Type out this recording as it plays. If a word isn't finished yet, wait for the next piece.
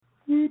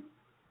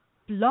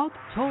Blog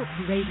Talk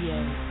Radio.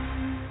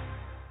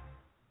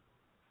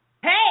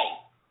 Hey!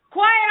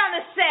 Quiet on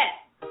the set!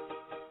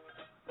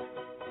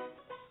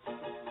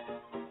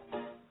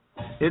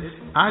 It's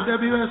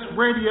IWS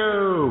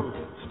Radio,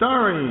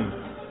 starring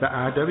the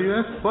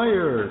IWS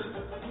players,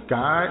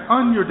 Guy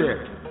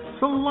Underdick,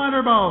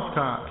 Slider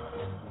Ballscock,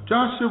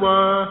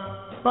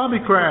 Joshua Bobby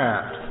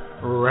Kraft,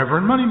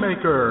 Reverend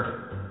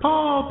Moneymaker,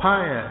 Paul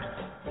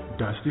Pyatt,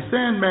 Dusty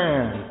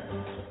Sandman,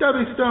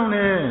 Stubby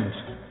Stonehenge,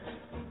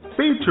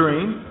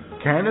 featuring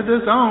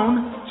Canada's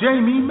own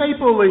Jamie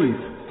Maple Leaf,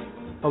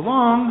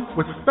 along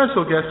with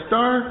special guest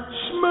star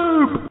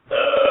Schmoop.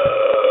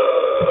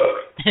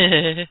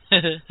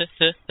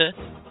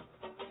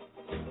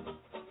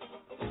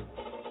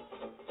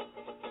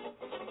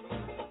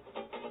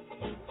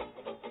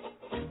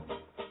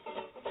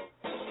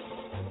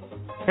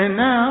 And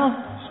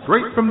now,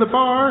 straight from the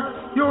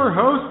bar, your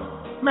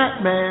hosts,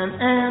 Matt Man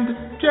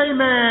and J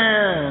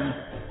Man.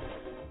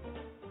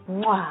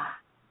 Mwah.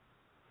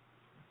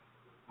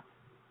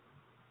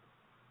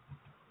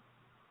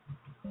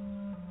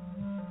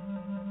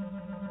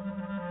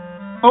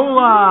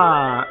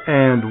 Hola,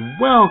 and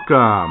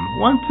welcome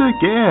once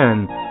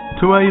again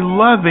to a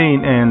loving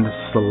and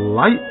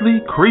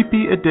slightly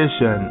creepy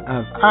edition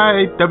of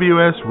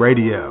IWS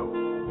Radio,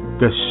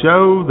 the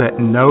show that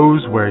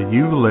knows where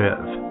you live.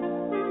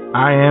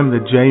 I am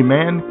the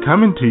J-Man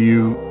coming to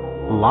you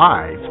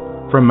live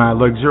from my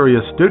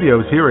luxurious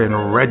studios here in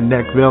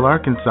Redneckville,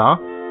 Arkansas,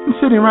 and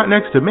sitting right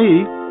next to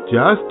me,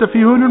 just a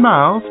few hundred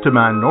miles to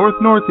my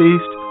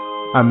northeast,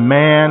 a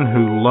man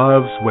who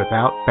loves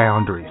without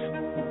boundaries.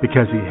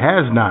 Because he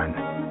has none.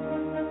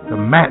 The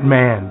Matt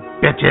Man,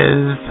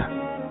 bitches.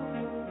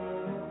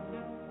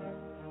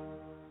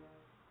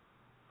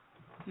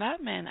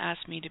 Matt Man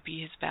asked me to be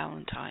his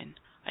Valentine.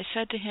 I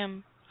said to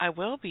him, I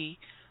will be,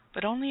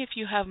 but only if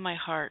you have my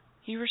heart.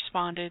 He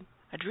responded,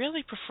 I'd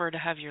really prefer to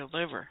have your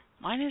liver.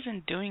 Mine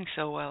isn't doing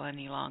so well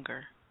any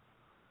longer.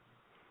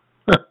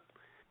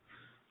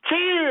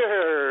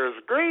 Cheers,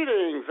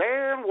 greetings,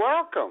 and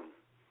welcome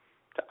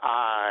to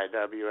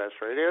IWS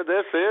Radio.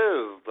 This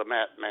is the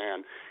Matt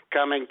Man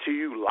coming to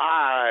you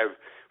live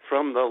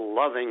from the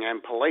loving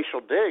and palatial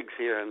digs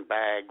here in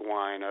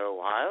Bagwine,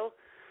 Ohio.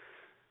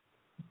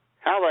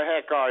 How the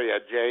heck are you,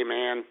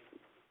 J-Man?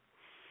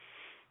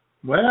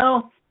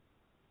 Well,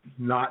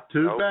 not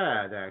too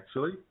bad,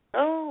 actually.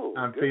 Oh,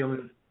 I'm good.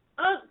 feeling,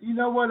 you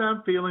know what,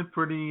 I'm feeling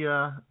pretty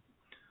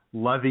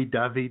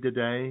lovey-dovey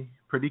today.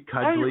 Pretty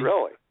cuddly. Are you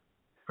really?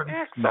 Pretty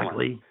Excellent.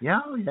 snuggly. Yeah.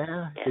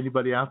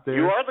 Anybody out there?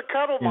 You are the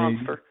cuddle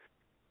monster.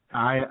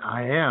 I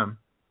am.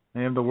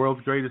 I am the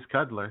world's greatest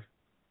cuddler.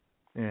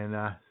 And,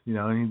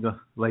 any of the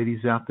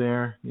ladies out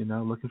there,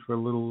 looking for a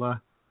little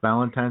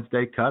Valentine's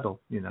Day cuddle,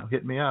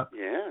 hit me up.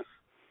 Yeah,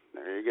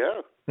 there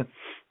you go.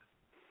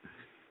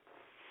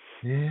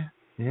 Yeah.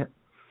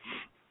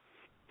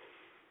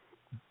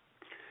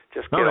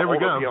 Just get there we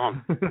go.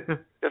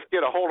 Just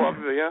get a hold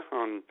of you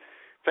on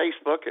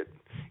Facebook.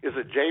 Is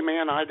it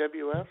J-Man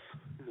IWS?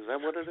 Is that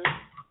what it is?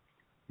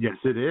 Yes,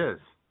 it is.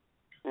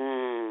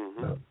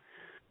 Mm-hmm.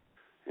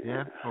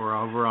 Yeah, or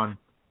over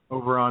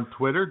on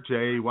Twitter,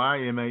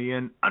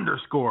 JYMAN_IWS.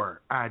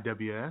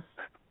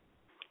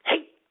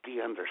 Hate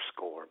the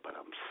underscore, but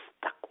I'm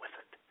stuck with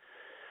it.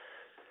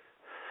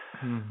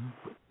 Mm-hmm.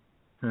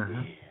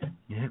 Uh-huh.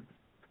 Yeah.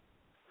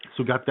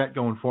 So got that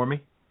going for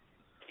me.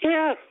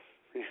 Yeah.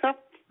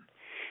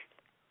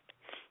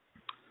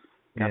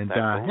 And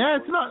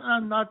it's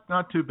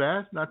not too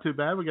bad. Not too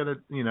bad. We got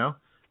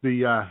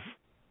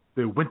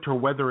the winter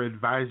weather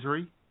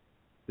advisory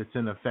that's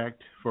in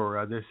effect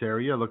for this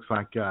area. Looks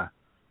like the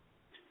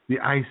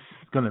ice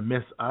is going to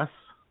miss us.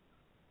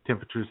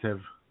 Temperatures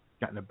have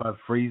gotten above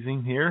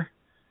freezing here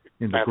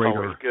in the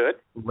greater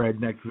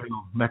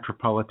Redneckville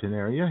metropolitan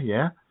area.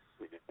 Yeah.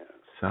 Yes.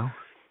 So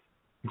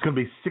it's going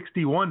to be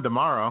 61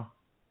 tomorrow.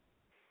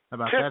 How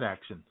about that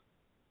action?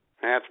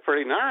 That's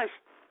pretty nice.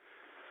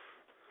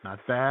 Not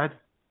bad.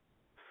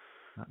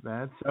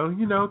 So,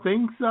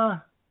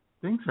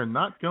 things are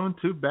not going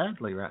too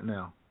badly right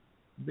now,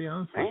 to be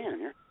honest with you.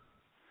 Man,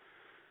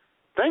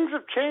 things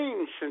have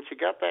changed since you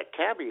got that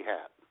cabbie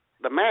hat,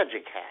 the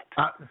magic hat.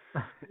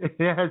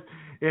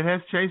 It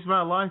has changed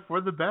my life for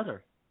the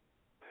better.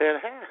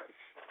 It has.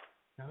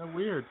 Kind of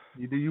weird.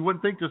 You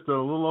wouldn't think just a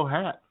little old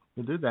hat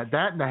would do that.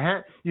 That and the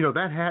hat,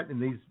 that hat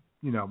and these,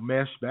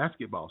 mesh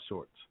basketball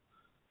shorts.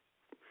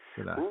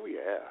 Oh,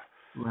 yeah.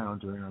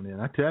 Lounge around in.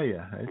 I tell you,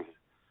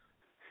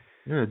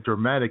 it's a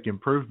dramatic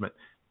improvement.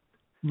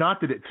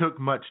 Not that it took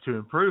much to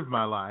improve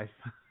my life.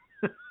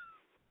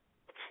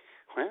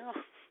 Well,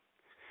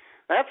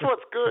 that's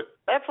what's good.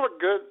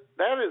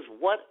 That is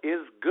what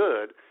is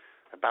good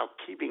about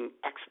keeping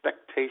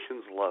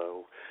expectations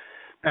low.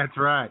 That's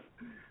right.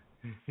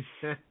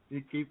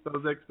 You keep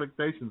those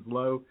expectations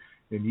low,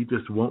 and you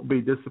just won't be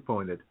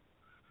disappointed.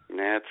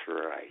 That's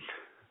right.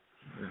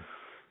 Yeah.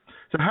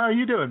 So how are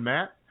you doing,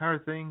 Matt? How are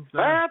things?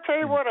 I'll tell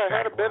you what, I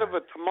had a bit of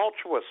a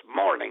tumultuous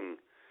morning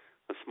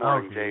this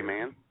morning,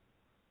 J-Man.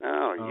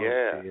 Oh,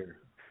 yeah. Dear.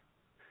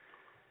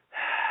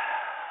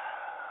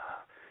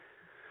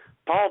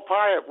 Paul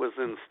Pyatt was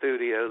in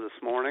studio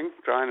this morning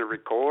trying to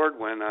record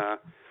when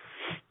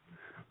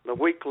the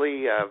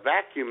weekly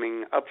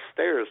vacuuming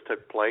upstairs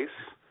took place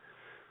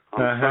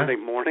on Sunday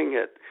morning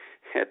at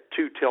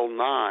 2 till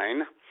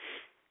 9.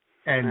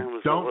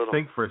 And don't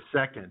think for a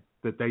second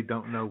that they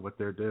don't know what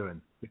they're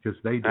doing, because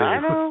they do. I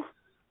know.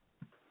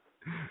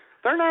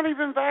 They're not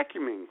even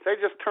vacuuming. They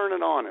just turn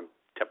it on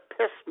to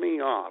piss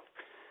me off.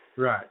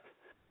 Right.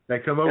 They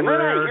come over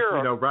there,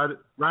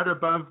 right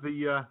above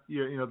the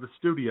the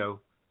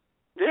studio.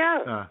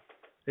 Yeah.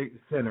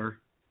 Center,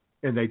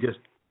 and they just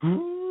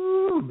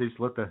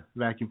let the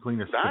vacuum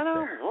cleaner sit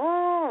there.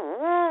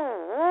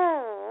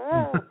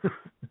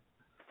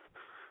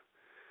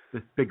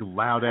 This big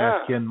loud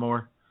ass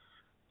Kenmore.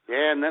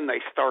 Yeah, and then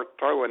they start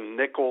throwing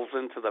nickels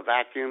into the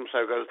vacuum, so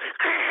it goes.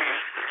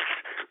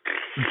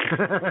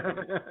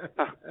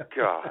 Oh,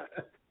 God.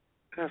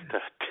 Just to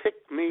tick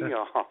me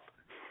off.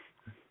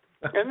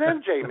 And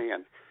then,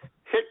 J-Man,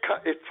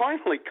 it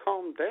finally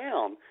calmed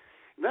down.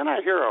 Then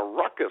I hear a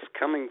ruckus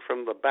coming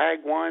from the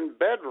Bagwine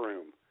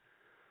bedroom.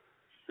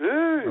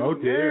 Oh,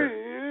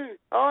 dear.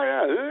 Oh,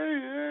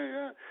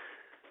 yeah.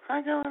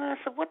 I go and I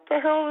said, what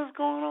the hell is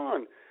going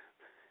on?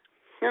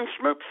 And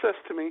Schmoop says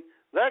to me,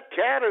 that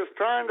cat is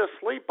trying to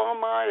sleep on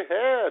my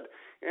head.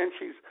 And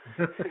she's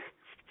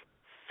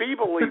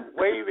feebly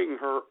waving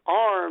her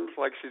arms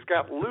like she's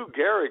got Lou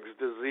Gehrig's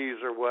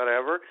disease or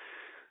whatever.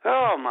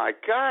 Oh, my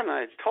God. And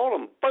I told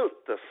them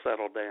both to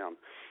settle down.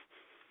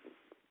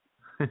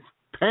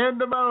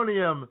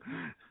 Pandemonium.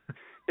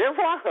 It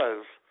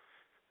was.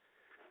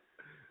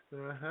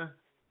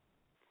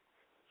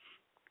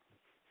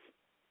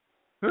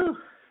 Whew,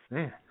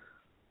 man.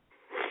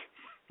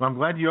 Well, I'm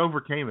glad you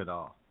overcame it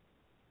all.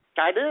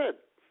 I did.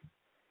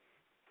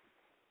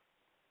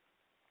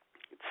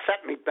 It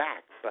set me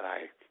back, but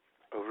I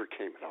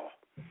overcame it all.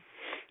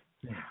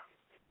 Yeah.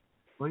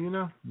 Well,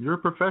 you're a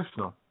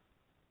professional.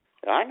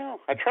 I know.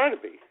 I try to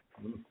be.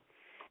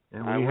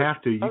 And when you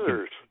have to, you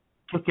can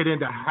kick it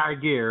into high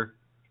gear.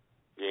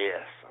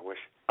 Yes, I wish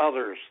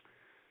others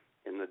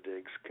in the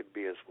digs could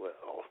be as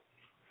well.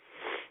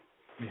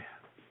 Yeah.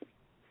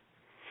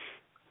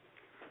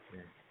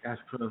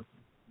 Ask for it'd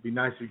be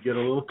nice to get a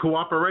little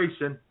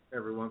cooperation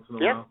every once in a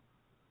while.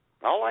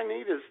 All I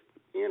need is,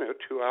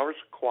 2 hours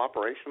of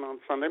cooperation on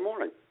Sunday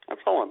morning.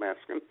 That's all I'm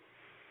asking.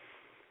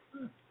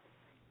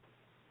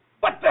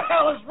 What the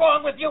hell is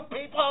wrong with you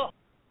people?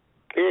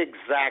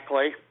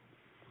 Exactly.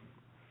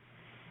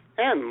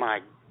 And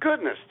my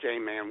goodness,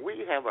 J-Man,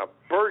 we have a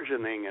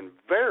burgeoning and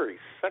very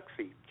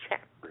sexy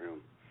chat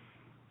room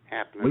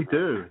happening. We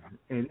do.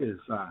 It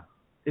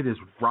is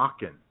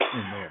rocking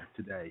in there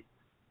today.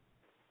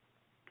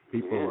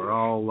 People are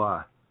all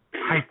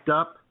hyped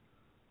up,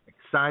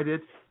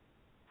 excited,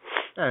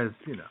 as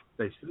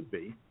they should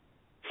be.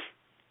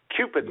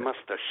 Cupid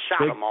must have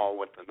shot them all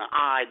with an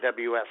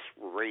IWS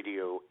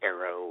radio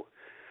arrow.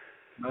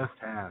 Must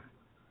have.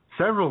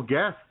 Several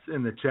guests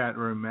in the chat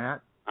room,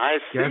 Matt. I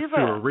see guests that.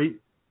 Who are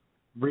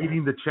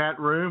reading the chat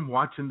room,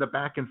 watching the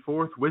back and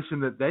forth,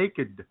 wishing that they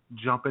could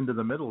jump into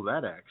the middle of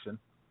that action.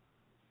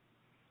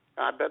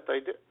 I bet they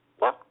did.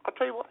 Well, I'll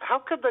tell you what. How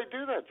could they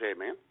do that,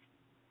 J-Man?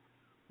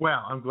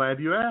 Well, I'm glad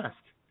you asked.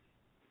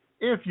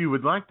 If you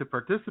would like to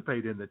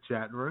participate in the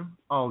chat room,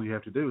 all you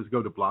have to do is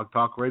go to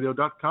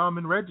blogtalkradio.com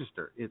and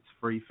register. It's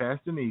free,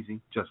 fast, and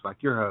easy, just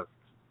like your host.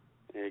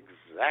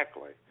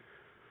 Exactly.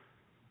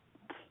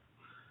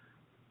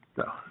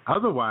 So,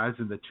 otherwise,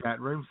 in the chat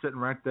room, sitting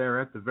right there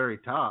at the very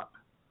top,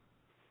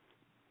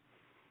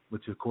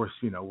 which, of course,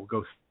 will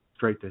go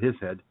straight to his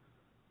head,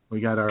 we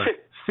got our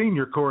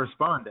senior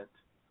correspondent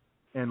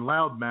and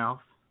loudmouth,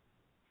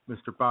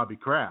 Mr. Bobby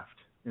Kraft,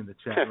 in the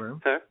chat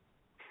room.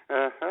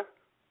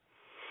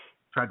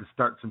 Tried to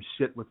start some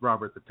shit with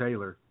Robert the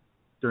Tailor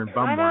during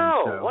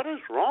Bumwine show. What is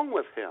wrong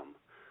with him?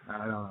 I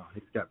don't know.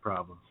 He's got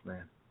problems,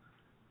 man.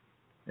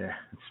 Yeah.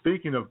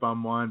 Speaking of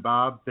Bumwine,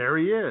 Bob, there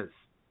he is.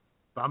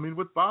 Bumming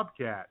with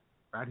Bobcat,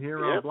 right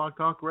here on Blog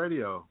Talk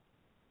Radio.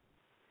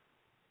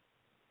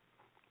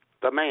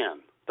 The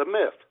man, the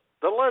myth,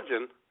 the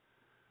legend,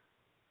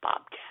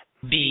 Bobcat.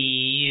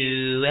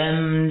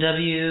 BUMWINE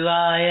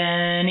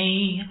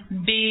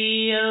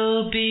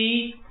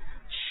BOBCAT.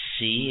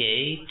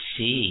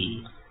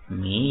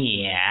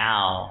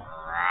 Meow.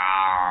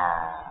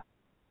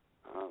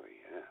 Oh,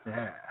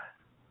 yeah.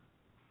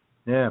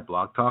 Yeah,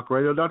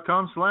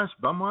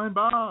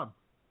 blogtalkradio.com/BumwineBob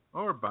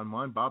or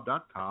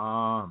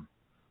BumwineBob.com.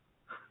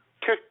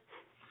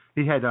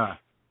 He had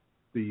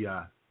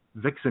the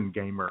Vixen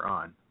Gamer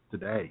on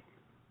today.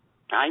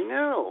 I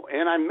know,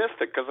 and I missed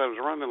it because I was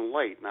running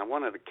late, and I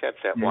wanted to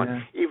catch that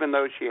one, even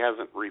though she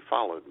hasn't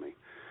refollowed me.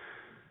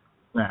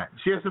 Nah,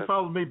 she hasn't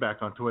followed me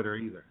back on Twitter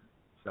either.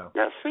 So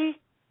yeah,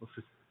 see,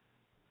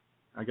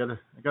 I gotta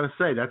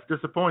say that's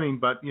disappointing,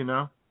 but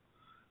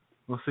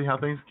we'll see how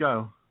things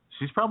go.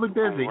 She's probably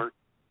busy.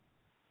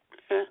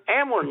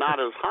 And we're not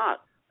as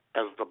hot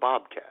as the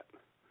Bobcat.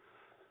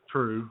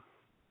 True.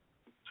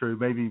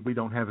 Maybe we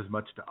don't have as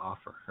much to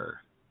offer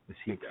her as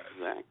he does.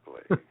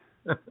 Exactly.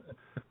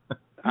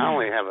 I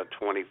only have a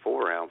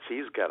 24 ounce.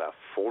 He's got a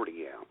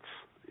 40 ounce.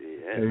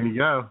 Yeah. There you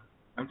go.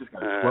 I've just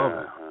got a 12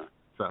 ounce.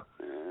 So.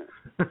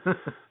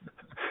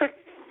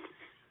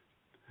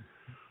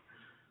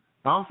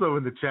 Also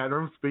in the chat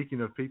room,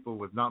 speaking of people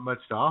with not much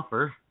to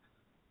offer,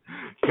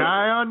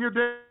 guy on your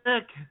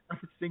dick,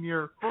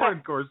 senior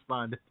foreign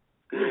correspondent.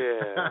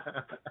 Yeah.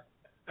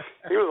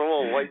 He was a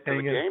little late to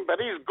the game, but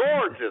he's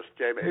gorgeous,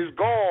 Jamie. He's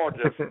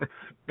gorgeous.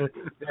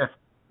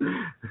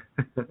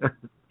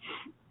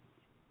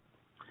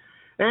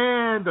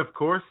 And, of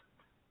course,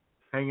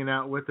 hanging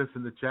out with us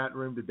in the chat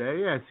room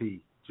today, as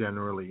he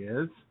generally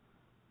is,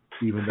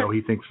 even though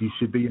he thinks you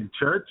should be in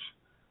church,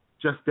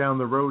 just down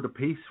the road a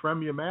piece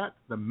from you, Matt,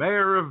 the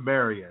mayor of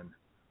Marion,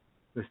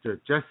 Mr.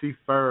 Jesse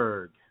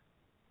Ferg.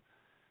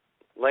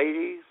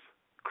 Ladies,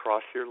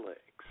 cross your legs.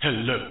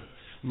 Hello,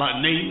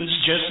 my name is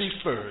Jesse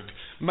Ferg.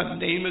 My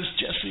name is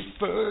Jesse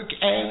Ferg,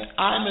 and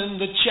I'm in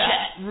the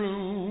chat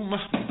room.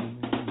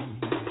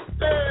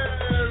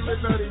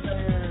 Everybody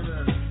there.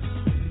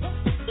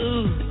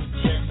 Ooh,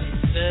 Jesse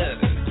Ferg.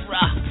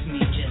 Rock me,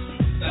 Jesse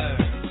Ferg.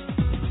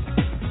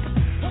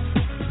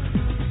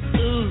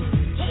 Ooh,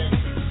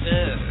 Jesse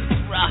Ferg.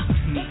 Rock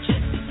me,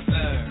 Jesse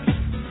Ferg.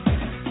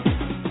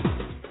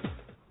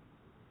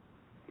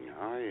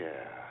 Oh,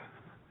 yeah.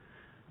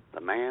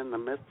 The man, the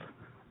myth,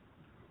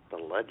 the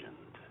legend.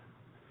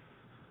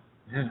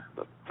 Yeah.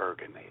 The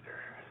Ferginator.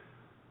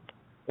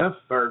 The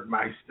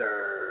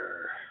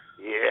Fergmeister.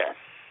 Yes.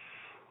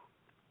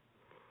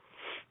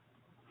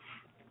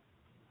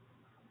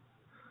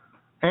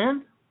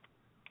 And,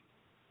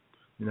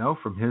 you know,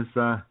 from his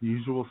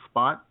usual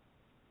spot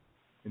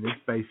in his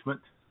basement,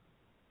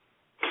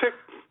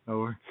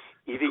 over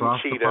Eating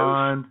across Cheetos. the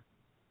pond,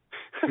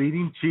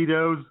 eating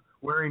Cheetos,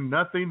 wearing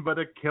nothing but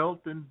a kilt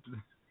and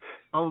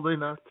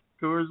holding a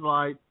Coors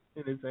Light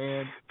in his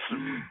hand.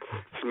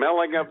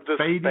 Smelling of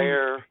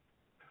despair.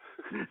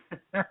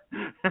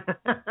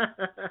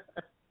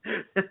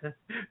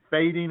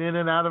 Fading in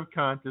and out of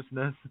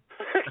consciousness.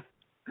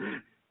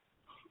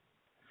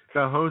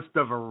 The host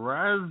of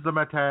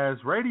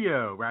Razzmatazz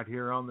Radio, right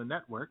here on the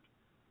network,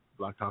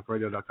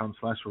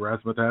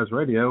 blogtalkradio.com/Razzmatazz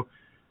Radio,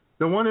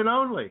 the one and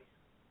only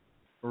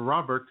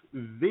Robert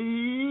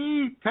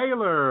V.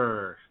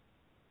 Taylor.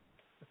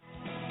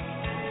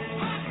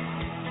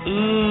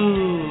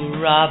 Ooh,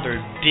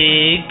 Robert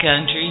Big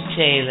Country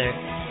Taylor.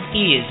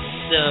 He is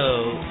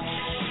so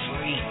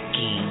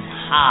freaking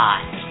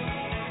hot.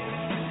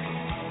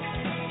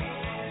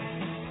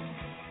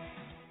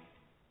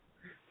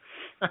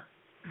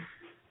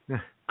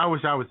 I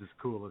wish I was as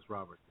cool as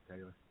Robert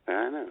Taylor.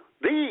 I know.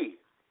 The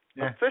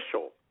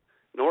official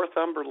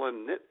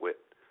Northumberland nitwit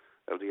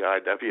of the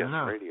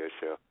IWS radio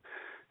show.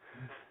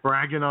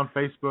 Bragging on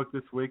Facebook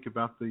this week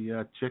about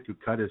the chick who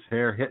cut his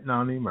hair, hitting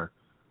on him, or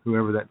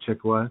whoever that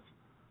chick was.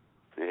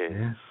 Yes.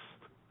 Yeah.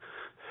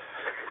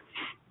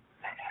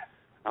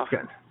 Oh,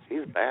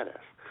 he's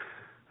badass.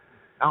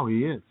 Oh,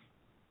 he is.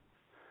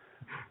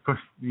 Of course,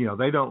 you know,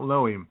 they don't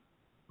know him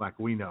like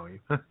we know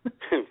him.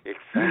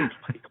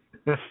 Exactly.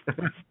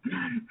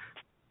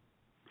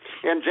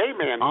 And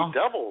J-Man,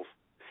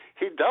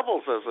 he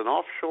doubles as an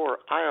offshore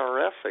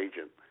IRS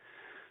agent.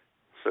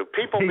 So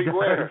people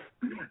beware.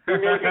 He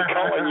may be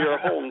calling your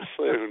home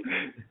soon.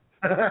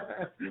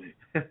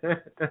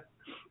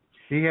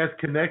 He has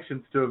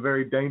connections to a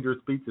very dangerous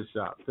pizza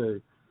shop,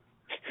 too.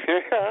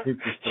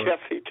 Yes,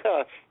 he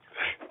does.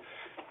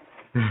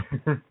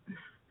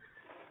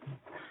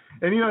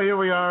 And, you know, here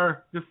we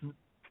are, just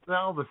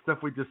all the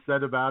stuff we just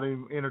said about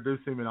him,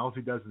 introduce him, and all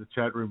he does in the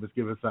chat room is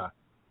give us a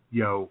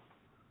yo.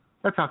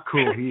 That's how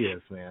cool he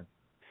is, man.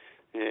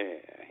 Yeah,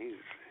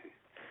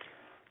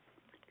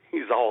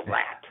 he's all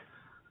that.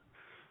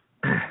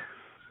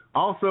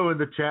 Also in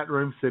the chat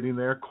room, sitting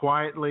there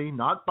quietly,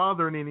 not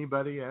bothering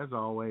anybody, as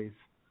always,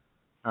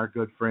 our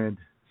good friend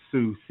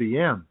Sue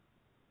CM.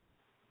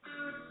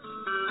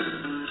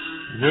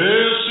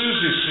 Well,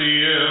 Susie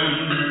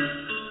CM.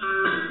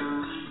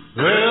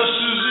 Well,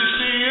 Susie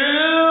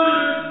CM.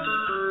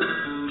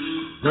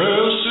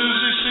 Well,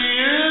 Susie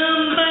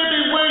CM,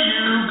 baby, where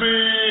you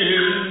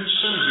been?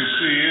 Susie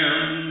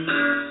CM.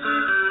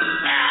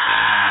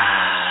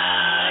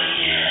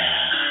 Yeah.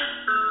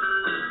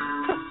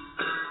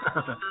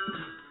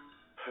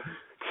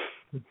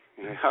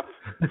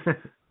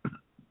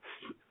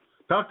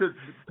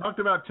 Talked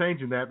about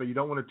changing that, but you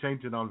don't want to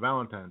change it on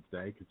Valentine's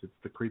Day because it's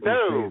the creepiest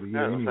day of the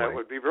year anyway. That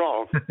would be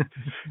wrong.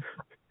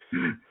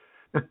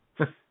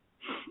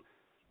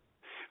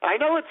 I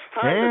know it's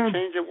time to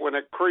change it when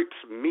it creeps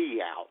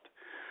me out.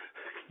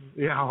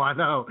 Yeah, I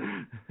know.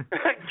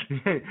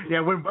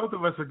 Yeah, when both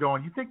of us are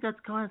going, you think that's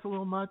kind of a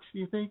little much?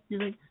 You think?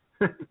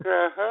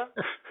 Uh-huh.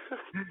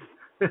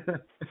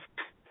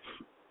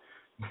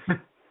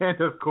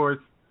 And, of course,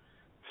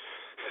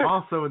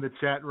 also in the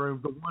chat room,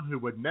 the one who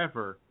would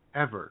never,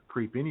 ever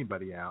creep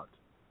anybody out.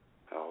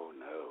 Oh,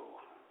 no.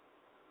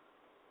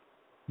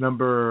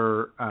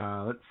 Number,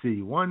 let's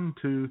see, 1,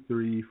 2,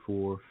 3,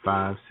 4,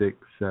 5, 6,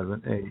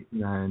 7, 8,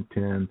 9,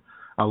 10,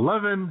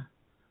 11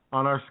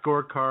 on our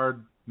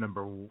scorecard,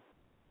 number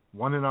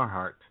 1 in our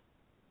heart.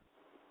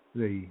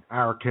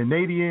 our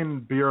Canadian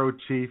bureau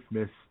chief,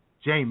 Miss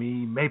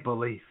Jamie Maple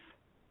Leaf.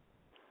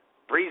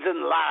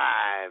 Breezing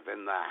live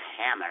in the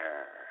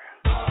hammer.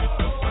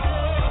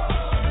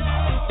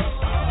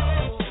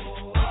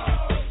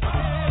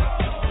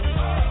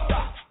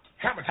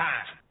 Hammer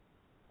time.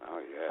 Oh,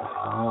 yeah.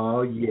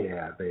 Oh,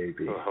 yeah,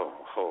 baby. Ho,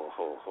 ho,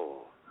 ho,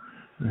 ho.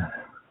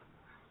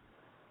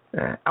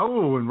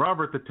 And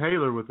Robert the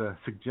Tailor with a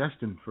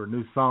suggestion for a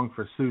new song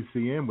for Sue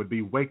CM would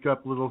be Wake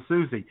Up Little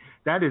Susie.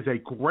 That is a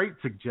great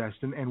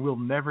suggestion, and we'll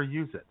never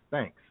use it.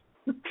 Thanks.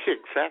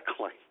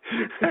 Exactly.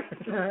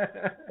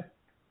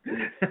 Tell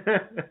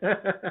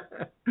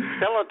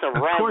it to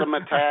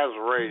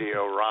Razzmatazz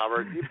Radio,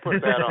 Robert. You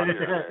put that on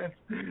your head.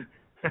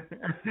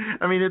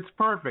 I mean, it's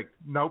perfect.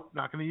 Nope,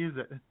 not going to use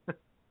it.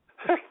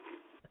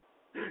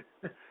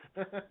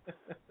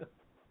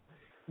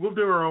 We'll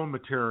do our own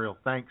material.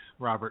 Thanks,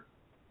 Robert.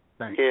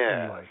 Thanks.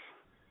 Yes. Anyway.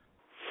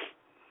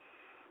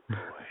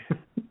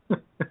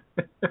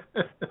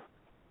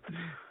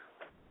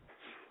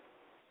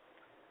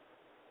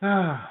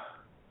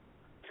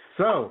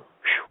 So,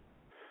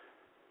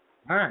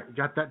 all right,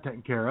 got that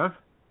taken care of.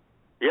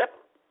 Yep.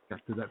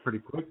 Got to that pretty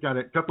quick. Got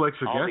a couple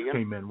extra guests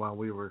came in while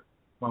we were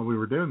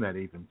doing that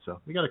even.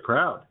 So we got a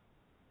crowd.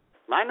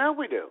 I know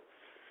we do.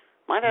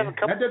 Might have a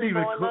couple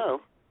people I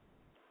know.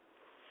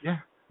 Yeah.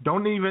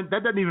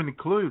 That doesn't even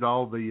include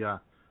all the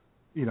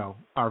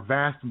our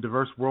vast and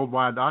diverse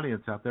worldwide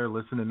audience out there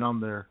listening on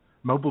their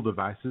mobile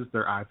devices,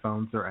 their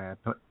iPhones, their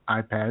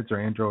iPads, or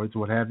Androids,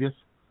 what have you.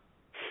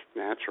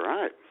 That's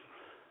right.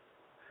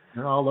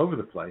 They're all over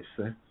the place.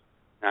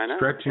 I know.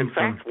 Stretching in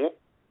fact, from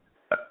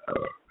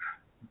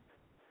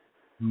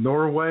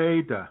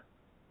Norway to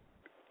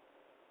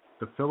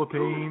the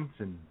Philippines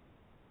and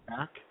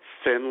back.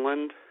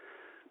 Finland.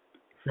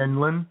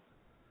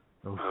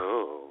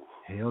 Oh,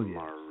 hell yeah.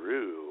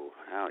 Maru,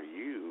 how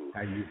you?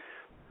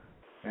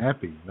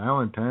 Happy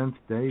Valentine's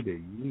Day to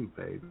you,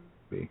 baby.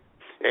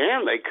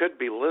 And they could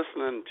be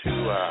listening to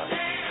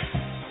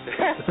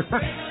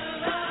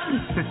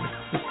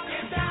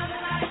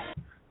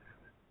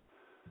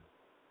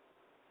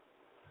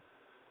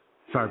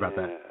Sorry about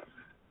that.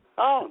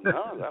 Oh,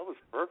 no, that was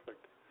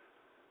perfect.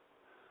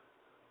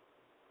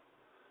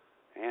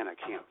 And I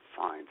can't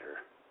find her.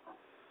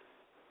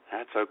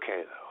 That's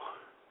okay, though.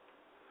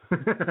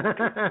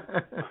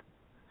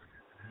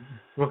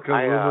 We'll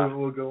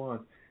go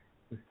on.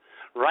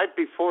 Right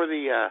before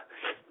the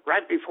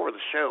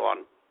show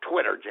on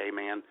Twitter,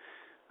 J-Man,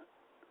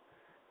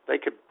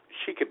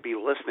 she could be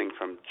listening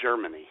from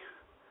Germany.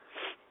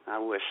 I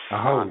wish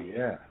Sonny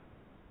a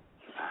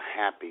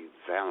happy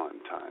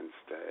Valentine's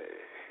Day.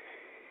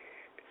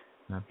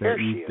 I bet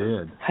you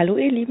did. Hallo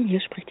ihr Lieben,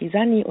 hier spricht die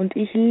Sunny und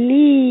ich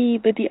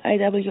liebe die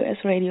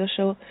IWS Radio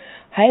Show.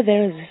 Hi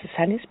there, this is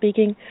Sunny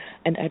speaking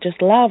and I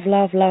just love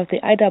the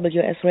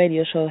IWS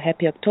Radio Show.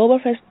 Happy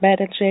Oktoberfest,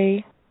 Bad and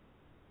Jay.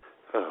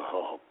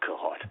 Oh,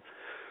 God.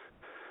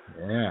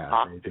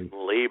 Yeah, baby.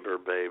 Labor,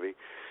 baby.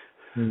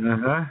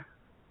 Uh-huh.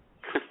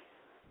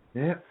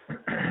 Yeah.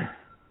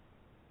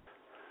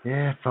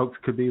 Yeah, folks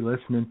could be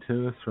listening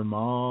to us from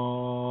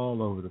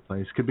all over the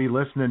place. Could be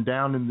listening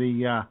down in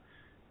the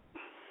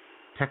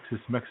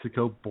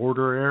Texas-Mexico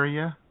border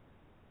area.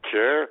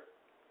 Sure.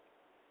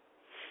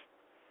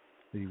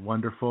 The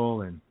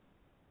wonderful and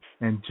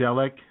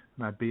angelic,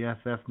 my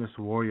BFF, Miss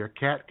Warrior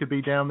Cat, could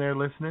be down there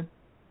listening.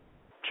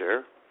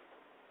 Sure.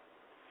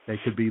 They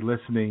could be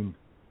listening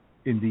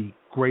in the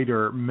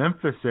greater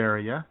Memphis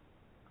area.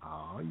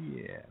 Oh,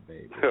 yeah,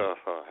 baby. Oh,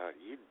 how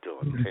you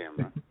doing,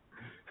 Tamara?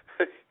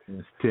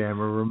 Miss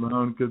Tamara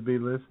Ramon could be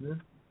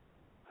listening.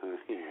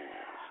 Yeah.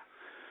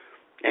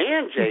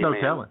 And J-Man. No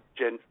telling.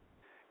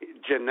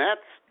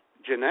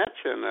 Jeanette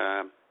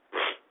and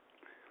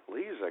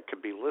Lisa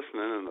could be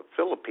listening in the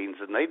Philippines,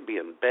 and they'd be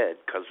in bed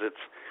because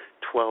it's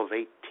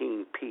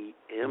 12:18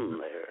 p.m.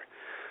 there.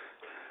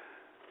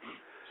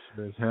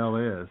 Sure as hell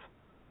is.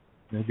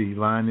 They'd be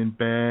lying in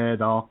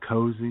bed, all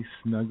cozy,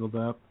 snuggled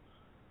up.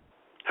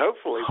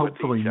 Hopefully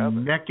with each other.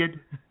 Naked.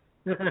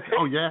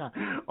 Oh yeah.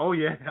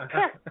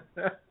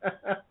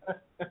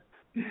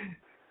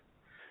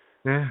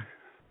 Yeah.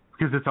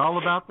 Because it's all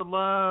about the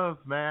love,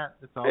 Matt.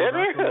 It's all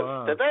about the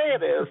love. Today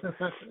it is.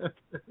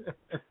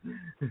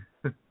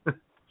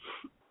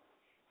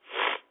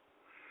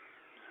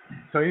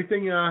 So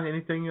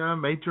anything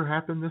major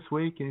happened this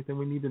week? Anything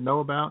we need to know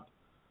about?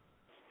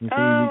 Anything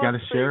you got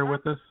to share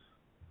with us?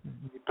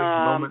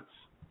 Moments?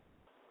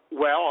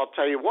 Well, I'll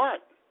tell you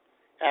what.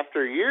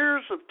 After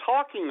years of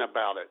talking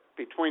about it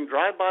between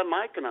Drive-By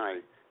Mike and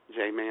I,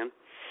 J-Man,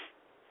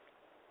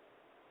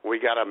 we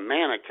got a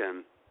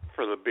mannequin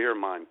for the beer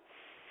mine.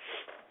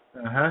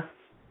 Uh-huh.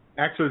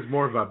 Actually, it's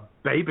more of a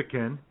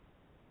babykin.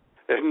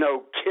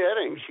 No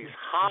kidding. She's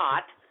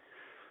hot.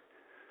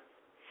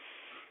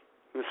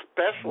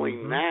 Especially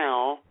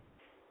now.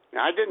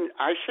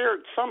 I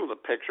shared some of the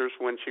pictures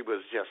when she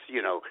was just,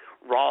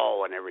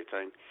 raw and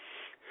everything.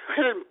 I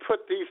didn't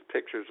put these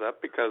pictures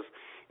up because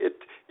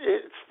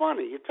it's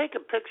funny. You take a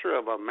picture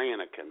of a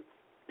mannequin,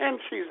 and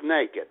she's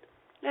naked,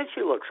 and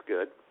she looks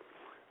good.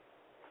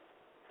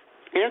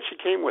 And she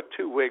came with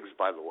 2 wigs,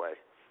 by the way.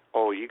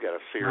 Oh, you got to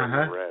see her in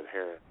the red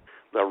hair.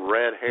 The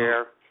red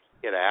hair,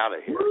 get out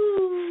of here.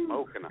 Woo!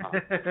 Smoking hot.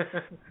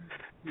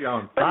 You're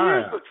on But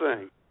fire. here's the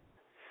thing.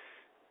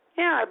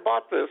 Yeah, I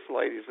bought this,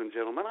 ladies and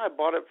gentlemen. I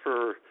bought it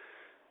for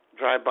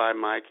Drive-By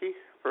Mikey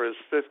for his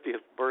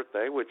 50th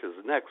birthday, which is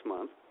next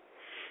month.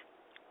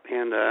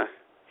 And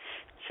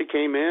she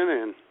came in,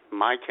 and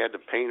Mike had to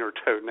paint her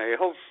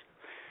toenails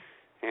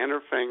and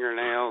her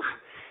fingernails.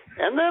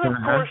 And then,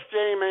 of course,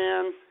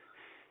 J-Man,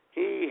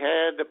 he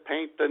had to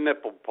paint the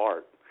nipple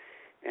part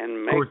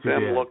and make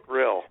them look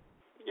real.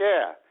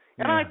 Yeah.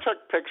 And I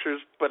took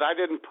pictures, but I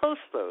didn't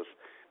post those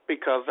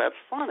because that's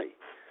funny.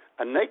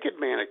 A naked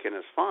mannequin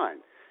is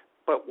fine.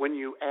 But when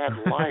you add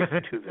life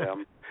to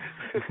them,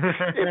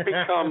 it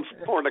becomes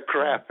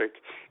pornographic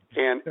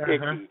and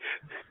icky.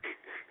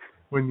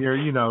 When you're,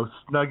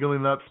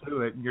 snuggling up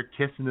to it and you're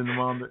kissing them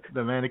on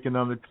the mannequin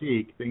on the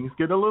cheek, things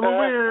get a little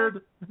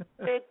weird.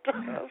 It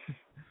does.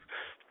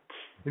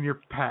 And you're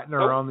patting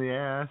her on the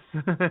ass.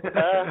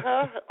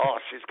 Oh,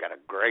 she's got a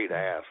great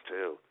ass,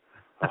 too.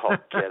 Oh,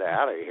 get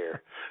out of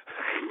here.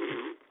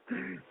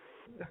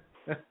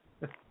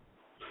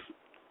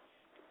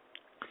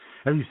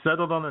 Have you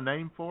settled on a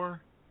name for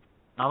her?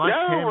 I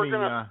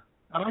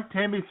like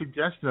Tammy's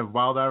suggestion of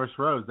Wild Irish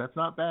Rose. That's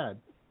not bad.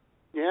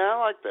 Yeah, I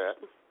like that.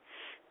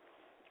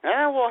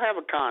 And we'll have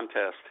a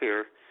contest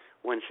here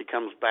when she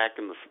comes back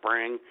in the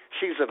spring.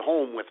 She's at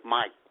home with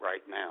Mike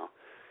right now.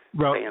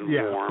 Well,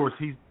 yeah, warm. Of course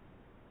they're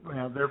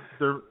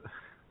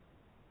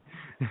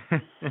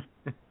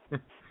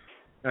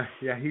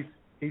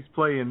he's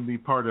playing the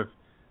part of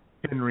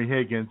Henry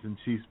Higgins, and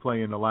she's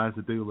playing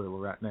Eliza Doolittle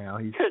right now.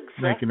 He's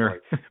making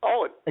her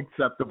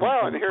acceptable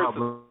to the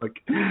public.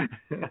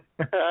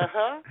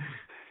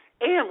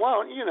 And,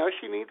 well,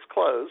 she needs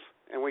clothes,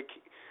 and we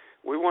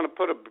want to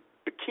put a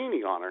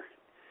bikini on her.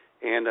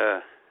 And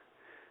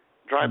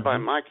Drive-By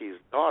Mikey's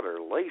daughter,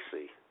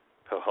 Lacey.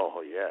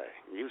 Oh, yeah,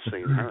 you've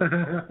seen her.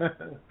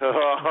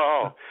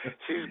 Oh,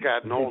 she's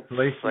got an old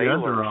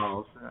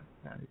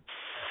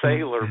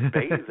sailor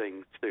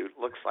bathing suit.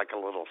 Looks like a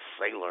little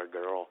sailor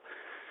girl.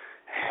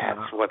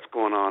 That's what's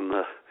going on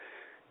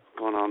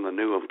the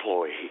new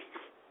employee.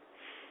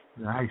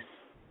 Nice.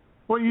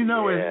 Well, you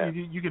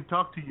can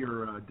talk to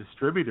your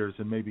distributors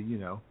and maybe,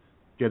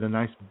 get a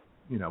nice,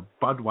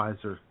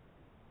 Budweiser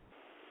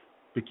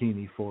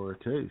bikini for her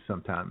too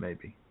sometime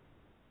maybe.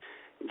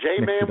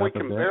 J-Man,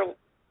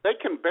 they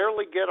can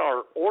barely get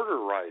our order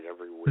right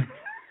every week.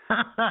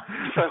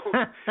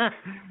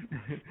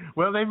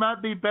 Well, they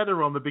might be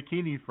better on the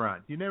bikini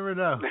front. You never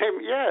know.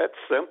 Yeah, it's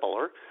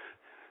simpler.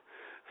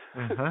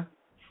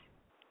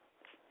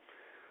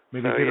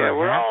 Maybe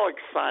we're all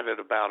excited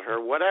about her,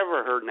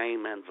 whatever her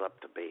name ends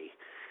up to be.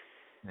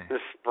 Yeah.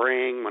 This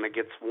spring, when it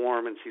gets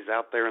warm and she's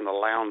out there in the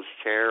lounge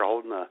chair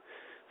holding a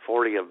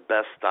 40 of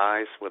Best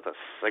Ice with a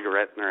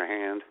cigarette in her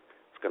hand,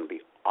 it's going to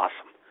be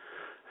awesome.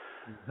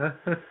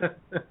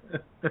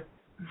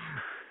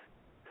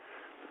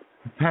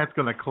 That's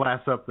going to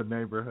class up the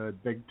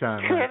neighborhood big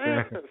time. Right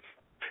there.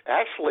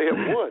 Actually, it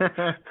would.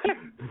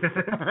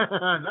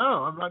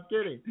 No, I'm not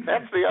kidding.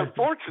 That's the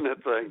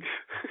unfortunate thing.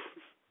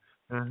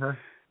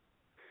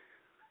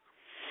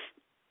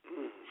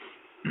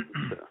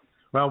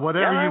 Well,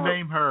 whatever you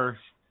name her,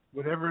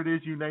 whatever it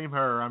is you name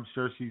her, I'm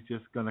sure she's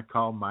just going to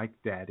call Mike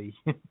Daddy.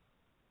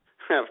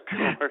 Of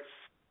course.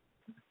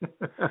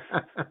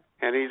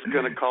 And he's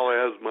going to call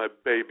her as my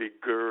baby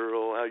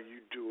girl. How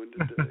you doing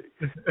today?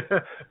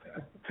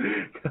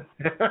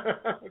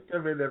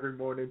 Come in every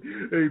morning.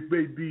 Hey,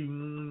 baby.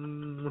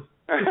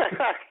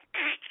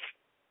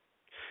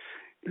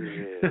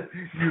 Yeah.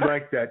 You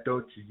like that,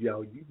 don't you,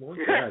 yo? You want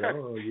that?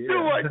 Oh, yeah.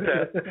 You like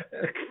that.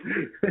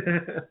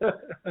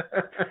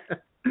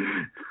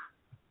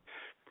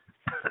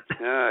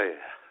 Oh,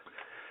 yeah.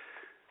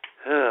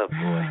 Oh,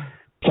 boy.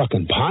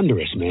 Fucking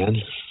ponderous, man.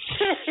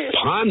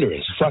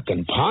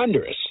 Fucking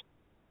ponderous.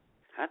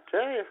 I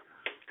tell you,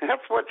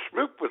 that's what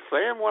Schmoop was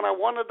saying when I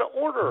wanted to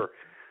order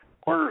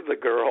the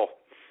girl.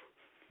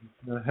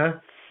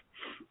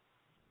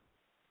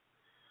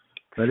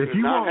 But if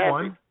you want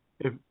one,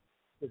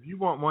 if you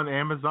want one,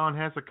 Amazon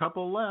has a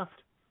couple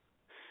left.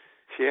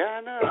 Yeah,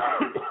 I know.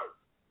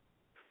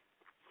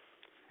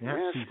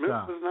 Yeah, she's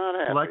Schmoop was not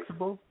happy.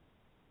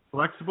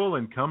 Flexible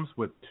and comes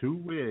with 2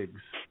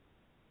 wigs.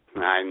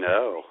 I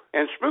know.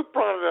 And Schmoop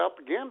brought it up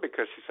again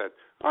because she said,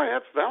 "Oh, yeah,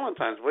 it's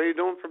Valentine's. What are you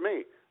doing for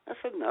me?" I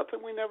said,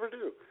 "Nothing. We never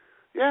do."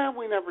 Yeah,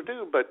 we never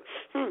do, but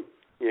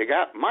you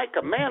got Mike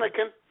a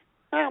mannequin.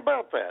 How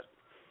about that?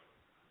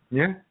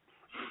 Yeah.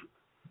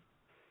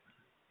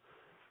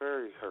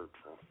 Very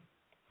hurtful.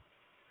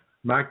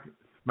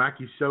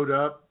 Mikey showed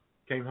up,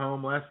 came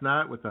home last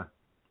night with a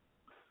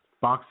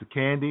box of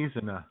candies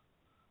and a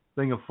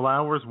thing of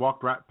flowers,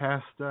 walked right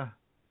past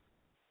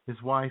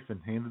his wife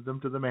and handed them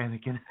to the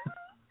mannequin.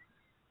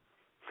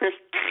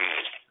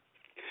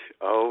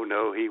 Oh,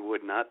 no, he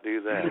would not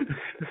do that.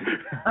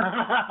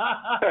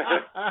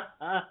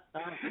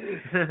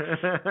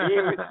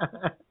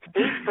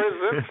 He's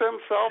presents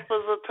himself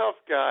as a tough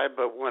guy,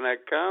 but when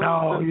it comes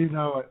to... you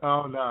know it.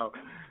 Oh, no.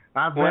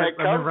 When it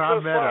comes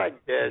to side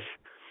dish.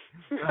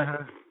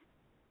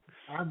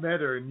 I met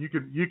her, and you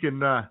can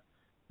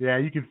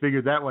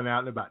figure that one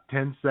out in about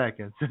 10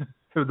 seconds.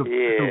 Who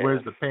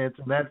wears the pants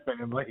in that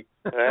family?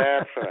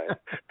 That's right.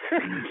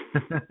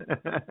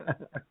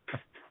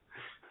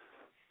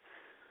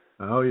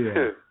 Oh,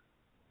 yeah.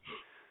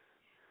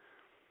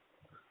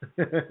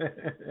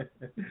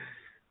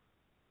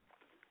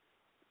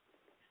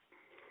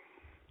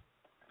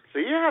 So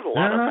you had a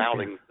lot of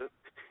outings.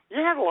 You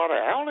had a lot of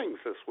outings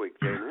this week,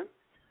 Jamin.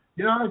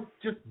 You know, I was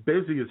just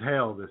busy as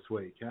hell this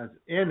week. I was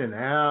in and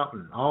out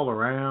and all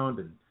around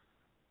and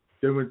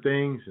doing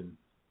things and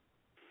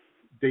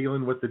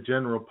dealing with the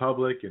general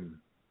public and,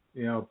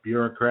 you know,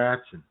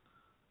 bureaucrats and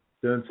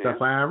doing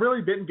stuff. Yeah. I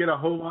really didn't get a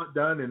whole lot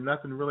done, and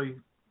nothing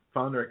really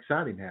fun or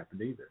exciting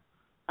happened either.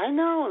 I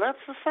know. That's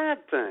the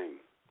sad thing.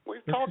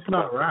 We've talked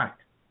about not right.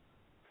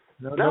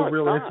 No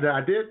real incident.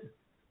 I did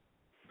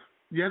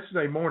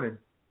yesterday morning.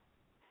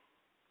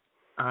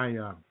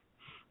 I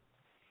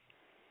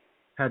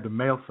had to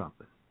mail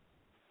something,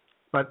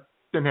 but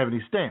didn't have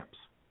any stamps,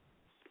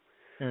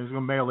 and I was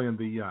going to mail in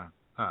the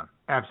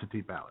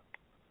absentee ballot,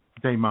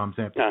 Day Mom's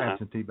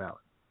absentee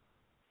ballot.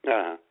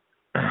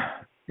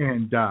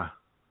 And so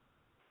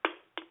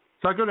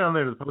I go down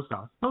there to the post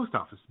office. Post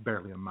office is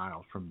barely a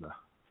mile from the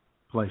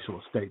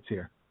palatial estates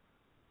here.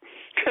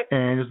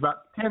 And it's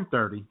about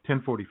 10:30,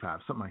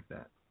 10:45, something like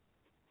that.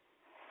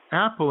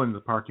 And I pull into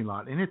the parking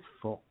lot, and it's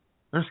full.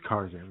 There's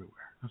cars everywhere.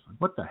 I was like,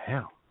 what the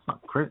hell?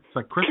 It's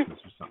like Christmas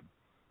or something.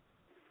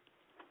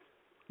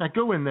 I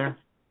go in there,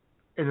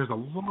 and there's a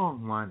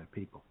long line of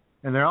people.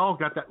 And they all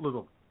got that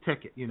little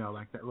ticket, you know,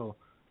 like the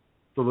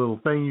little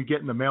thing you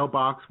get in the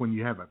mailbox when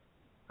you have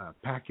a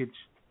package.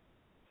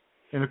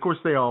 And, of course,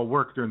 they all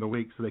work during the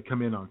week, so they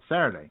come in on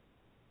Saturday.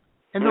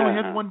 And then we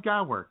had one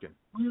guy working.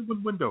 We had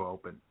one window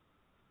open.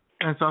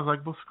 And so I was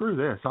like, well, screw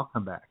this. I'll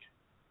come back.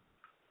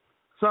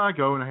 So I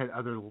go, and I had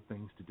other little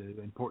things to do,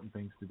 important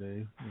things to do,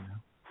 you know,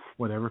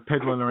 whatever,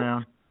 piddling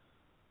around.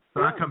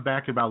 So I come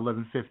back at about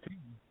 11:15,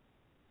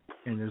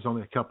 and there's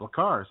only a couple of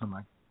cars. I'm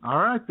like, all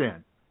right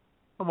then.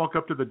 I walk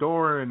up to the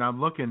door, and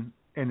I'm looking,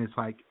 and it's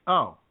like,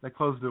 oh, they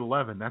closed at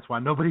 11. That's why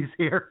nobody's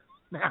here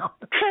now.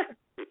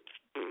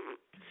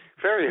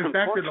 Very in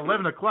important. fact, at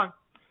 11 o'clock,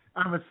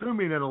 I'm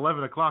assuming at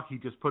 11 o'clock he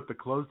just put the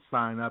closed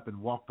sign up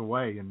and walked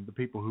away, and the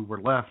people who were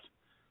left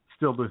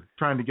still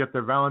trying to get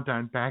their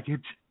Valentine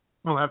package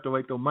will have to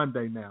wait till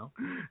Monday now.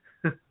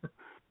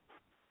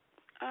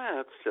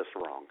 That's just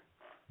wrong.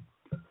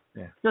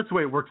 Yeah, that's the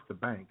way it works at the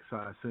bank, so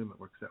I assume it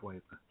works that way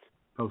at the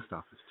post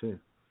office too.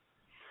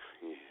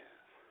 Yeah.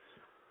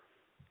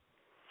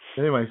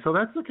 Anyway, so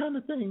that's the kind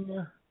of thing.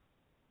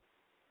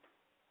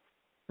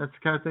 That's the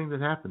kind of thing that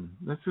happened.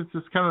 That's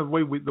just kind of the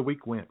way the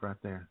week went right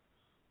there.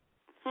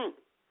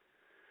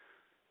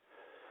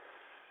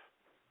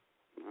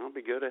 I'll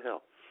be good as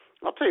hell.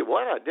 I'll tell you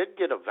what, I did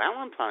get a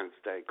Valentine's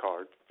Day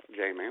card,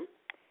 J-Man.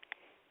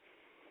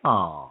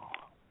 Oh,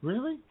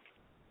 really?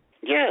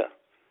 Yeah.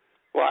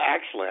 Well,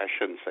 actually, I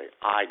shouldn't say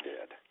I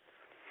did.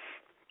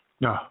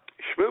 No.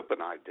 Schmoop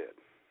and I did.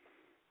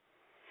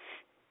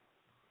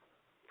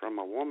 From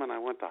a woman I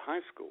went to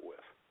high school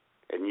with.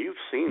 And you've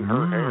seen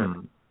her hair.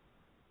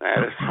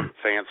 That is some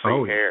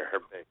fancy hair.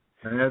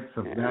 That's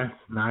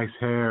nice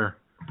hair.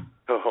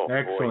 Oh,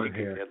 excellent boy,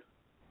 hair.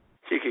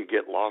 You could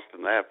get lost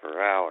in that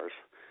for hours.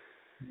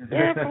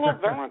 Yeah, it's a little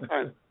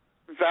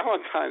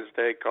Valentine's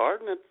Day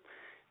card, and it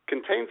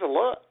contains a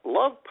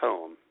love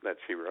poem that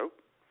she wrote.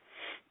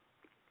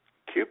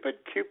 Cupid,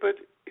 Cupid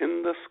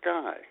in the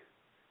sky,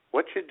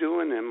 what you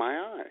doing in my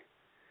eye?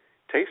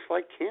 Tastes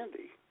like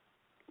candy,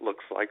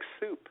 looks like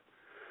soup.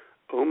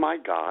 Oh my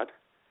God,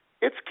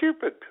 it's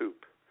Cupid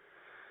poop.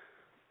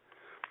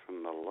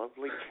 From the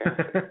lovely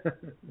Kathy.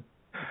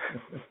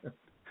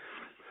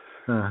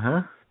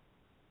 Uh-huh.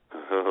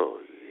 Oh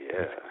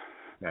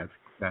yeah.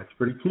 That's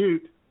pretty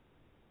cute.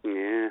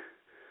 Yeah.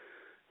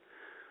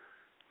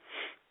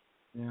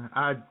 Yeah,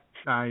 I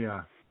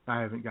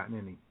haven't gotten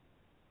any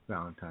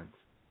Valentines.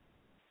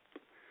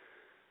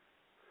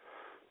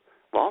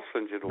 Well, I'll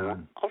send you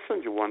one. I'll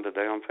send you one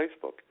today on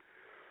Facebook.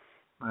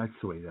 That's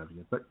sweet of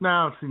you. But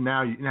now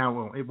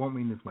it won't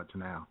mean as much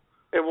now.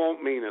 It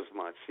won't mean as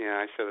much.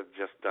 Yeah, I should have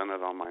just done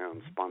it on my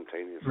own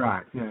spontaneously.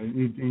 Right. Yeah.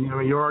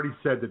 You already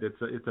said that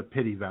it's a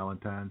pity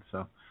Valentine.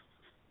 So.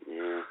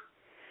 Yeah.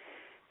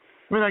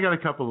 I mean, I got a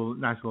couple of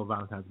nice little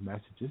Valentine's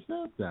messages.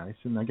 That's nice,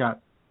 and I got,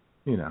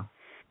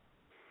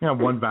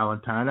 one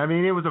Valentine. I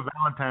mean, it was a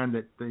Valentine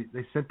that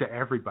they sent to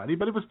everybody,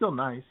 but it was still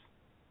nice.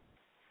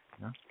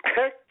 Yeah.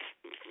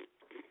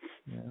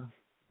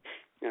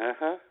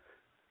 Uh-huh.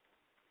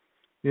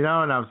 And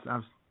I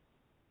was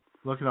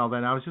looking at all that,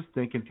 and I was just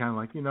thinking kind of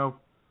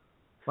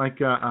like,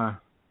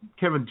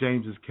 Kevin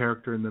James's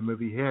character in the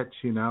movie Hitch,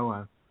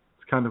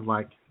 it's kind of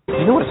like...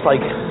 You know what it's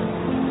like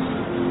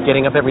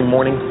getting up every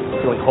morning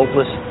feeling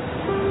hopeless?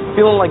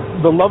 Feeling like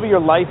the love of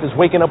your life is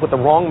waking up with the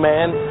wrong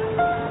man,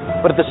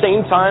 but at the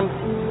same time,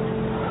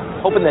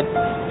 hoping that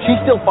she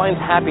still finds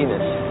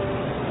happiness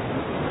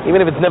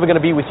Even if it's never going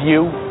to be with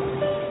you.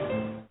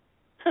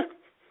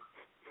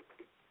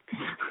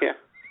 Yeah.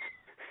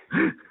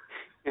 Yeah.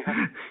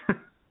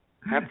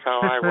 That's how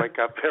I wake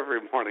up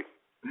every morning.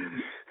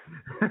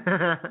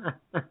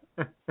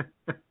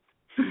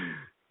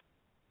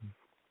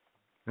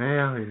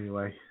 Well,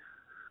 anyway.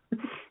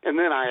 And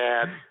then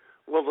I add,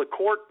 will the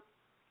court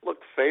look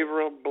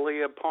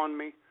favorably upon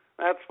me?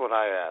 That's what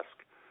I ask.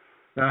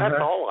 That's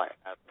all I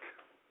ask.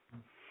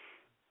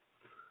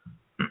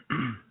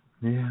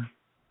 Yeah.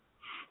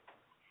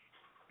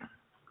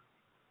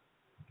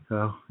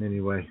 So,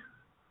 anyway.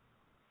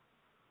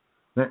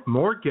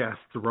 More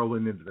guests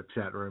rolling into the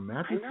chat room,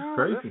 Matt. This is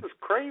crazy. This is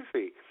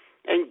crazy.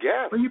 And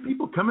guests. Where are you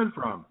people coming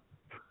from?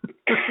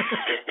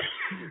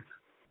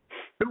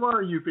 Who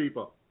are you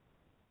people?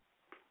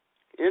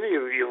 Any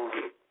of you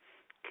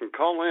can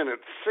call in at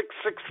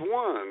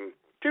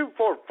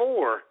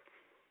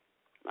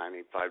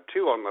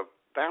 661-244-9852 on the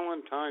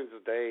Valentine's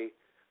Day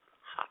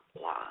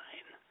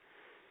hotline.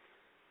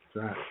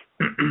 That's right.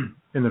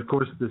 And, of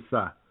course, this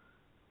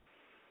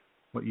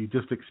what you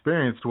just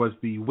experienced was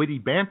the witty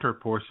banter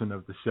portion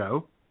of the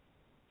show.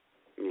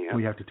 Yeah.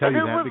 We have to tell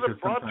you that because who was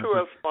it brought to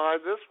us by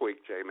this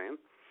week, J-Man?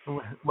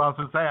 Well, I was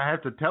going to say I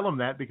have to tell them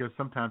that because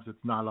sometimes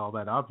it's not all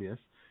that obvious.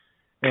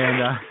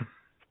 And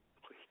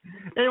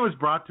it was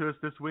brought to us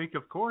this week,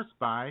 of course,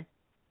 by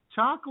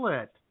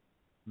chocolate.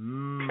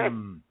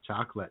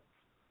 Chocolate.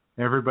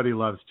 Everybody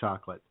loves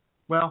chocolate.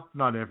 Well,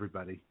 not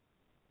everybody.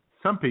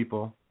 Some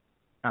people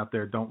out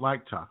there don't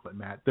like chocolate,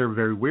 Matt. They're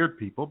very weird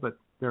people, but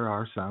there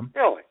are some.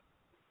 Really?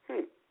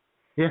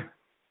 Yeah.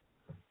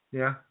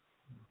 Yeah.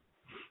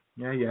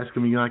 Yeah, you ask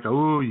them, you're like,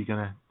 oh, you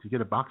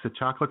get a box of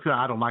chocolates?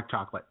 I don't like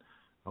chocolate.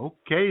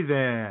 Okay,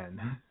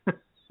 then.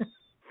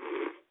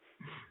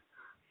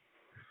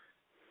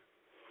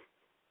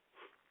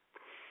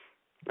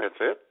 That's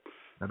it?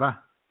 How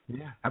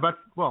about,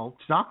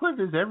 chocolate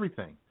is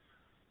everything.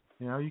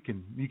 You know, you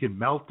can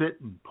melt it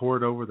and pour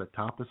it over the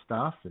top of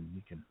stuff, and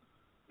you can,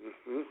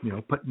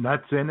 put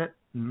nuts in it.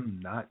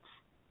 Nuts.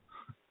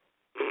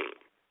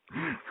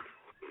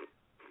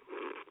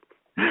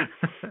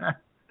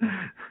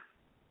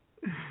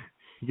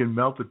 You can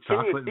melt the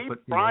chocolate. Can you deep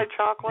fry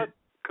chocolate?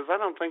 Because I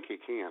don't think you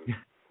can.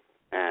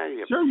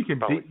 Sure, you can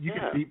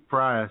deep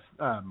fry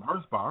a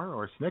Mars bar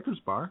or a Snickers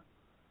bar.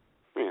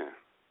 Yeah.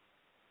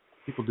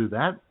 People do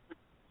that,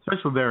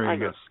 especially there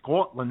in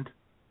Scotland.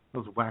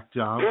 Those whack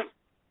jobs. Yeah.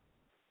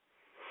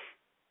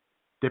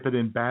 Dip it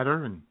in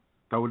batter and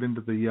throw it into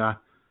the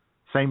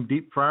same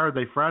deep fryer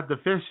they fried the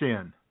fish in.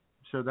 I'm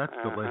sure that's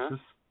delicious.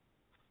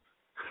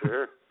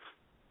 Sure.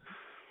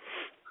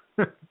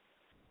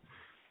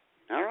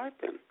 All right,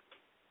 then.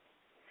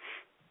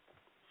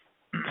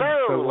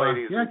 So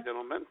ladies and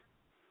gentlemen.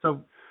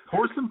 So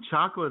pour some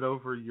chocolate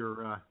over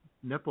your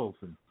nipples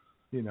and,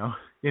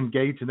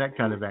 engage in that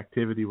kind of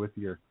activity with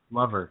your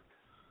lover.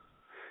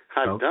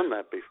 I've done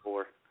that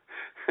before.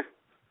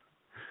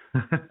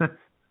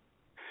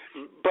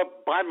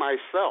 But by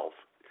myself,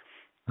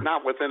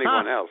 not with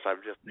anyone else.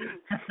 I've just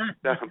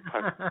done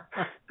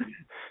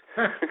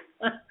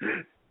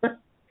it.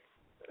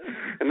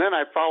 And then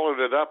I followed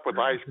it up with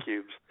ice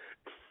cubes.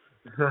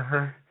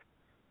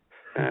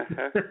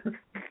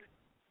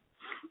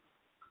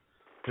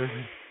 And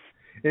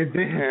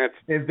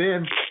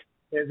then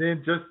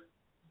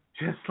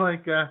just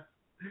like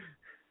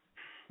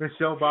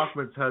Michelle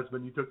Bachman's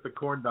husband, you took the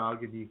corn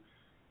dog and you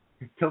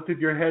tilted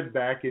your head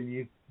back and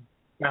you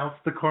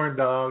bounced the corn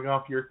dog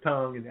off your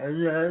tongue and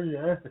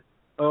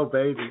oh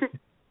baby.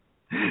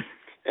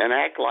 And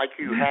act like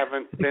you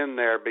haven't been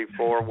there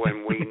before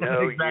when we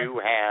know exactly. You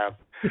have.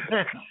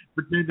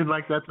 Pretending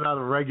like that's not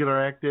a regular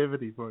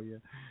activity for you.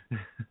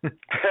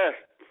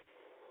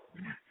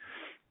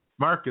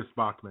 Marcus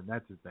Bachman,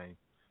 that's his name.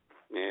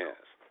 Yes.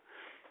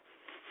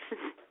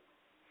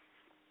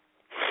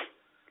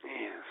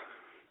 Yes.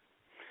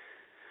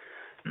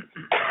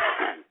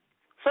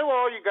 So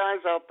all you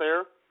guys out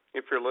there,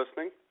 if you're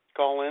listening,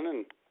 call in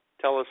and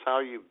tell us how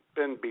you've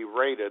been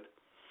berated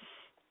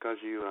because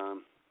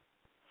you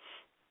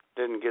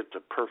didn't get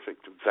the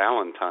perfect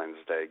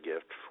Valentine's Day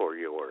gift for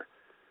your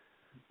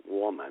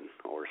woman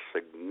or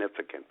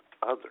significant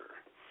other.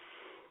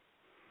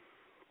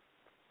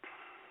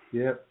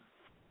 Yep.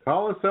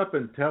 Call us up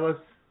and tell us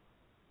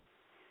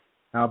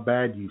how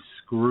bad you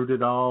screwed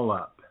it all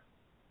up.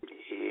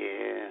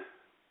 Yeah.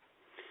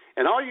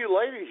 And all you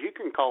ladies, you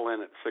can call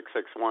in at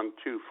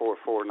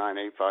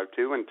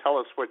 661-244-9852 and tell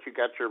us what you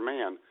got your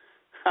man.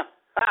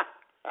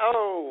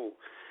 Oh,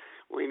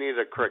 we need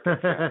a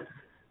cricket sound.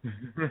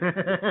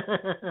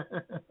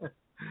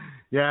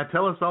 Yeah,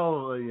 tell us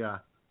all the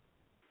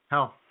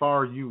how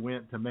far you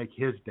went to make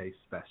his day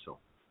special.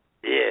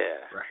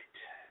 Yeah. Right.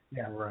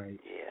 Yeah, right.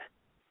 Yeah.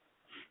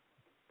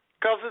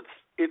 Because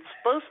it's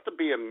supposed to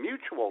be a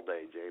mutual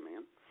day,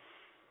 J-Man.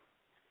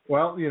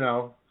 Well,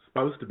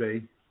 supposed to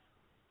be.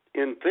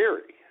 In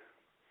theory.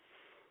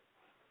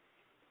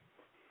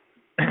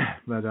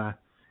 But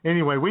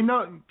anyway, we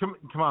know.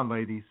 Come on,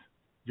 ladies.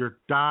 You're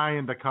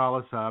dying to call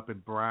us up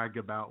and brag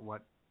about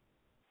what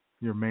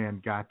your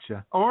man got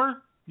you.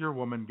 Or your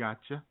woman got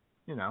you.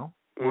 You know,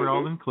 we're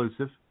all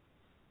inclusive.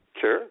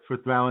 Sure. For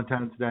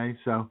Valentine's Day.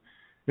 So,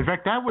 in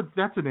fact,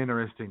 that's an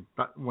interesting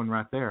one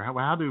right there.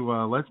 How do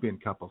lesbian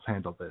couples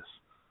handle this?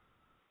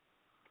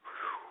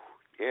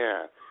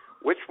 Yeah.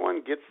 Which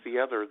one gets the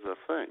other the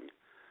thing?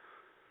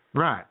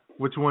 Right.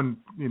 Which one,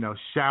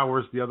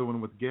 showers the other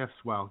one with gifts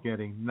while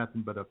getting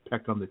nothing but a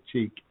peck on the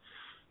cheek?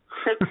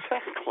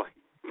 Exactly.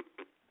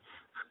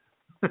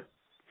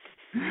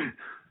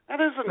 That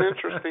is an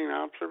interesting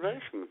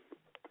observation.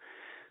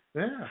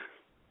 Yeah.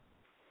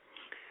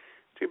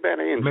 Too bad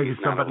Angie's Maybe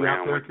not somebody out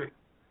around there with could.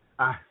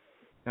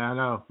 I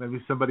know.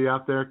 Maybe somebody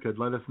out there could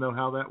let us know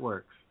how that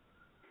works.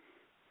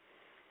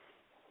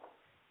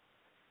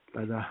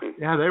 But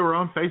yeah, they were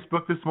on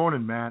Facebook this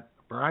morning, Matt,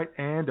 bright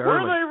and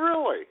early. Were they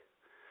really?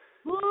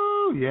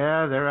 Woo!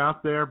 Yeah, they're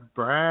out there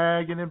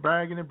bragging and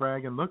bragging and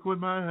bragging. Look what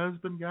my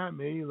husband got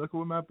me. Look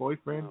what my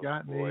boyfriend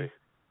got me.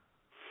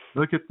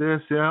 Look at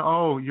this. Yeah.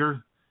 Oh,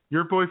 your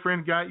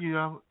boyfriend got you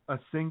a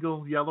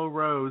single yellow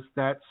rose.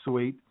 That's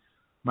sweet.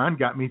 Mine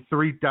got me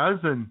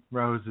 36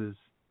 roses.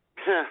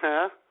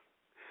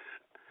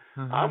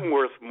 I'm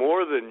worth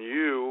more than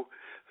you.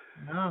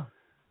 No.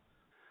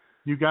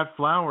 You got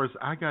flowers.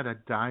 I got a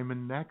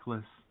diamond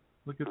necklace.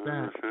 Look at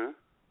that.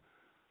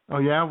 Oh,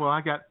 yeah? Well,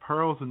 I got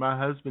pearls, and my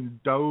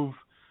husband dove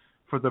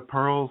for the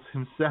pearls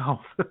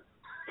himself.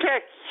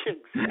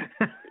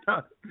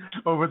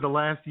 Over the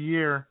last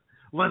year,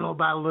 little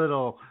by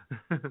little,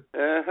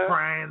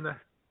 prying the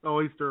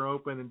oyster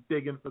open and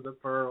digging for the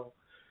pearl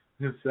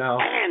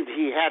himself. And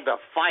he had to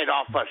fight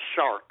off a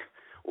shark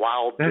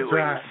while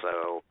doing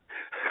so.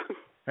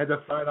 Had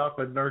to fight off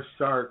a nurse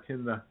shark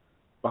in the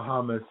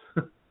Bahamas.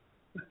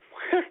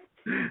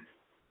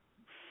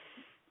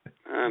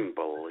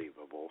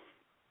 Unbelievable.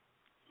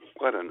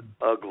 What an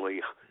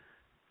ugly,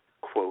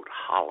 quote,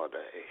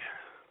 holiday.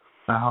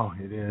 Oh,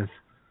 it is.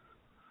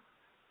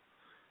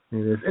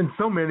 It is. And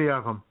so many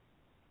of them,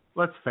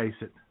 let's face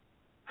it,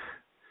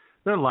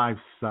 their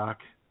lives suck.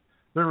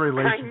 Their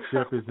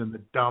relationship is in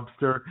the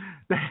dumpster.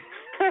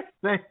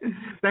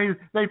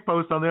 They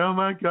post on there, oh,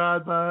 my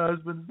God, my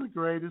husband's the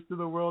greatest in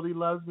the world. He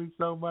loves me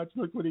so much.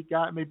 Look what he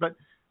got me. But,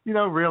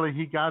 really,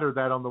 he got her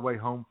that on the way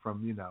home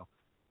from,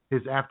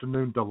 his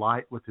afternoon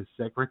delight with his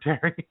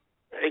secretary.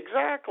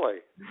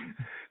 Exactly.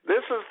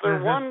 This is the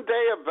one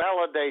day of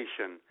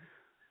validation.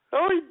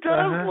 Oh, he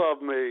does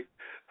love me.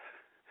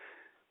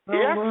 He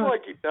acts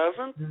like he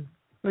doesn't.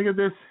 Look at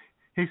this.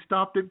 He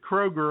stopped at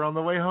Kroger on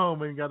the way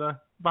home and got a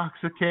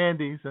box of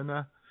candies and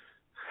a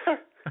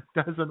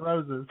dozen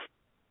roses.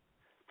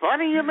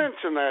 Funny you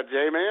mention that,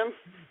 J-Man.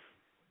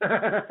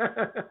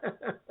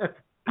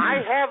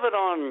 I have it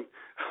on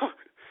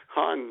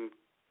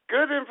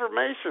good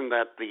information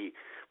that the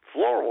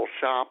floral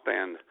shop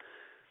and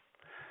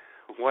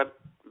what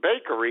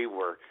bakery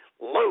were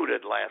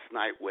loaded last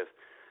night with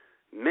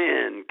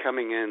men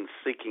coming in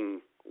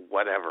seeking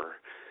whatever.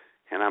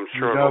 And I'm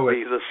sure it'll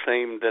be the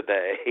same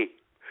today.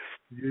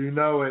 You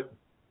know it.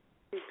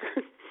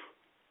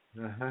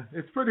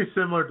 It's pretty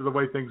similar to the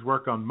way things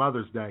work on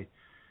Mother's Day.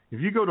 If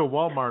you go to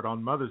Walmart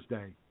on Mother's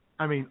Day,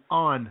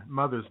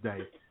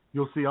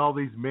 you'll see all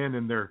these men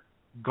in their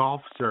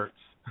golf shirts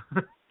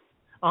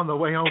on the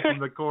way home from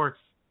the course.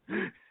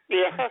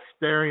 Yeah.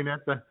 Staring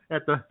at the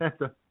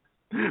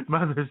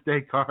Mother's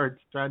Day cards,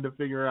 trying to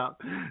figure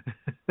out.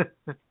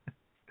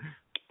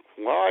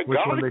 Well, I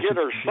got to get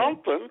her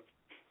something.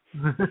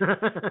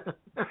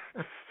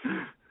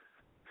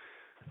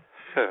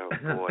 Oh,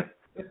 boy.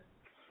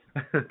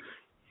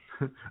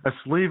 A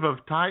sleeve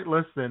of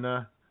Titleist and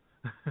a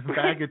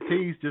bag of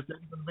teas just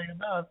ain't going to be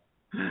enough.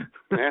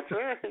 That's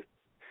right.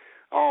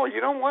 Oh,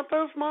 you don't want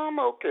those, Mom?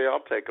 Okay,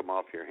 I'll take them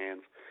off your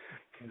hands.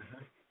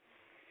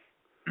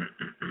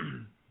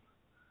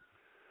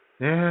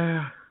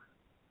 Yeah.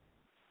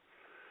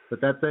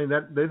 But that thing,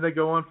 then they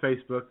go on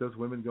Facebook. Those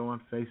women go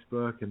on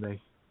Facebook and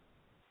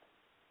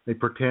they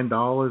pretend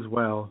all is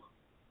well.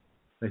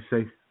 They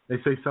say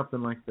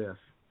something like this.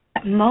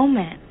 That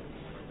moment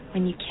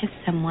when you kiss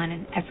someone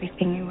and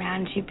everything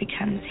around you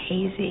becomes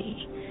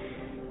hazy,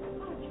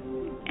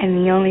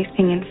 and the only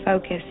thing in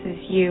focus is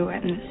you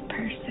and this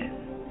person.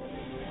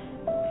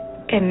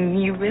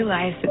 And you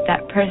realize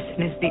that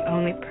person is the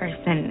only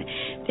person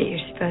that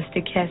you're supposed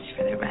to kiss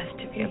for the rest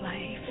of your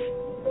life.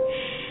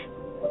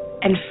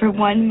 And for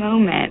one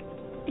moment,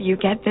 you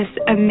get this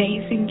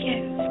amazing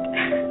gift,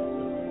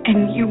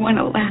 and you want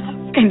to laugh,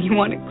 and you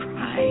want to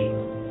cry,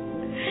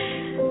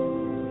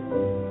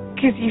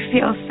 because you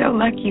feel so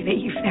lucky that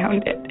you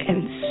found it,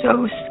 and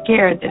so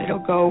scared that it'll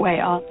go away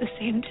all at the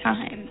same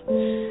time.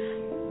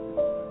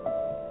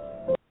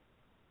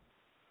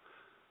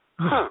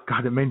 Oh,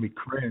 God, it made me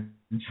cringe.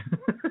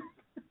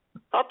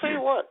 I'll tell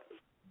you what.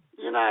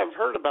 I've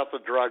heard about the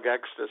drug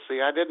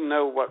ecstasy. I didn't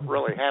know what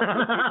really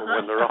happens to people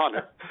when they're on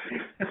it.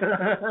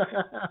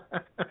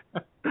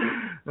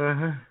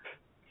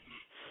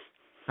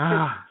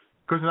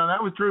 Because now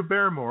that was Drew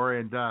Barrymore,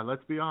 and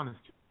let's be honest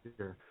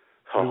here.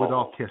 We would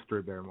all kiss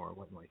Drew Barrymore,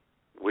 wouldn't we?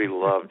 We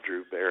love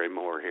Drew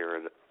Barrymore here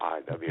at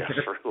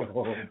IWS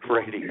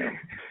Radio.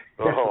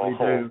 Yes, we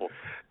do.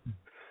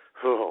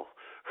 Oh.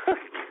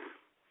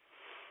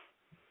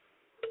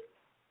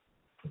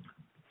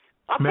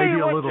 I'll tell Maybe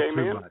you a what, little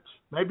J-Man. too much.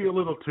 Maybe a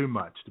little too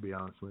much, to be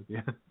honest with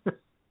you.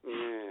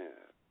 Yeah.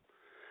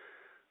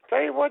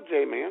 Tell you what,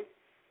 J-Man,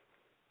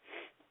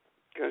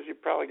 because you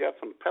probably got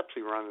some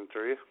Pepsi running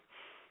through you.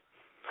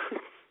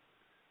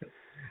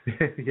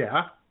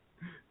 Yeah.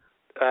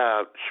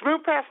 Shmoo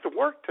has to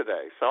work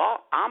today, so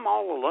I'm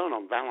all alone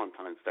on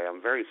Valentine's Day.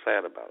 I'm very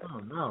sad about it. Oh,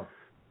 no.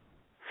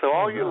 So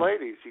all you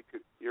ladies,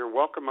 you're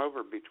welcome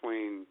over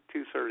between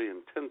 2:30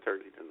 and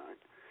 10:30 tonight.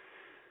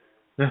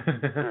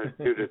 Or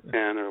 2 to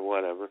 10 or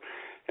whatever.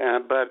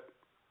 But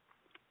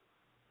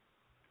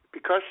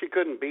because she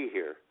couldn't be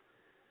here,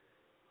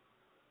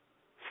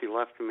 she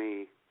left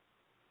me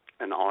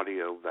an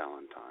audio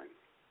Valentine,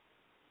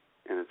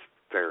 and it's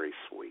very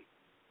sweet.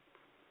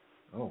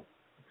 Oh,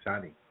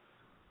 exciting.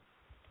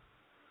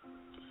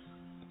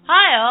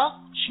 Hi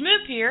all,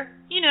 Schmoop here.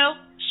 You know,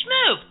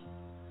 Schmoop,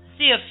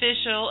 the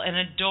official and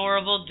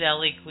adorable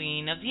deli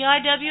queen of the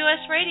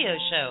IWS radio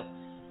show.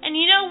 And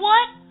you know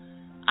what?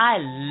 I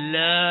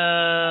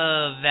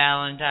love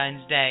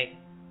Valentine's Day.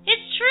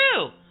 It's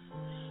true.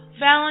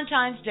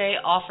 Valentine's Day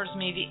offers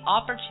me the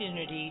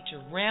opportunity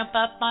to ramp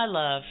up my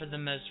love for the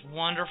most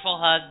wonderful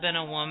husband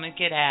a woman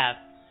could have.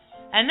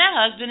 And that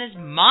husband is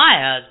my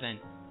husband,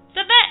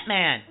 the Vet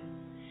Man.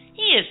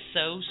 He is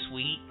so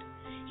sweet.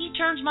 He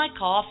turns my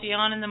coffee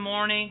on in the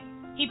morning.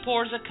 He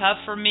pours a cup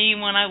for me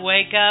when I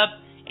wake up.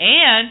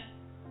 And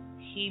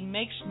he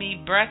makes me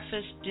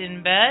breakfast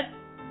in bed.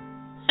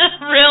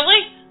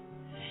 Really?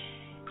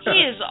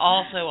 He is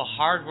also a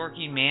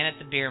hard-working man at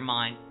the beer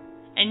mine.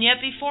 And yet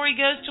before he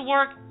goes to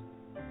work,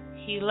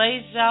 he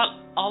lays out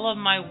all of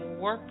my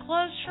work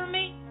clothes for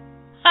me?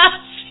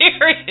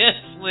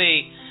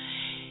 Seriously.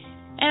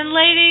 And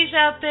ladies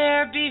out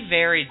there, be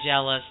very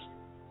jealous.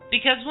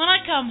 Because when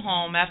I come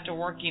home after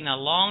working a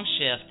long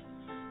shift,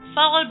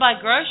 followed by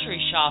grocery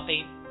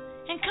shopping,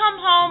 and come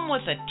home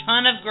with a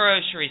ton of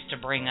groceries to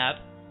bring up,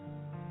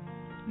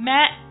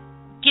 Matt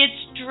gets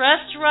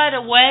dressed right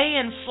away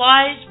and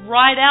flies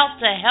right out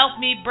to help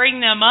me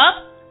bring them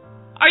up?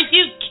 Are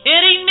you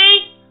kidding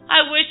me?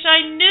 I wish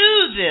I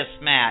knew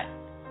this, Matt.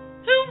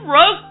 Who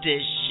wrote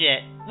this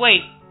shit?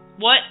 Wait,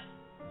 what?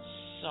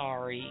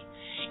 Sorry.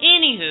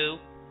 Anywho,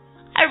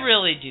 I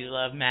really do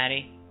love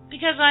Matty,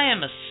 because I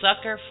am a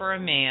sucker for a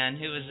man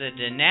who is a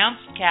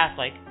denounced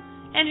Catholic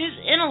and whose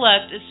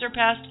intellect is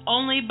surpassed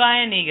only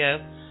by an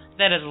ego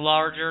that is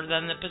larger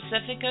than the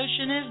Pacific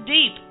Ocean is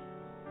deep.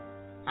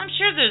 I'm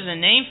sure there's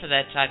a name for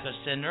that type of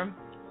syndrome,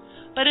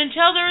 but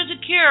until there is a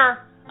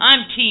cure,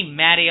 I'm Team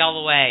Matty all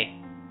the way.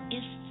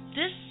 Is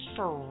this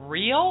for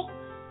real?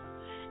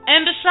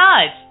 And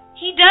besides,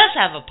 he does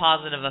have a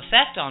positive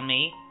effect on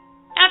me.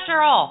 After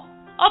all,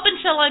 up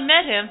until I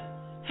met him,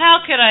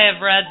 how could I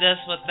have read this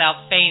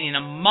without feigning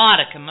a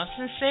modicum of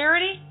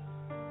sincerity?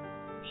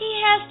 He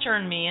has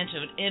turned me into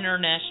an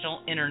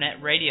international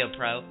internet radio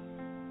pro.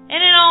 And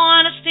in all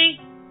honesty,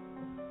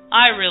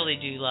 I really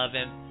do love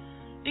him.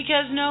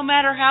 Because no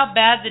matter how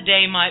bad the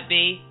day might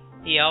be,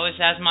 he always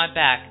has my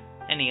back,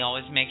 and he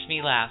always makes me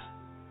laugh.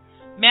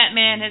 Matt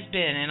Man has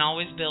been, and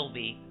always will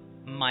be,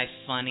 my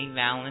funny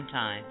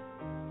Valentine.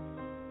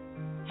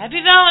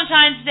 Happy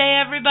Valentine's Day,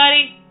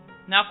 everybody!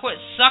 Now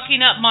quit sucking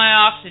up my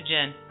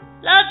oxygen.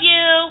 Love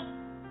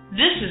you!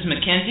 This is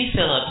Mackenzie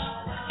Phillips,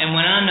 and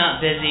when I'm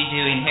not busy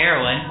doing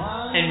heroin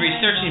and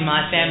researching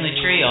my family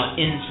tree on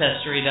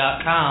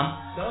Ancestry.com,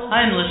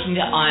 I'm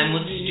listening to I'm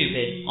With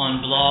Stupid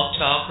on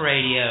Blog Talk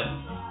Radio.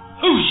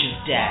 Who's your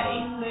daddy?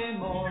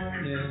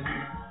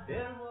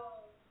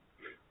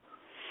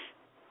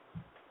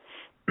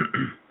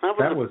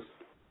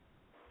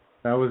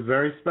 That was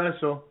very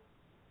special.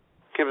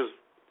 It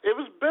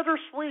was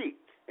bittersweet.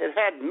 It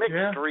had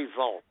mixed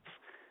results,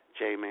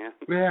 J-Man.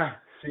 Yeah,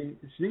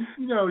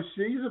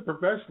 she's a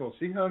professional.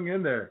 She hung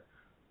in there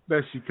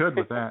best she could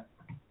with that.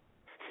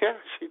 Yeah,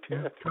 she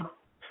did. Yeah,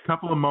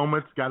 couple of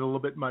moments got a little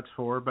bit much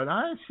for her, but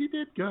she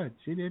did good.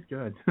 She did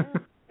good.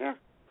 Yeah.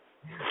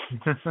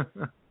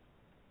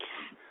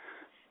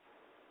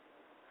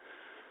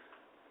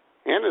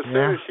 And as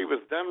soon as she was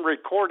done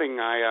recording,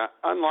 I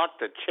unlocked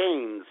the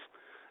chains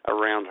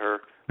around her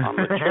on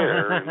the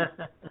chair.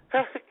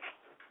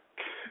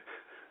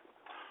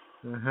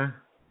 And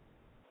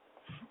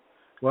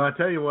Well, I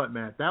tell you what,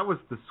 Matt, that was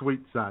the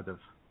sweet side of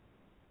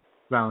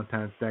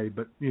Valentine's Day.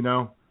 But,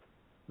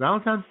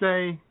 Valentine's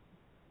Day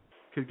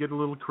could get a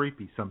little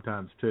creepy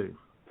sometimes, too.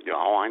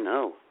 Oh, I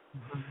know.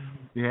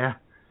 Yeah.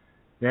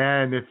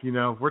 Yeah, and if,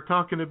 we're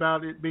talking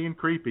about it being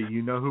creepy,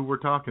 you know who we're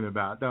talking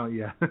about, don't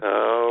you?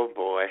 Oh,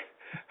 boy.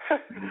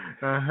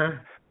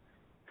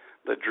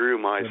 The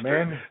Drew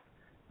Meister.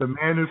 The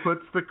man who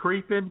puts the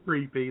creep in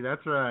creepy,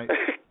 that's right.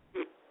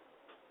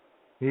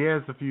 He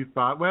has a few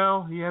thoughts.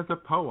 Well, he has a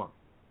poem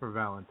for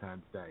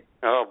Valentine's Day.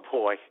 Oh,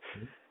 boy.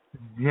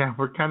 Yeah,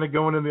 we're kind of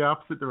going in the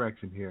opposite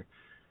direction here.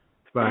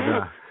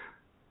 But,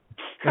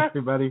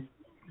 everybody,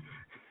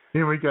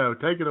 here we go.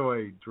 Take it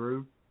away,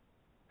 Drew.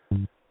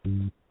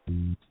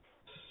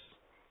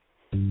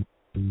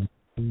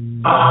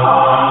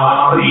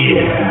 Oh,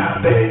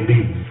 yeah,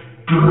 baby.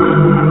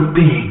 Drew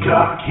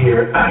Peacock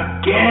here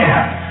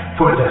again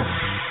for the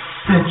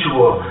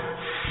sensual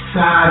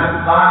side of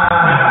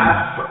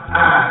life for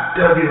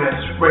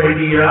IWS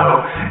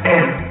Radio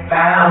and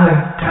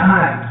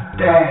Valentine's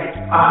Day.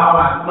 Oh,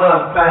 I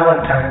love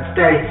Valentine's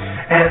Day.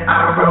 And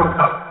I wrote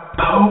a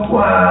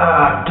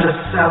poem to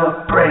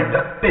celebrate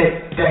the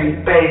big day,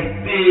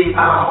 baby.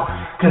 Oh,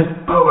 'cause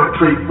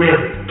poetry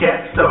really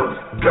gets those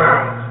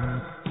girls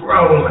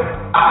rolling.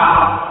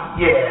 Oh,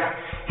 yeah.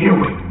 Here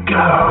we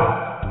go.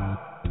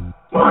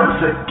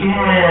 Once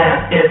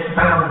again, it's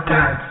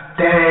Valentine's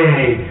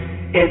Day.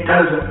 It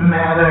doesn't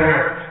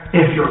matter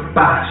if you're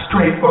bi,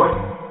 straight, or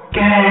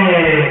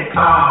gay.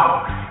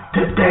 Oh,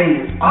 today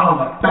is all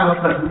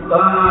about the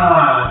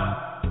love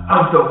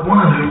of the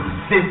one who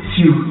fits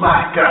you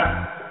like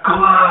a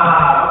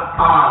glove.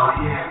 Oh,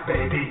 yeah,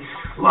 baby.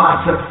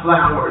 Lots of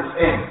flowers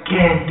and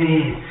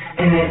candy,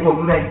 and it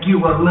will make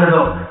you a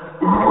little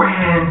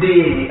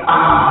randy.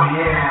 Oh,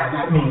 yeah,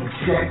 that means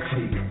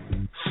sexy.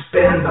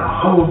 Spend the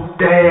whole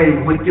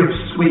day with your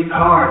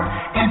sweetheart,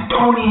 and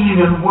don't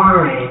even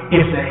worry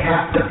if they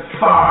have to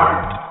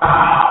fart.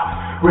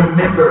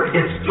 Remember,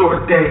 it's your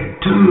day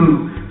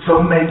too,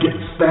 so make it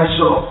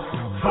special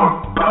for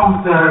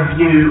both of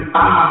you.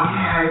 Oh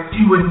yeah, it's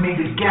you and me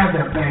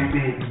together,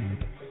 baby.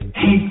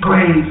 Heat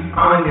praise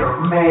on your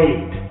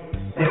mate.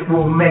 It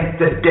will make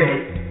the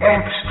day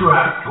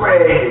extra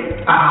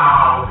great.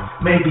 Oh,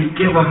 maybe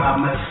give them a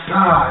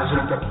massage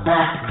of the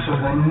backs or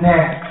the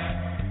necks.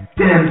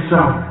 Then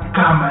some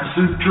Kama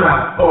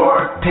Sutra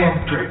or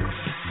Tantric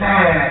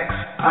sex.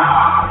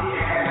 Oh,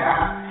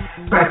 yeah.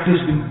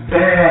 Breakfast in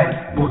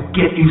bed will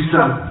get you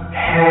some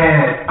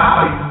head.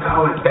 Oh, you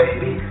know it,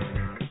 baby.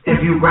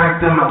 If you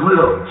write them a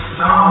little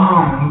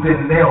song,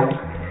 then they'll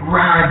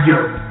ride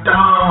your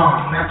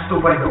dong. That's the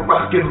way the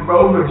rock and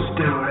rollers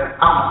do it.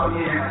 Oh,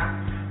 yeah.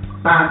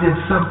 Buy them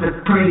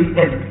something pretty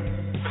and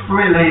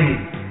frilly,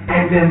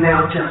 and then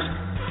they'll just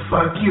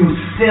fuck you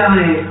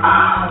silly.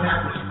 Oh,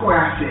 that was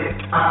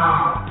graphic.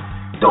 Oh,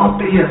 don't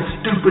be a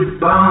stupid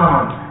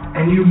bum,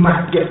 and you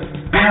might get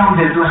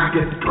pounded like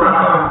a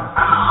drum.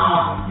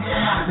 Oh,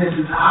 yeah, this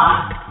is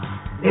hot.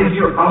 If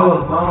you're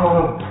all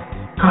alone,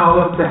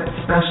 call up that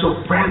special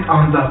friend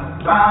on the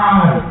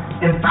phone.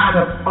 Invite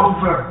them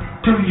over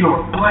to your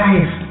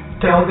place.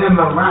 Tell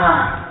them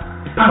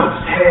arrive.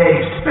 Post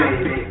haste,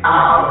 baby.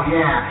 Oh,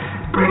 yeah.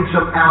 Bring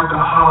some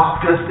alcohol,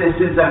 'cause this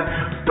is a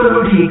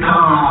booty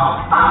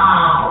call.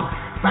 Oh,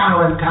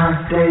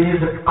 Valentine's Day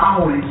isn't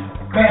always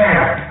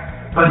fair,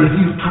 but if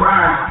you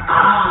try,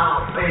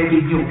 oh, baby,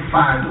 you'll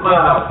find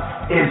love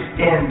is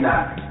in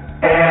the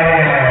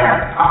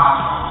air.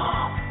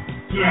 Oh,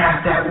 yeah,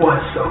 that was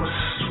so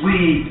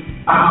sweet.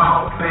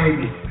 Oh,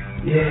 baby,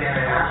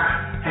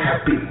 yeah.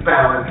 Happy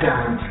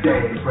Valentine's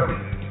Day from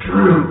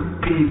Drew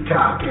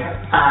Peacock at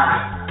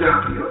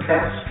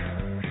IWS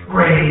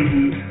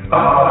Radio.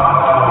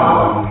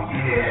 Oh,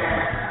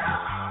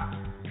 yeah.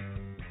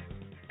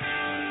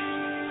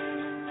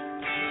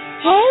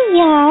 Hey,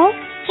 y'all.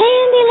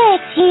 Candy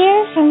Lex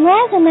here from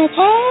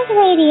Razzmatazz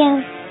Radio.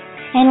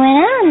 And when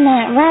I'm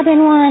not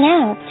rubbing one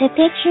out to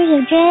pictures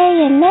of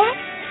Jay and Matt,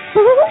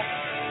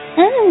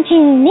 I'm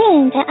tuned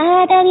in to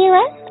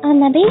IWS on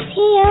the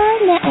BTR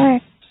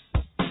Network.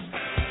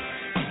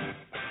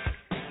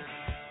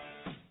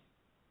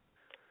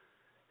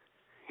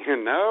 You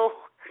know,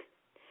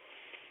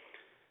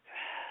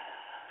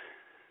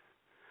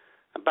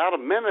 about a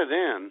minute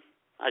in,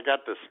 I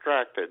got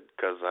distracted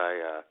because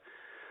I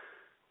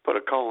put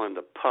a call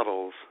into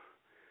Puddles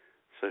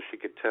so she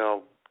could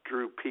tell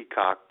Drew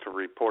Peacock to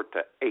report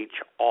to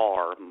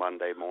HR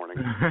Monday morning.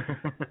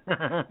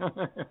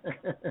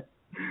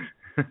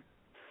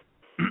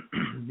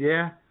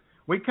 Yeah,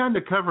 we kind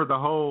of cover the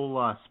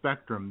whole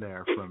spectrum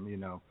there from,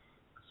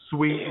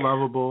 sweet,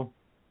 lovable,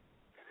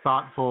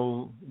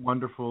 thoughtful,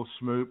 wonderful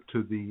Smoop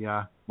to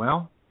the,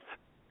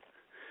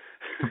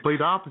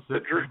 complete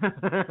opposite.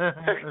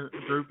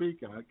 Drew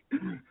Peacock.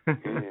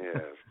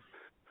 Yes.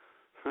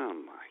 Oh,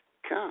 my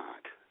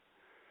God.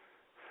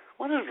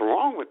 What is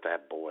wrong with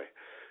that boy?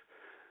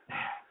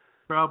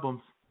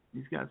 Problems.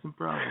 He's got some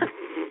problems.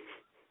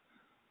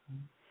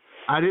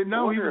 I didn't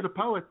know he was a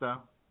poet,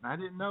 though. I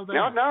didn't know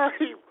that. No,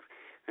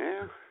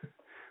 yeah.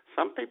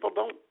 Some people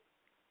don't.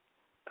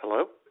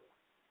 Hello?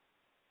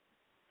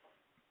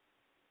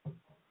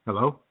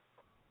 Hello?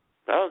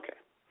 Okay.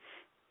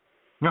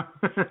 No.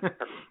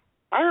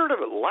 I heard of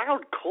a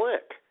loud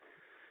click.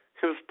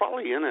 It was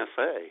probably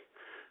NSA.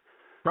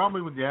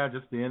 Probably,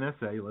 just the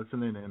NSA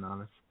listening in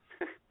on us.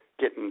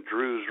 Getting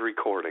Drew's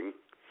recording.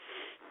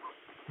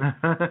 Yeah.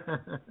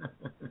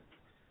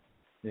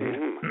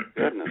 Oh, my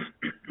goodness.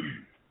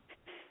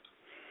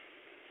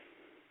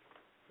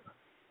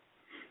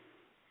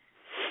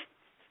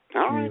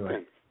 All right, anyway.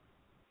 then.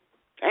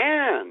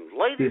 And,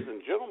 ladies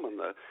and gentlemen,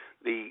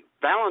 the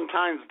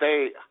Valentine's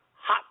Day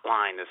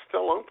hotline is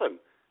still open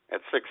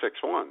at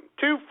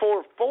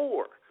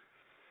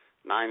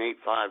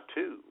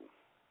 661-244-9852.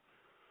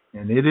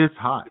 And it is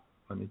hot.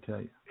 let me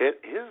tell you. It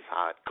is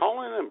hot.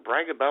 Call in and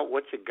brag about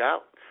what you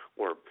got,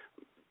 or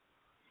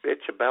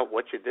bitch about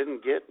what you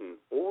didn't get,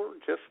 or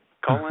just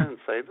call in and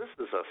say, this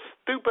is a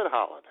stupid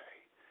holiday.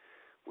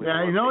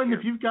 And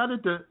if you've got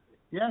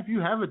if you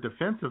have a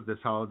defense of this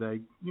holiday,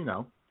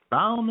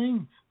 by all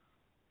means.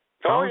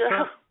 Oh,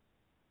 yeah.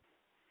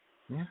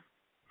 Yeah.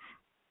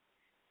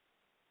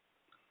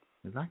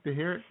 I'd like to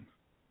hear it.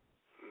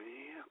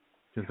 Yeah.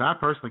 Because I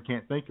personally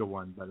can't think of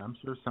one, but I'm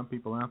sure some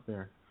people out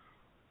there,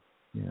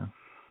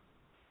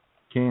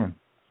 can.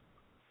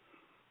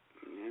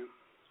 Yeah.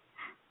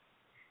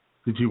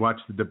 Did you watch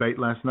the debate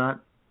last night?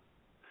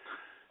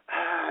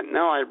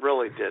 No, I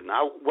really didn't.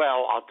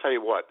 I'll tell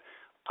you what.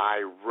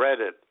 I read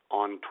it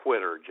on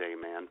Twitter,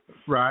 J-Man.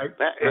 Right.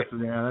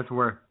 That's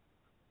where.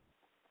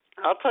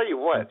 I'll tell you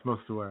what. That's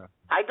most of where.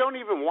 I don't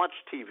even watch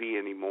TV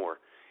anymore.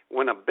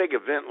 When a big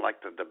event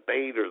like the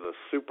debate or the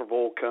Super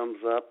Bowl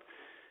comes up,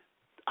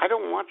 I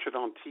don't watch it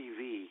on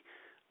TV.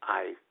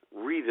 I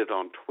read it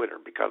on Twitter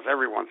because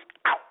everyone's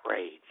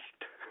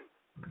outraged.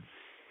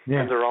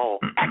 Yeah. And they're all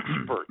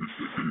experts.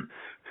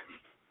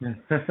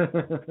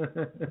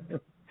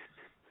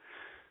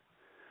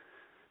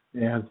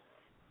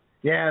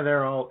 Yeah,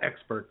 they're all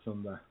experts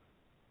on the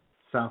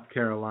South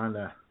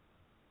Carolina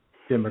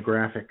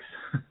demographics.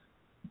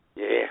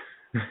 Yeah.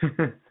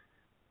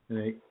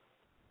 They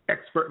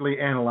expertly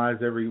analyze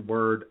every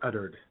word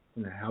uttered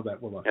and how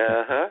that will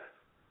affect.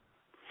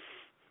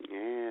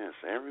 Yes,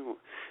 everyone.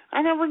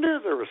 I never knew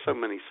there were so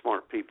many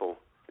smart people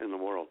in the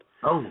world.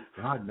 Oh,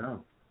 God,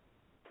 no.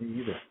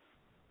 Me either.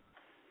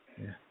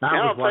 Yeah.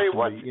 I'll tell you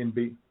what.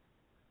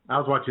 I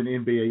was watching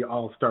NBA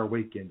All-Star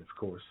Weekend, of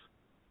course.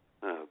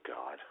 Oh,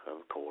 God,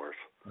 of course.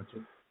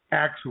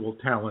 Actual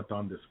talent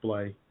on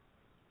display.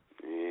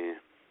 Yeah.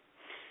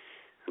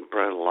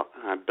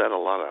 I bet a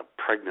lot of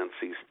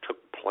pregnancies took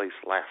place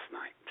last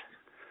night.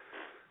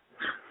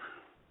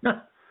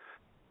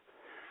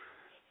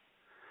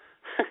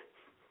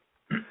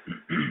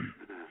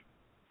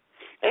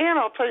 And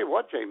I'll tell you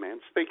what, J-Man,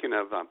 speaking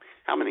of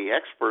how many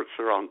experts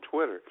are on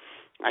Twitter,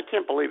 I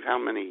can't believe how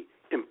many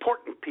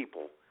important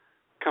people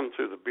come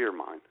through the beer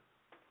mine.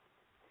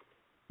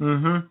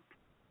 Mm-hmm.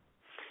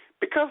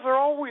 Because they're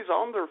always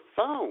on their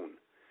phone.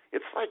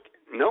 It's like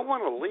no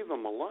one will leave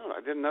them alone. I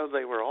didn't know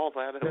they were all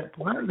that important.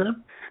 Well,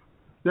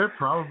 they're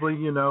probably,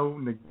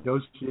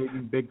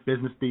 negotiating big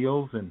business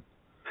deals and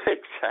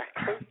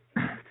exactly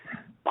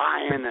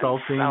buying and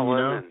consulting, selling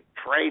and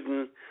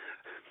trading.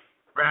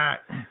 Right.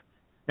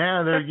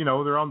 Yeah,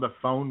 they're on the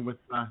phone with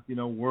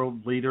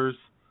world leaders,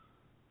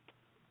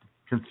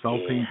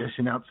 consulting,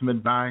 dishing out some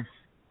advice.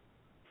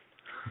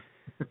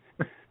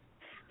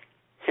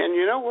 And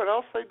you know what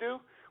else they do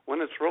when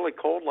it's really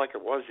cold like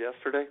it was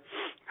yesterday?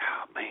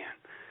 Oh, man.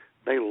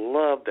 They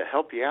love to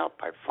help you out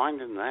by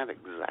finding that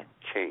exact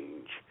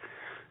change.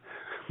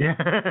 Yeah.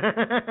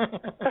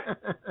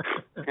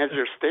 As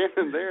you're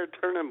standing there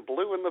turning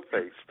blue in the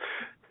face.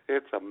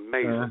 It's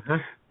amazing.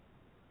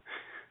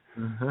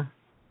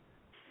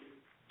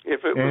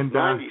 If it was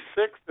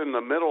 96 in the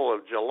middle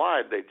of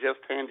July, they'd just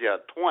hand you a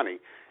 20.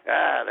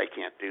 They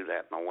can't do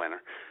that in the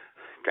winter.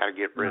 Got to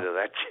get rid of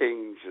that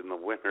change in the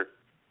winter.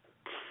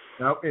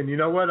 No, and you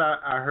know what?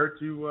 I heard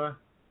you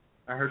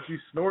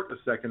snort a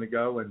second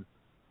ago, and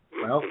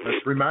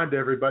let's remind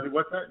everybody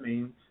what that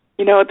means.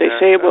 You know what they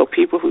say about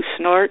people who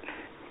snort?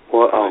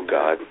 Well, oh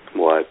God,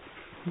 what?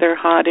 They're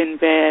hot in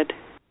bed.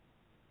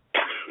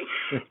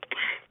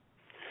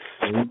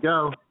 There you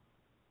go.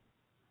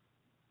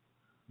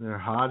 They're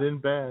hot in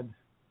bed.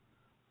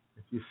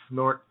 If you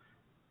snort.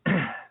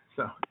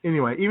 So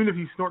anyway, even if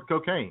you snort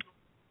cocaine,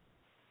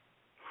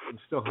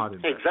 it's still hot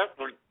in bed.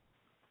 Exactly.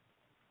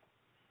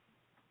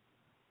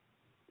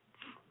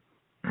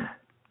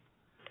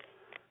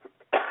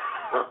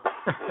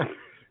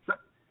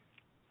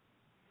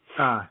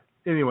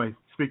 Anyway,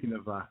 speaking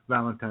of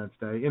Valentine's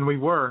Day, and we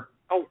were.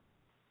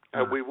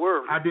 We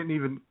were. I didn't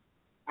even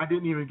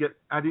get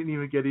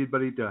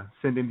anybody to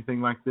send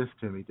anything like this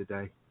to me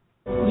today.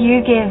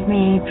 You give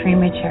me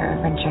premature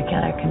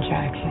ventricular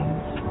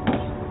contractions.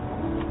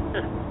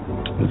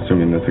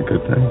 Assuming that's a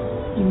good thing.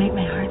 You make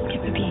my heart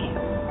skip a beat.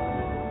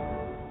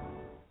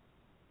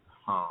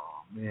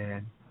 Oh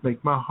man,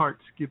 make my heart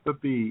skip a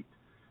beat.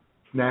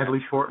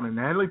 Natalie Portman.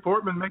 Natalie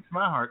Portman makes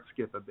my heart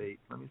skip a beat.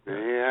 Let me say.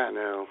 Yeah, I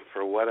know.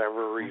 For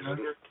whatever reason.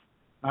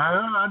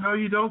 I know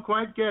you don't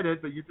quite get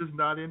it, but you're just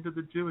not into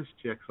the Jewish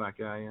chicks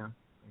like I am.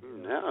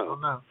 No. I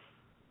don't know.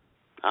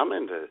 I'm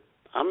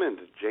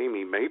into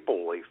Jamie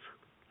Mapleleaf,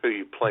 who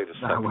you played a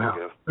second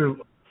ago.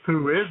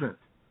 Who isn't?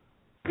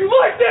 You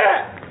like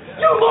that?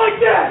 You like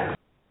that?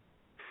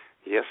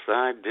 Yes,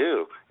 I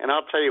do. And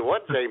I'll tell you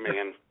what,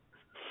 J-Man,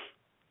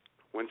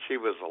 when she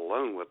was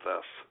alone with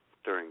us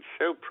during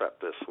show prep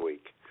this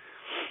week.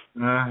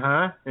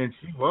 And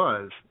she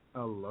was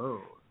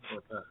alone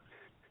with us.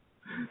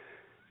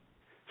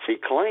 She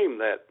claimed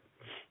that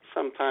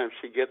sometimes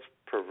she gets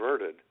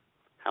perverted.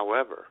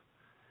 However,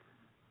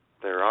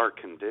 there are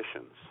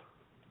conditions.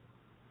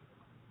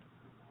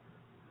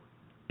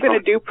 I'm going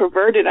to do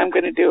perverted. I'm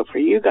going to do it for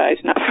you guys,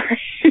 not for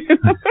you.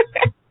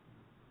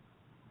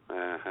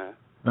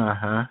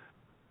 Uh-huh.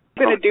 I'm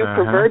going to do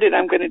perverted.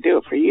 I'm going to do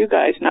it for you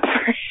guys, not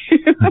for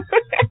you.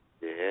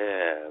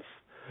 Yes.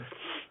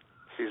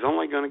 She's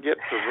only going to get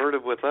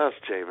perverted with us,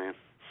 J-Man.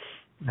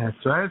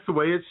 That's right. That's the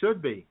way it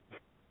should be.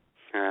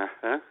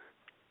 Uh-huh.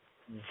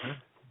 Uh-huh.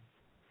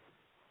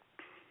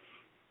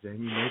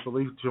 Jamie Maple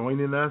Leaf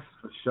joining us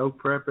for show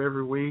prep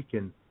every week,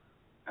 and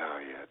oh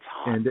yeah, it's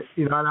hot. And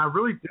and I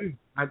really do.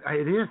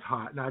 It is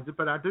hot,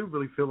 but I do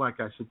really feel like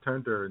I should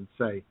turn to her and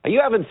say, "Are you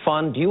having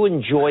fun? Do you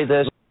enjoy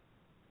this?"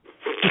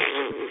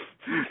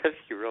 Yes,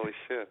 you really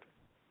should.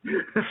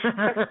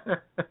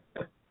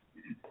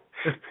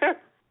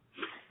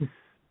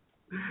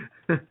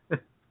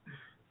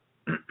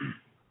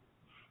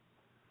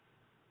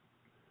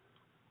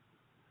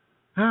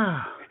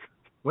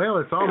 Well,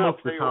 it's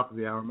almost the top of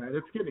the hour, man.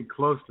 It's getting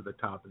close to the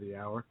top of the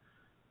hour.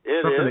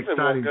 It Something is,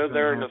 exciting and we'll go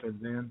there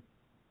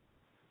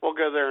We'll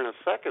go there in a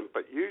second,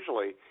 but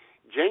usually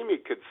Jamie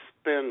could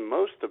spend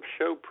most of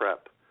show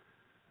prep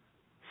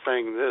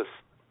saying this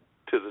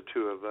to the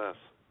two of us.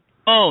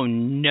 Oh,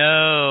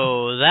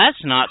 no,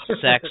 that's not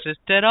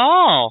sexist at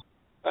all.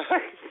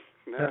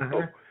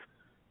 No.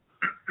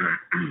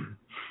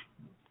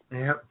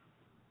 Yep.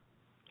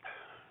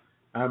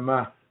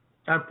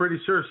 I'm pretty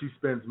sure she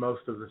spends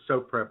most of the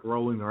show prep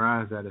rolling her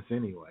eyes at us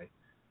anyway.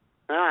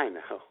 I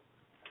know.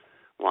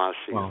 While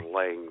she's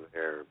laying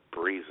there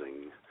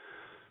breezing.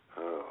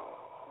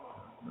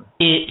 Oh.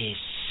 It is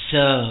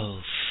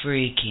so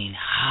freaking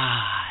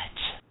hot.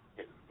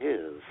 It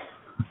is.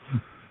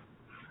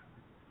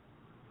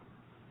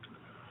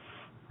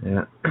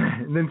 Yeah.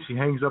 And then she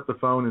hangs up the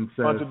phone and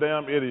says, "Bunch of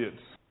damn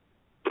idiots."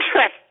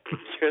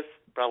 Yes,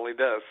 probably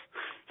does.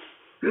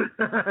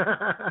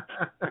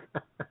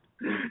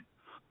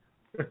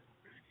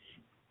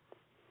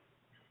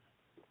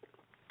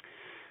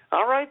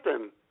 All right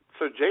then.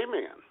 So,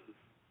 J-Man,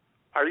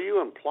 are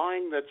you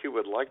implying that you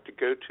would like to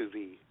go to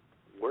the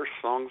worst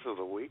songs of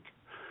the week?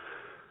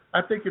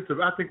 I think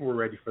we're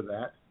ready for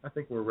that. I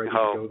think we're ready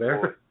to go there.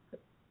 Boy.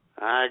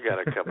 I got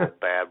a couple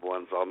bad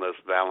ones on this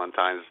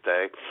Valentine's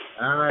Day.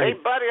 All right. Hey,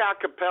 buddy,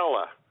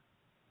 acapella.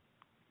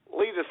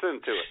 Lead us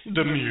into it.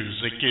 The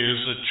music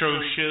is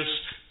atrocious.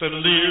 The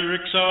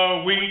lyrics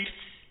are weak.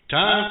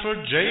 Time for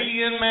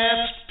Jay and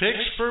Matt's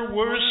picks for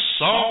worst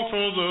song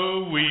for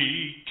the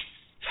week.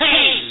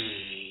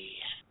 Hey!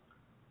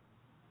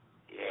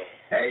 Yeah.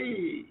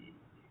 Hey!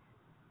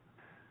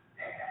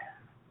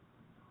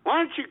 Why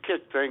don't you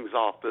kick things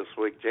off this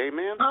week,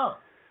 J-Man? Oh,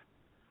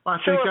 I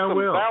Show think us I some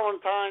will.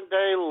 Valentine's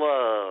Day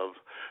love.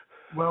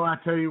 Well, I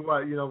tell you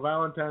what,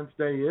 Valentine's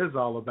Day is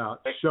all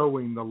about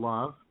showing the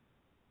love,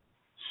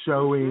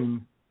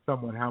 showing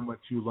someone how much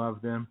you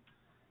love them.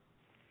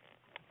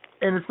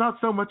 And it's not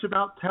so much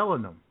about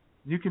telling them.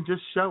 You can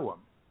just show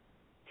them.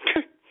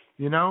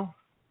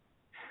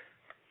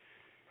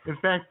 In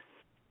fact,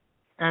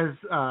 as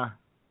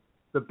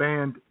the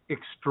band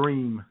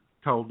Extreme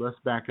told us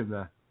back in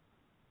the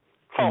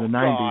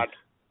 90s,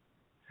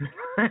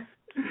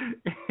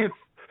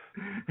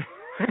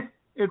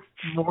 it's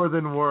more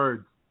than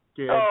words,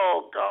 kid.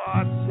 Oh,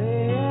 God.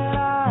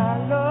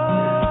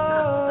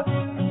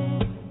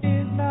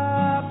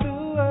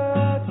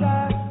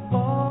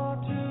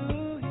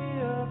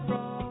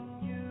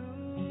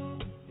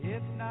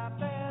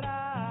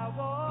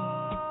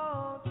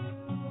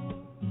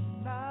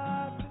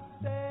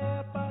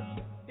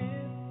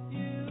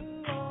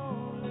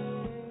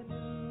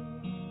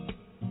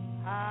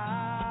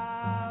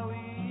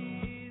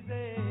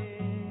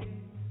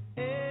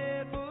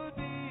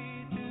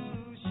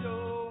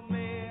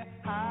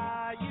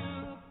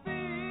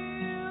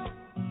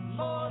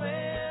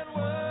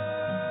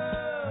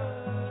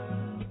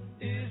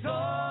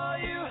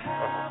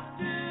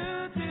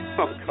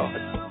 Oh, God.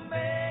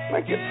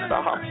 Make it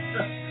stop. Make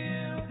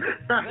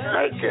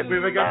it We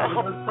haven't got to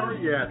stop. the best part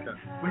yet.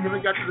 We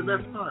haven't got to the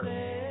best part.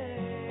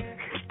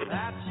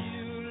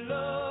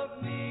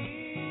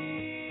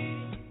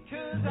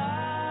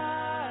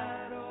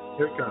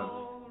 Here it comes.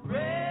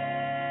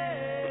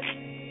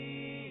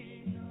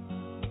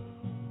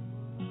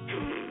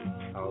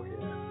 Oh,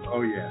 yeah.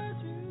 Oh, yeah.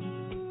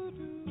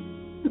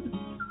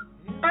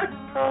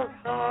 Oh,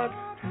 God.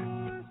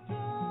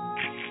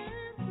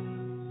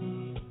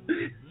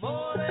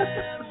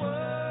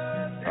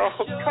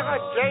 Oh, God,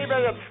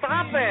 J-Man,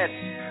 stop it.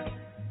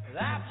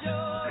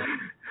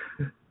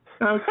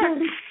 Okay.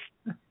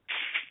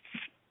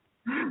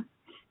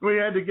 We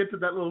had to get to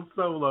that little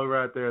solo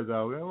right there,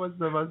 though. That was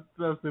the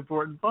most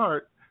important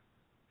part.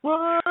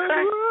 What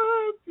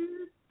would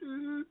you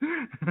do?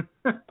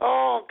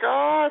 Oh,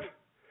 God.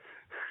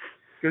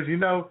 Because,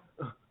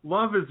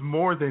 love is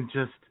more than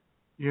just,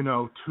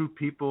 two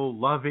people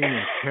loving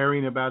and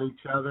caring about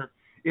each other.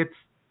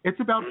 It's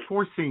about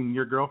forcing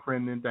your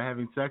girlfriend into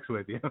having sex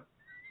with you.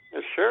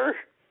 Sure.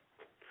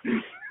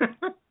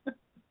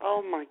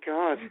 Oh, my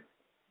God.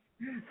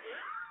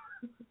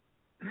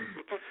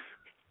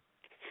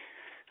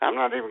 I'm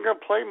not even going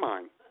to play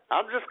mine.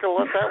 I'm just going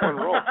to let that one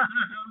roll.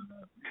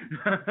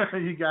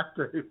 You got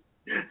to.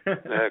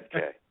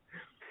 Okay.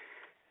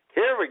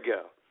 Here we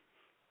go.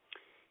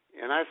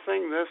 And I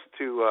sing this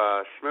to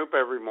Schmoop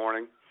every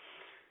morning.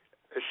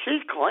 She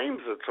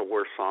claims it's a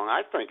worse song.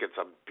 I think it's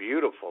a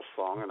beautiful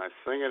song, and I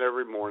sing it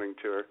every morning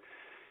to her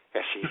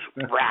as she's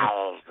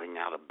rousing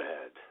out of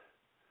bed.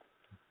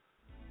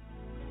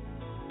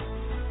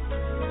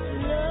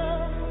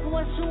 Love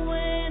was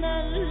when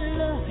I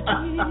loved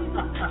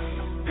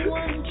you.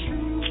 One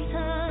true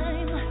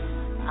time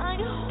I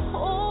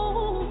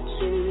hold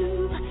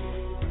you.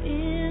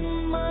 In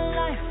my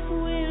life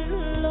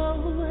will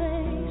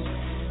always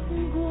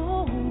go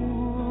on.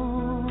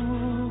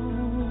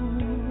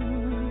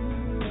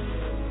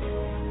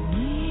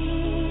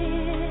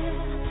 Near,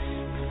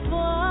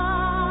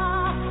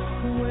 far,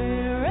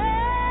 wherever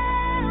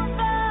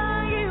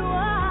you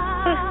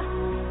are,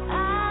 I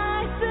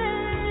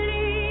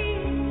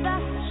believe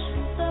that's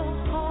the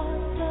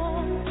heart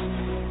does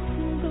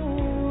go on.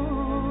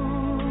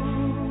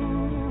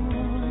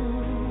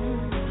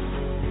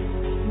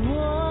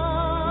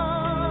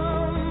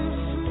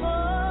 Once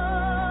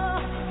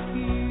more,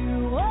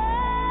 you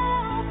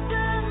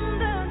open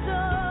the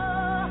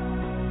door,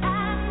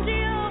 and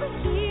you'll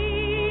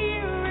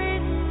hear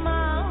in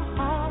my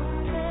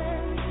heart,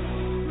 and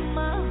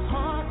my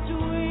heart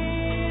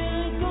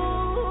will go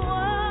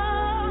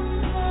on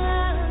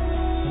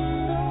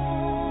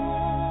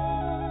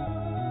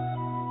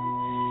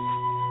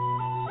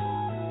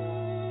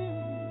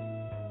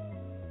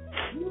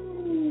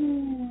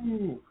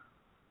Ooh,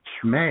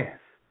 man.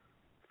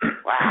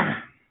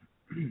 Wow.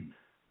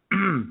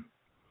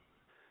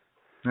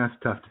 That's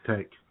tough to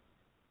take.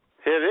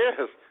 It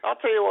is. I'll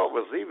tell you what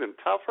was even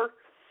tougher.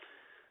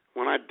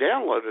 When I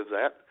downloaded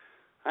that,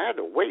 I had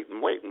to wait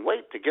and wait and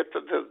wait to get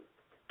to the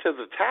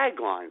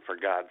tagline, for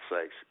God's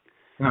sakes.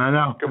 I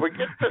know. Could we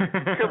get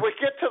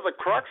to the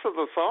crux of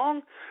the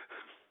song?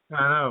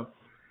 I know.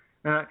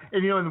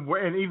 And you know,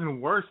 and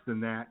even worse than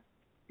that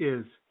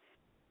is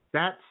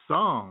that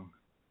song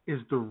is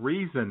the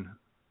reason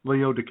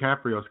Leo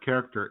DiCaprio's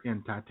character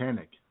in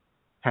Titanic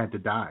had to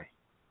die.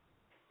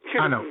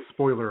 I know.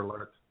 Spoiler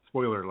alert.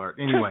 Spoiler alert.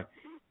 Anyway,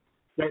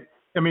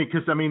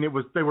 because it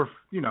was they were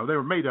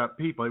made up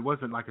people. It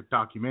wasn't like a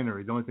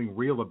documentary. The only thing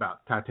real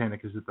about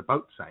Titanic is that the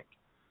boat sank.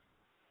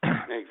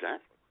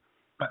 Exactly.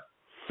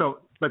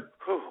 But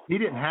he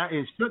didn't have.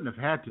 It shouldn't have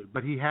had to.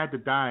 But he had to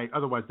die.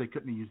 Otherwise, they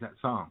couldn't have used that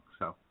song.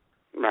 So.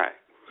 Right.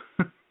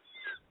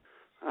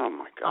 Oh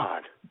my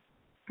God.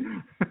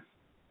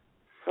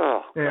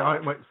 Oh. Yeah.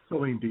 Wait,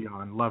 Celine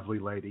Dion, lovely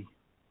lady.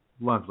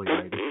 Yes,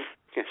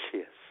 she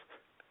is.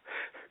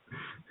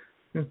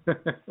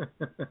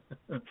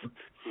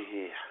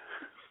 Yeah.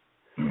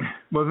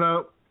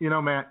 Well,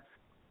 no, Matt,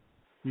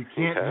 you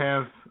can't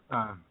have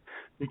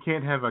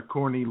a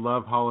corny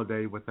love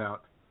holiday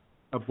without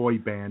a boy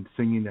band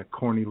singing a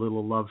corny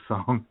little love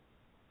song.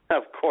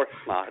 Of course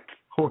not.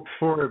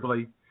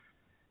 Horribly.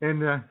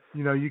 And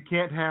you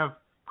can't have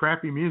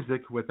crappy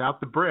music without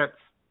the Brits.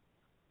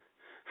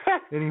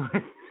 Anyway.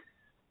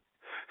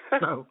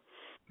 So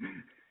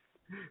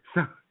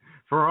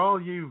for all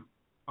you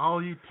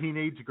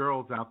teenage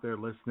girls out there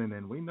listening,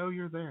 and we know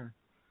you're there,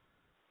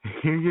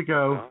 here you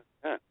go.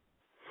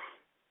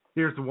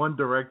 Here's One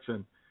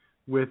Direction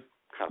with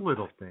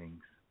Little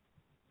Things.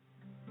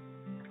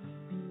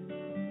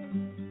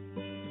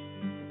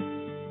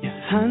 Your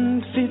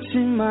hand fits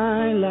in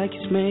mine like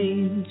it's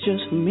made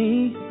just for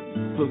me.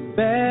 But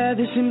bear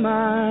this in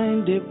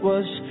mind, it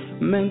was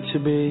meant to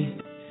be.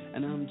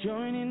 And I'm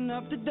joining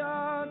up the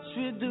dots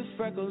with the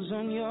freckles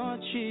on your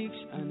cheeks,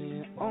 and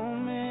it all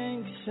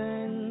makes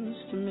sense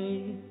to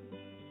me.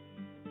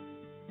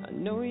 I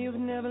know you've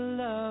never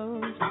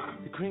loved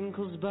the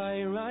crinkles by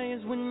your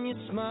eyes when you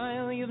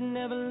smile. You've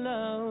never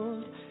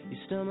loved your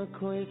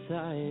stomach or your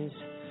thighs,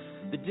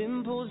 the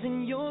dimples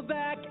in your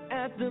back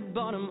at the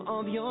bottom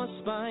of your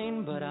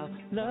spine. But I'll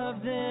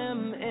love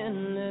them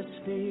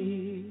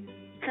endlessly.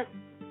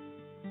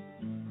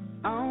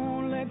 I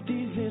won't let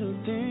these little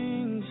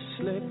things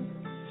slip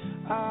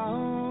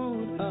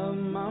out of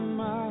my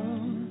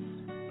mouth.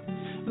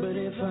 But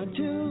if I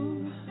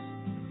do,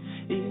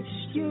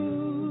 it's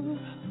you,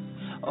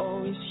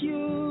 oh it's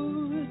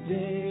you,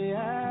 they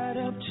add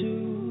up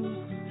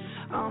to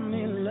I'm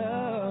in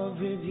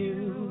love with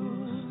you.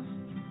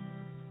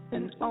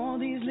 And all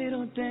these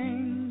little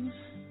things.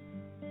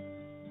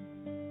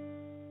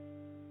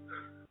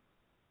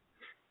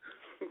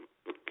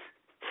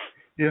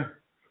 Yeah.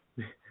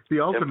 The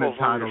alternate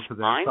title to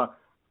that song.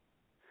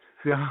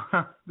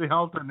 The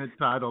alternate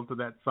title to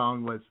that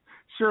song was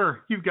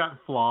 "Sure, You've Got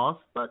Flaws,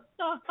 but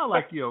I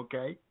like you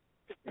okay."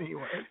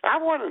 Anyway, I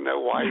want to know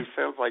why he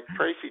sounds like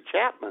Tracy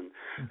Chapman.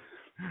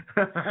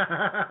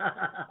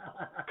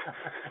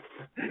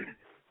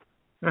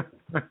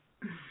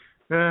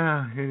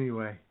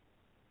 Anyway,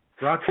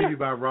 brought to you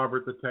by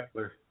Robert the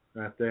Taylor,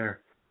 right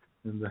there,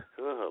 in the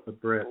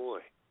Brits.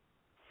 Boy.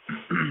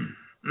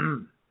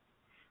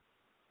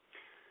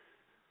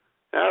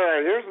 All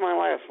right, here's my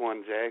last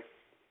one, Jay.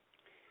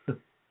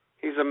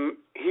 He's an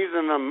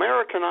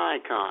American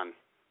icon.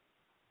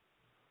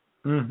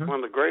 Mm-hmm.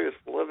 One of the greatest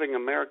living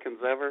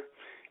Americans ever.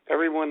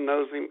 Everyone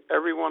knows him.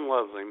 Everyone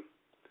loves him.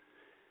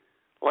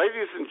 Ladies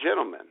ladies and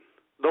gentlemen,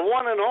 the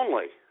one and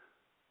only.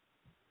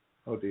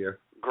 Oh, dear.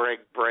 Greg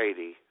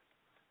Brady.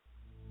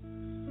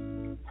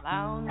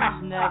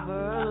 Clowns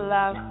never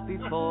laughed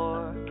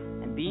before,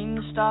 and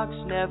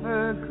beanstalks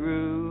never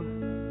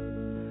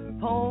grew.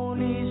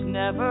 Ponies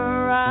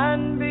never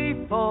ran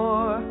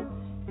before,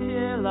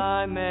 till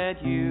I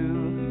met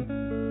you.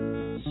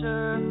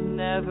 Surf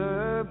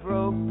never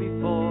broke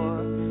before,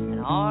 and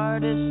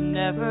artists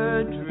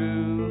never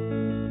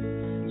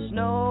drew.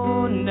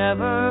 Snow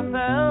never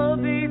fell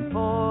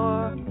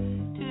before,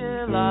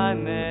 till I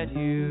met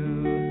you.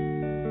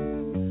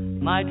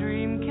 My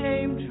dream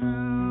came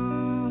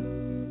true,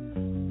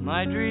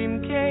 my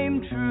dream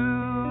came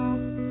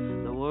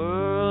true. The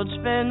world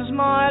spins,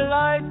 my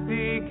life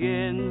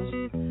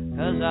begins,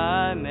 'cause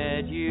I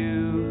met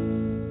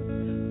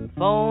you.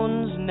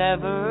 Phones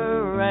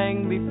never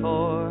rang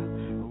before,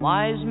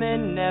 wise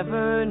men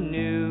never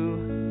knew.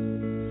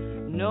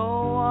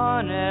 No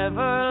one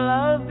ever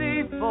loved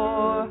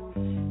before,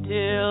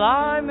 till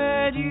I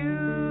met you.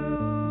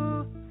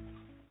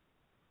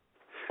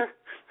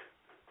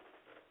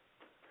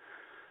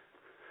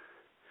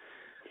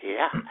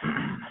 Yeah.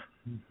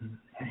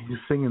 He's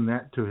singing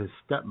that to his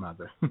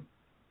stepmother.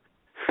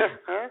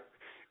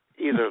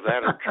 Either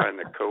that or trying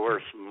to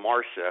coerce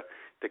Marcia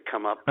to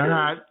come up to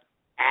his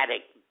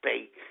attic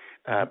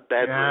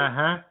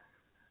bedroom.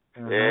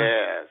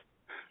 Yes.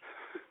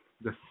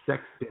 The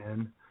sex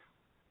den.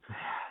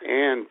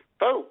 And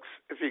folks,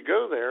 if you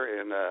go there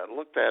and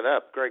look that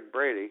up, Greg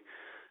Brady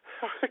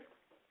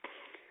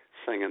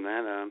singing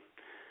that,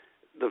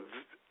 the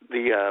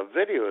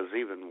video is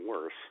even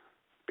worse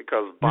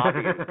because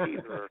Bobby and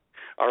Pete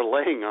are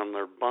laying on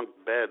their bunk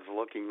beds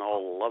looking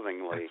all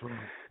lovingly. That's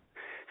right.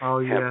 Oh,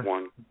 yeah. Have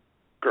one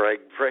Greg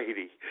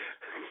Brady.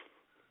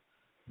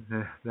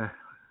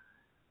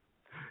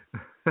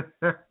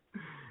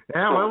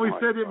 Yeah, well, we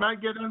said it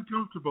might get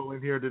uncomfortable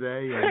in here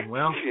today, and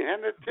well,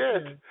 and it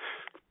did.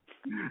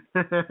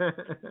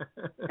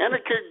 And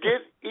it could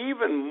get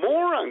even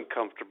more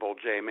uncomfortable,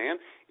 J-Man,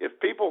 if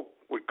people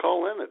would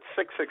call in at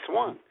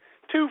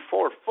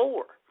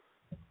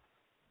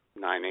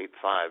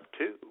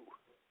 661-244-9852.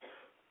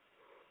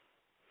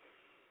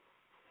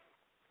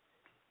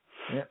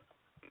 Yeah.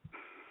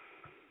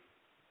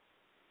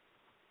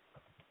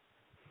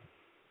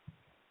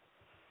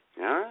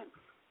 All right.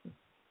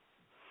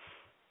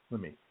 Let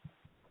me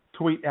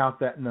tweet out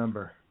that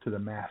number to the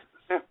masses.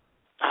 Yeah.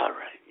 All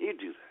right, you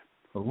do that.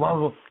 The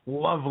love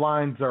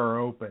lines are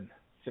open.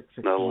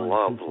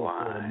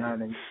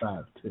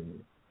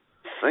 661-244-9852.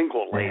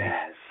 Single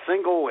ladies,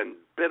 single and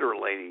bitter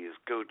ladies,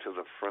 go to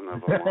the front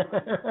of the line.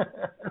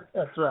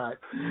 That's right.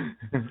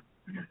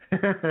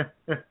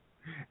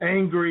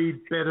 Angry,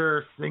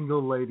 bitter,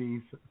 single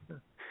ladies.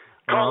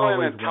 Call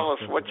in and tell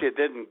us what you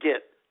didn't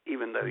get,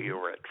 even though you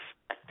were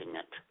expecting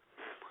it.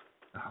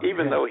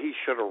 Even though he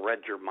should have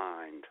read your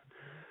mind.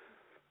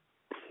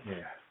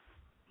 Yeah.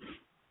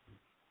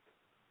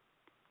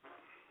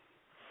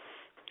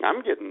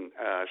 I'm getting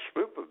a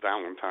swoop of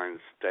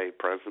Valentine's Day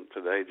present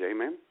today,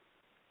 J-Man.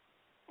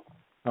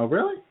 Oh,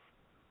 really?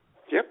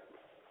 Yep.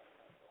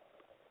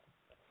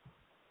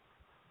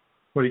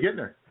 What are you getting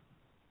her?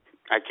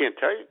 I can't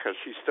tell you because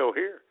she's still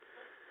here.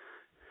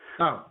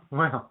 Oh,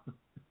 wow.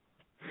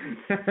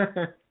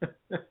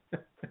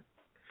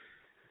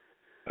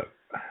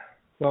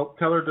 Well,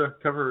 tell her to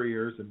cover her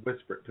ears and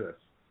whisper it to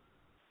us.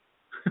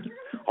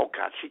 Oh,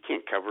 God, she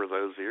can't cover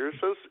those ears.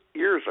 Those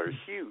ears are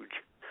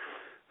huge.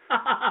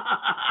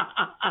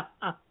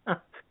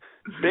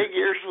 Big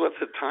ears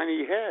with a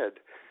tiny head,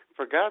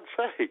 for God's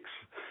sakes.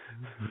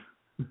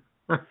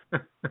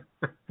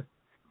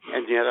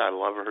 And yet I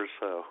love her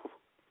so.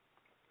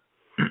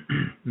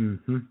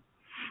 Mm-hmm.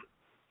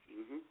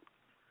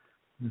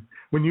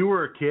 When you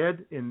were a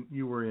kid and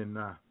you were in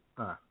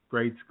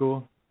grade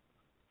school,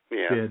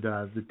 did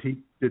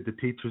the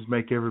teachers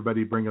make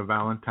everybody bring a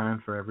Valentine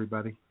for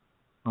everybody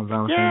on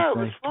Valentine's Day? Yeah, it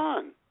was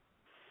fun.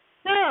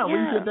 Yeah, we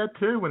did that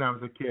too when I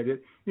was a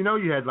kid.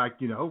 You had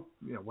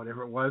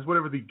whatever it was,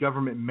 whatever the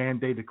government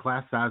mandated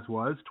class size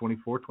was,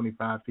 24,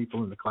 25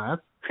 people in the class.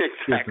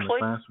 Exactly. Kids in the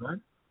class,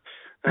 right?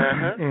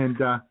 Uh-huh. And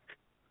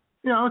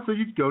so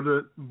you'd go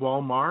to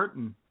Walmart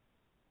and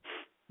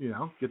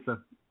get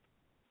the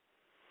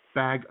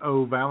bag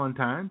o'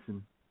 Valentines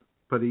and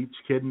put each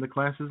kid in the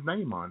class's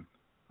name on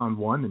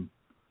one, and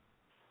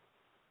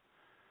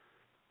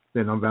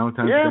then on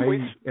Valentine's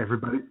Day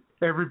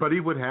everybody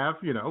would have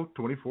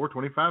 24,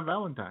 25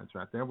 Valentines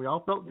right there. We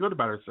all felt good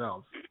about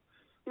ourselves.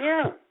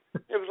 Yeah,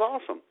 it was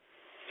awesome.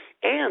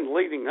 And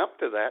leading up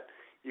to that,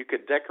 you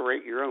could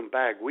decorate your own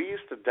bag. We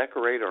used to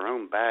decorate our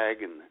own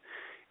bag, and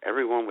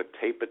everyone would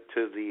tape it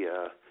to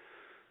the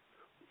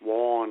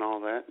wall and all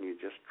that, and you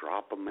just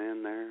drop them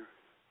in there.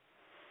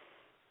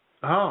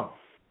 Oh.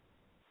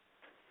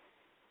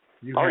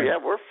 Yeah,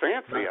 we're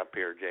fancy up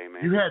here,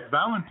 J-Man. You had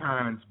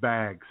Valentine's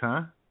bags,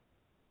 huh?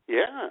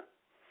 Yeah.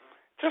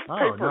 Just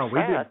paper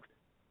sacks.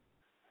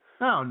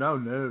 No,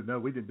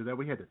 we didn't do that.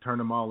 We had to turn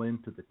them all in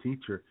to the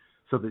teacher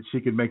so that she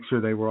could make sure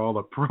they were all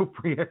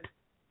appropriate.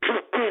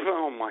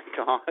 Oh, my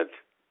God.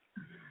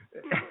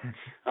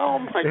 Oh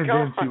my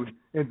God!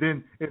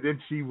 Then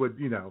she would,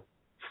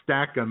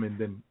 stack them and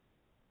then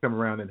come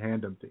around and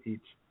hand them to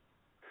each.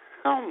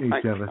 Oh my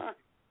each of God! us.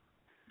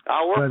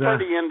 Oh, we're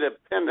pretty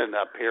independent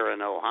up here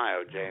in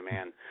Ohio,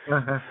 J-Man.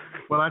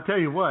 Well, I tell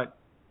you what,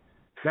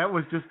 that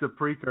was just a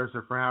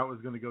precursor for how it was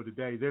going to go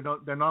today. They're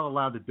not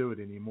allowed to do it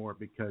anymore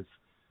because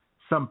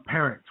some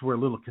parents were a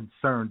little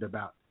concerned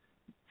about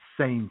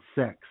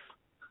same-sex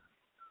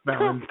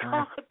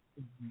Valentine's.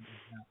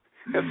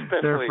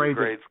 Especially in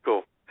grade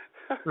school.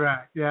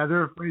 Right. Yeah,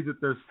 they're afraid that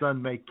their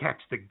son may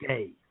catch the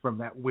gay from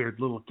that weird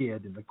little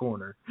kid in the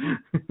corner.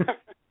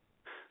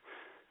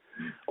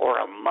 Or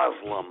a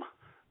Muslim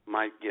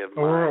might give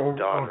my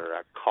daughter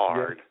a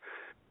card.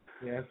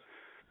 Yes.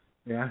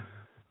 Yeah.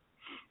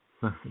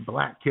 A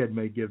black kid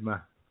may give my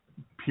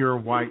pure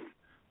white,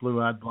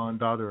 blue-eyed blonde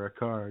daughter a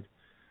card.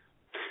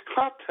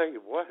 I'll tell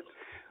you what.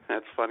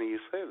 That's funny you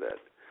say that.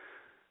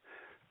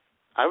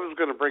 I was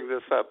going to bring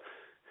this up.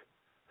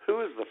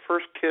 Who is the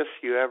first kiss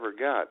you ever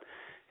got?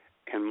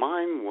 And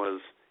mine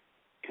was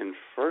in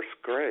first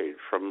grade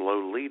from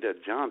Lolita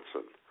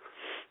Johnson.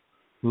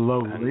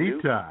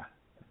 Lolita?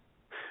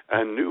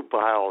 A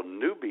nubile,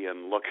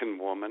 Nubian-looking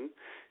woman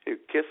who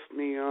kissed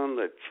me on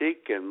the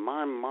cheek, and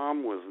my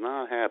mom was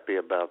not happy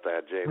about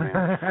that,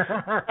 J-Man.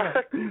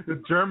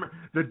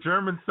 the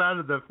German side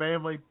of the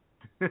family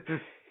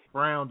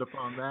frowned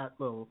upon that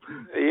little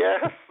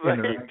yes,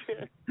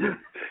 interaction. They did.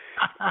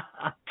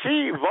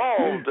 She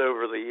evolved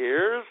over the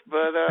years,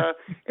 but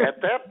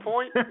at that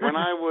point, when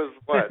I was,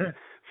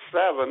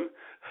 7,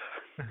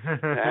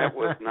 that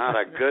was not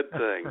a good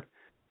thing.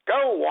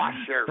 Go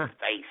wash your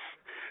face.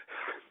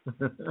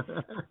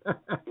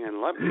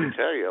 And let me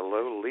tell you,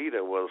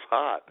 Lolita was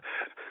hot.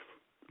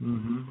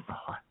 Mm-hmm.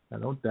 Oh, I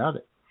don't doubt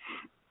it.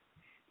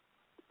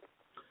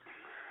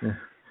 Yeah.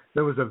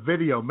 There was a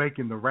video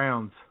making the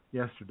rounds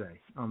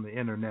yesterday on the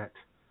internet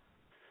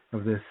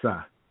of this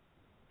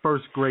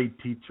first grade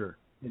teacher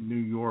in New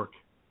York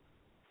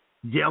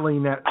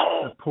yelling at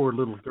the poor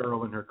little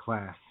girl in her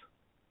class.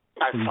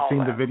 Have you seen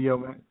the video,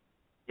 man?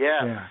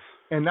 Yes. Yeah.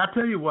 And I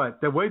tell you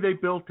what, the way they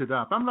built it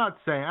up, I'm not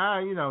saying,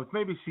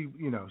 maybe she,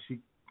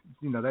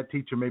 that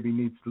teacher maybe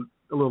needs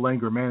a little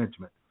anger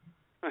management.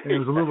 And it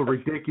was a little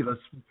ridiculous.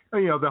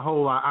 The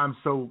whole I'm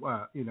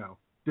so,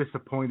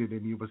 disappointed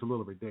in you was a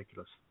little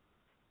ridiculous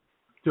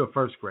to a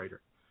first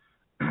grader.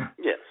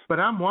 Yes. But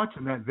I'm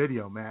watching that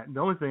video, Matt, and the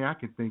only thing I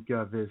can think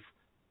of is,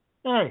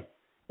 hey,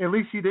 at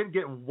least you didn't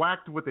get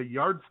whacked with a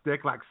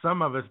yardstick like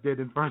some of us did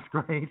in first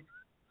grade.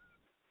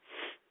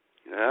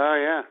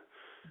 Oh,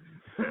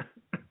 yeah.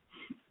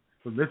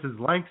 For Mrs.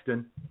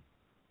 Langston,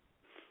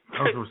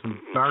 those were some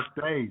dark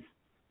days.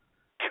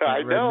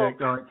 I know.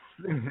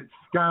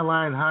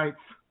 Skyline Heights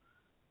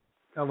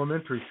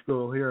Elementary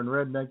School here in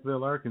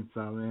Redneckville,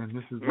 Arkansas, man.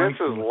 Mrs.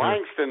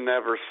 Langston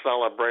never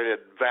celebrated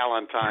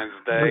Valentine's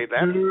Day,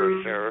 that's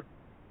for sure.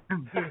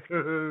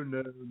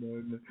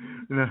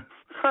 No.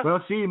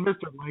 Well, she and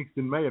Mr.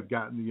 Langston may have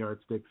gotten the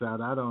yardsticks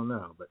out. I don't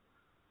know, but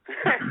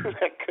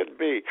that could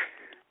be.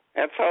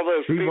 That's how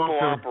those people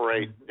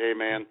operate,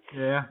 man.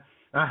 Yeah,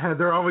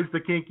 they're always the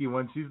kinky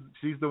ones.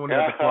 She's the one who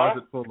has a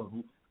closet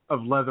full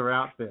of leather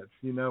outfits.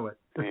 You know it.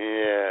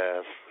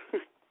 Yes.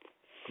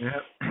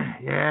 Yeah.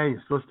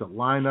 You're supposed to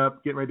line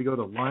up, get ready to go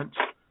to lunch.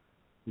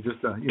 You're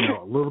just a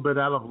little bit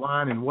out of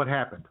line, and what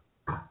happened?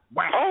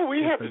 Whack! Oh,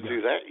 we have to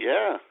do that.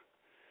 Yeah.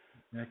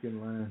 Back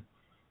in line.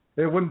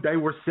 And one day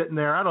we're sitting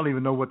there. I don't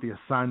even know what the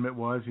assignment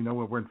was.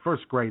 We're in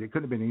first grade. It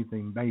couldn't have been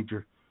anything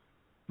major.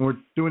 And we're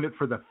doing it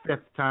for the 5th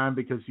time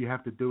because you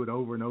have to do it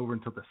over and over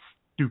until the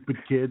stupid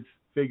kids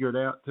figure it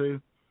out too.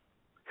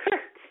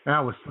 And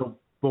I was so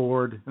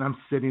bored, and I'm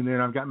sitting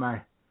there, and I've got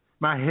my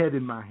head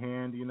in my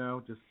hand,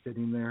 just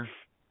sitting there.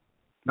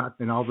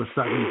 And all of a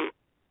sudden,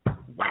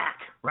 whack,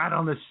 right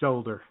on the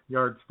shoulder,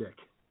 yardstick.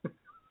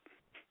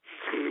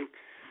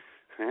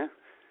 Yeah.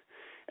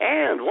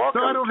 And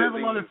welcome so I don't to have a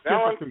lot of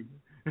sympathy.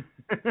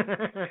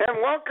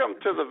 And welcome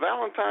to the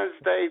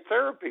Valentine's Day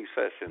therapy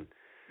session,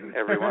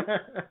 everyone,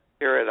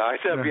 here at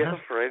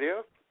IWS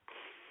Radio.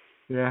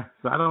 Yeah,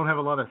 so I don't have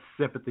a lot of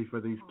sympathy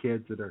for these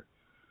kids that are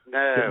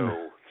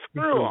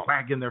screw them,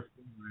 wagging their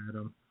finger at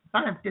them.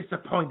 I'm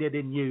disappointed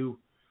in you.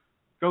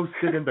 Go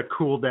sit in the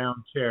cool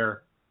down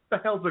chair. The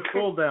hell's a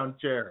cool down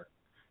chair?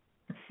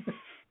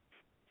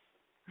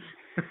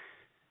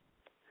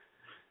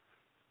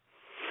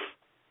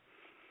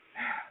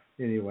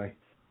 Anyway,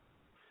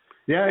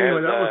 that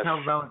was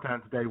how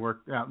Valentine's Day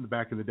worked out in the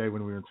back of the day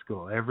when we were in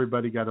school.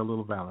 Everybody got a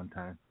little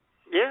Valentine.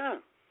 Yeah,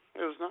 it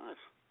was nice.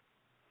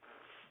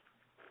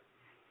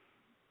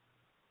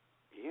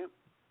 Yep.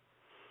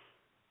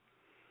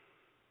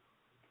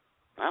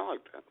 I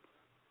liked that.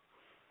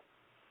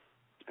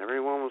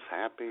 Everyone was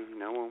happy.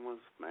 No one was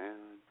mad.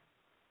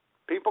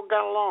 People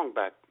got along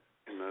back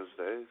in those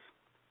days.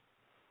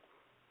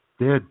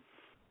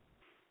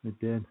 It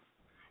did.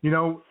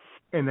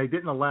 And they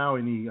didn't allow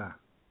any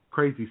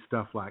crazy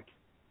stuff like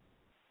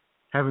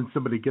having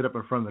somebody get up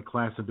in front of the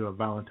class and do a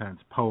Valentine's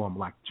poem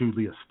like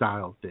Julia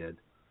Stiles did.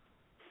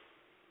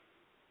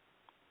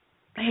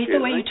 I hate the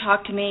way you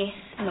talk to me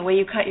and the way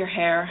you cut your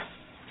hair.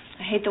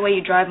 I hate the way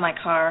you drive my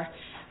car.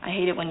 I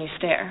hate it when you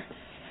stare.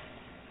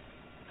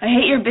 I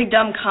hate your big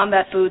dumb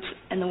combat boots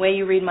and the way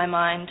you read my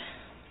mind.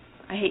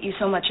 I hate you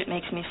so much it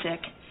makes me sick.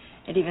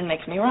 It even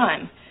makes me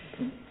rhyme.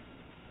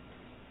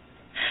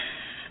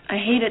 I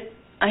hate it.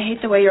 I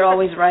hate the way you're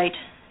always right.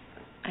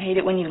 I hate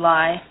it when you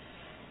lie.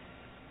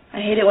 I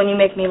hate it when you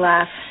make me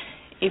laugh.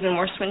 Even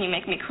worse when you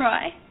make me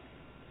cry.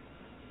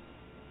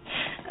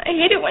 I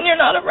hate it when you're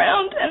not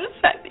around and the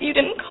fact that you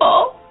didn't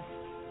call.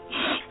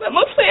 But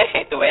mostly I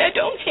hate the way I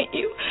don't hate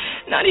you.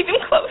 Not even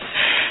close.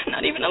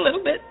 Not even a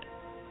little bit.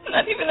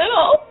 Not even at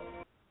all.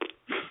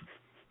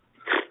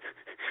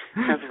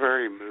 That's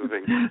very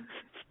moving.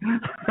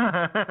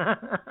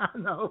 I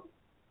know.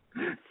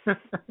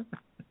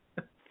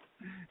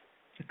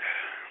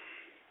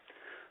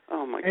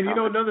 Oh, my God. And you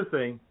know another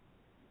thing?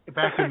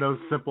 Back in those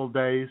simple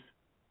days,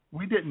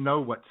 we didn't know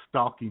what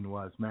stalking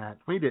was, Matt.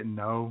 We didn't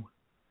know.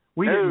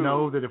 We didn't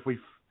know that if we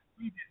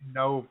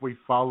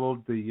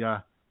followed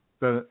the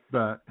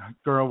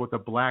girl with the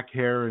black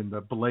hair and the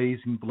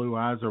blazing blue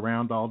eyes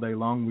around all day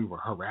long, we were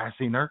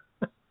harassing her.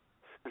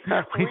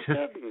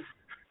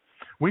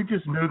 We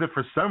just knew that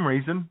for some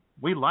reason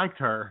we liked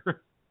her.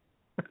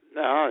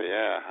 Oh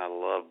yeah, I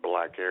love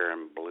black hair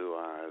and blue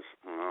eyes.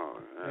 Oh.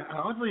 Yeah.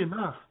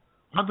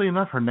 Oddly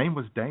enough, her name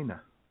was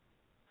Dana.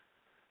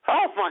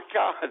 Oh my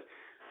God.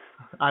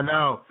 I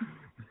know.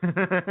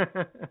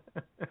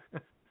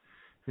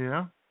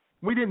 Yeah.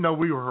 We didn't know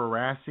we were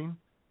harassing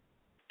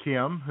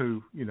Kim,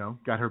 who,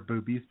 got her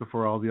boobies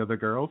before all the other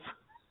girls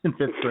in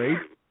 5th grade.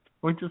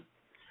 We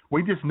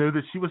just knew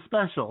that she was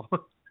special.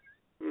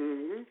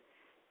 Mm-hmm.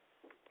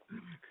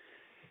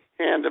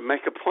 And to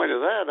make a point of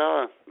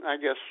that, I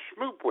guess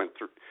Schmoop went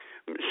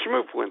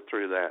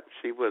through that.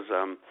 She was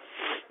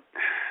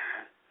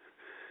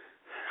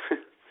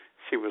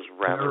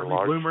rather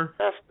large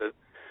tested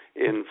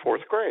in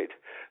 4th grade.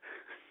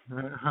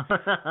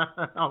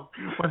 Oh,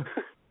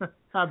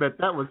 I bet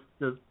that was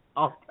just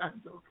all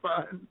kinds of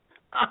fun.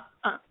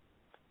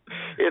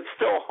 It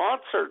still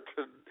haunts her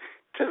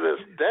to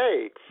this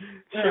day.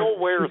 She'll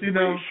wear 3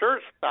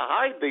 shirts to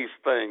hide these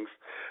things.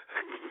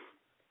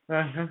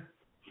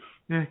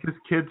 Yeah, because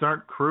kids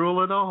aren't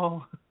cruel at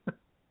all.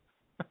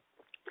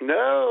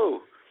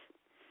 No.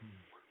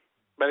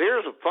 But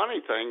here's a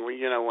funny thing.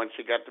 When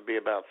she got to be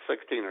about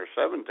 16 or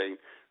 17,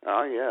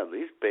 oh, yeah,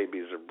 these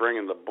babies are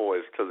bringing the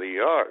boys to the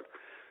yard.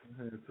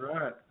 That's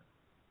right.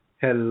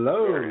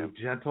 Hello,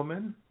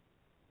 gentlemen.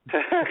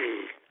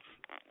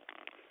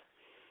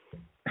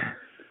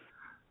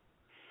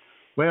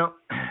 Well,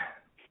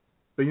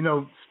 but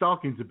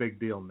stalking's a big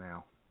deal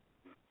now.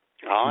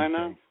 Oh, I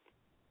know.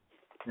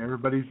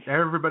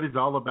 Everybody's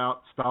all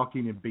about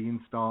stalking and being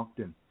stalked,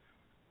 and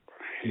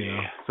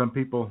some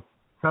people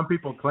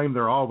claim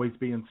they're always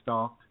being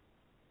stalked,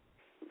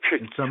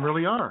 and some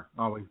really are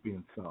always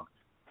being stalked.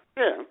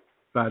 Yeah.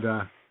 But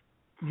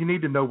you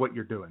need to know what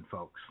you're doing,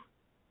 folks,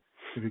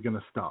 if you're going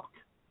to stalk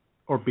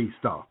or be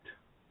stalked.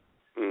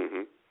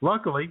 Mm-hmm.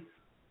 Luckily,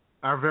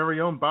 our very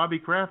own Bobby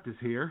Kraft is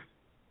here.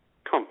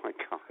 Oh, my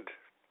God.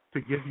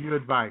 To give you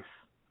advice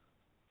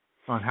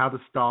on how to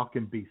stalk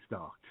and be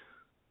stalked.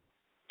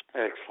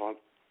 Excellent.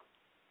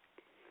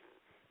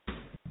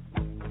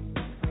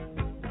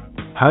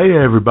 Hey,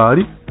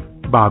 everybody.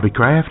 Bobby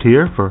Kraft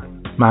here for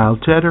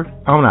Mild Cheddar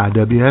on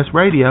IWS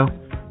Radio.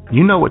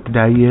 You know what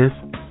today is.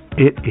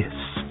 It is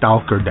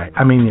Stalker Day.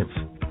 It's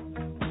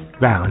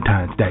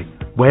Valentine's Day.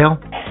 Well,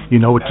 you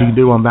know what you can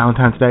do on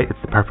Valentine's Day? It's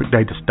the perfect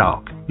day to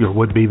stalk your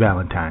would-be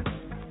Valentine.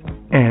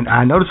 And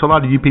I notice a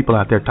lot of you people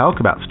out there talk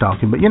about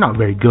stalking, but you're not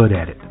very good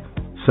at it.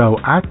 So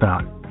I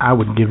thought I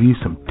would give you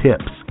some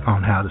tips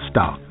on how to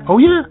stalk. Oh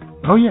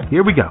yeah,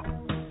 here we go.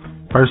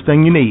 First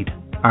thing you need,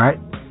 all right,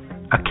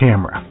 a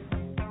camera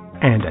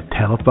and a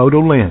telephoto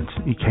lens.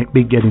 You can't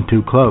be getting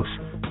too close,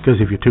 because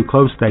if you're too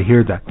close, they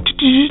hear the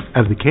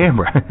of the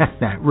camera.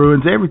 That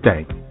ruins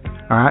everything.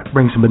 All right,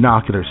 bring some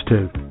binoculars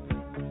too.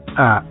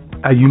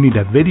 You need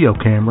a video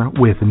camera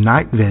with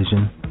night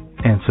vision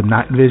and some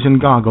night vision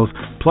goggles,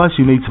 plus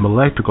you need some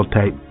electrical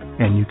tape,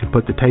 and you can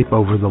put the tape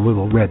over the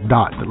little red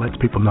dot that lets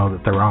people know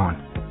that they're on.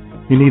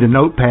 You need a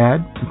notepad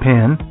and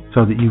pen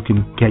so that you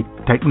can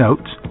take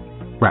notes,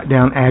 write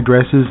down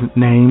addresses,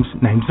 names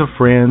of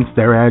friends,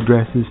 their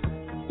addresses,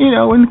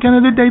 and kind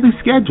of their daily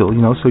schedule,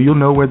 so you'll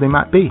know where they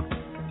might be.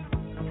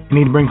 You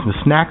need to bring some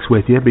snacks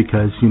with you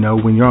because,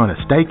 when you're on a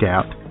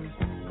stakeout,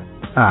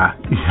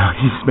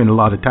 you spend a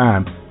lot of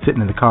time sitting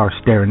in the car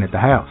staring at the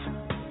house.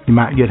 You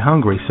might get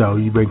hungry, so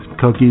you bring some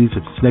cookies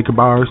and Snicker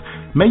bars,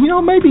 maybe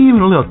even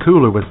a little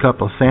cooler with a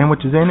couple of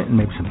sandwiches in it, and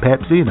maybe some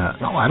Pepsi and a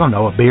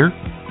beer.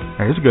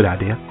 There's a good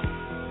idea.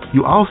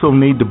 You also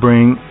need to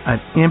bring an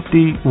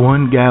empty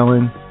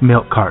 1-gallon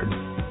milk carton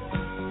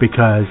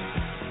because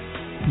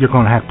you're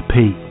going to have to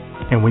pee.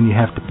 And when you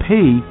have to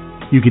pee,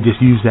 you could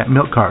just use that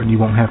milk carton. You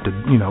won't have to,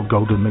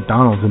 go to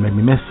McDonald's and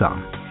maybe miss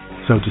something.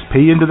 So just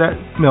pee into that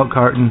milk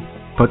carton,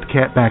 put the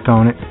cap back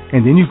on it,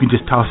 and then you can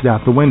just toss it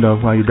out the window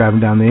while you're driving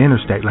down the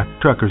interstate like the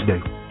truckers do.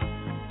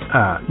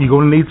 you're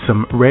going to need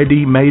some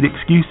ready-made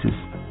excuses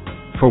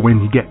for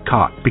when you get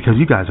caught, because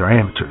you guys are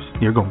amateurs.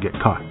 You're going to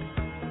get caught.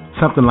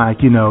 Something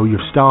like, your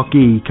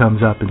stalkee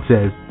comes up and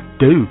says,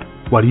 "Dude,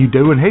 what are you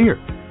doing here?"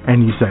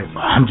 And you say,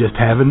 "I'm just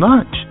having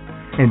lunch."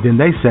 And then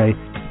they say,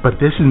 "But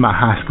this is my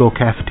high school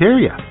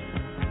cafeteria."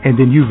 And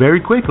then you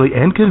very quickly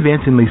and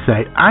convincingly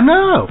say, "I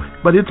know,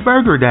 but it's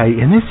burger day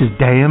and this is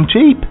damn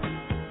cheap."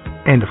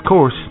 And of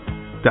course,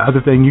 the other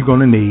thing you're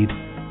going to need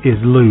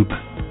is lube.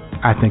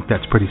 I think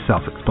that's pretty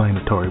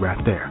self-explanatory right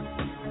there.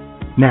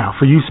 Now,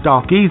 for you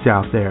stalkees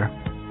out there,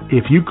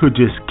 if you could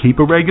just keep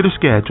a regular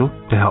schedule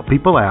to help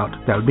people out,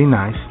 that would be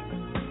nice.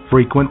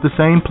 Frequent the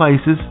same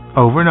places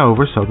over and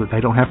over so that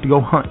they don't have to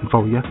go hunting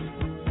for you.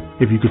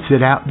 If you could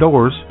sit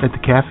outdoors at the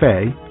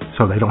cafe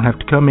so they don't have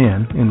to come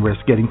in and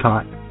risk getting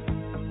caught.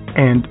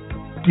 And,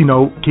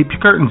 keep your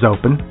curtains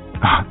open,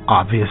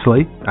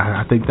 obviously.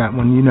 I think that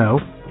one you know.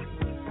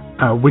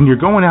 When you're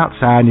going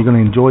outside and you're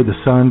going to enjoy the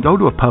sun, go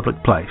to a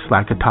public place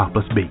like a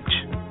topless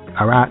beach.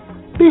 All right?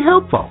 Be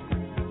helpful.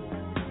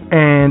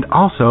 And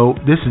also,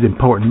 this is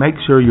important, make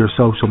sure your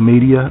social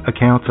media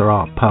accounts are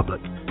all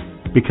public,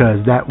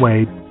 because that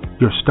way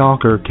your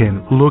stalker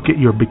can look at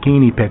your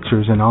bikini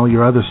pictures and all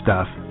your other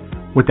stuff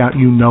without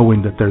you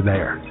knowing that they're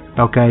there.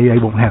 Okay? They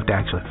won't have to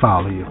actually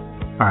follow you.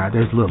 All right,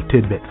 there's a little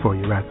tidbit for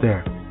you right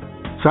there.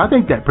 So I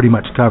think that pretty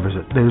much covers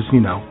it. There's,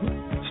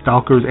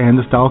 stalkers and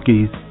the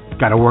stalkees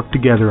got to work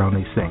together on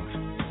these things.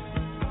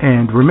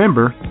 And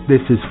remember,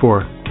 this is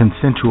for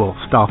consensual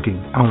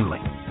stalking only.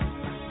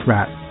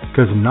 Right?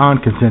 Because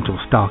non-consensual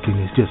stalking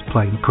is just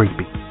plain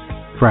creepy.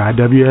 For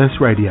IWS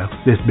Radio,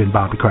 this has been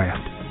Bobby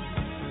Kraft.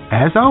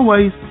 As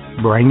always,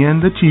 bring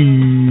in the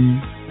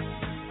cheese.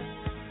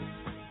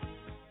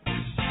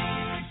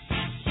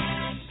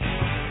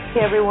 Hey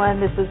everyone,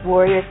 this is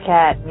Warrior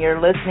Cat, and you're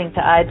listening to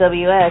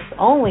IWS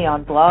only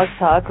on Blog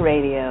Talk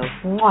Radio.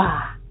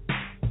 Mwah!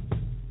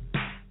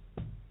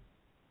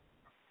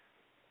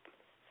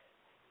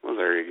 Well,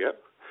 there you go.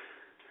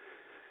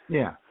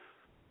 Yeah.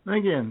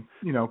 Again,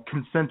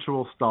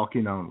 consensual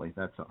stalking only,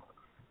 that's all.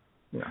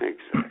 Yeah.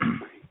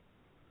 Exactly.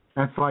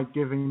 That's like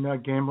giving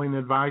gambling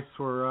advice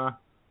for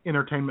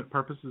entertainment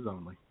purposes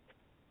only.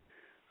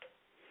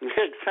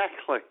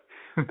 Exactly.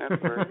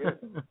 That's very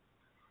good.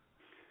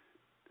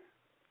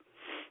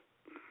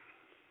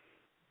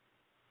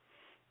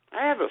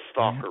 I had a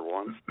stalker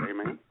once, hey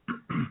man.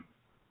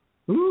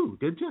 Ooh,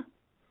 did you?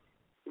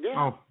 Yeah.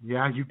 Oh,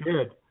 yeah, you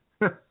did.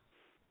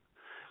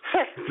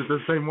 Is it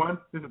the same one?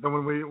 Is it the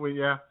one we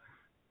yeah?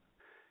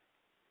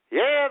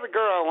 Yeah, the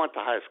girl I went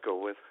to high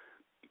school with.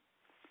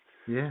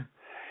 Yeah.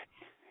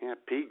 Yeah,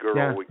 P-girl,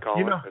 yeah. we call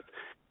it.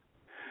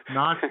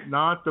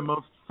 Not the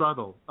most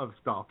subtle of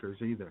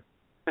stalkers either.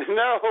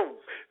 No,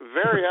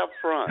 very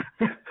upfront.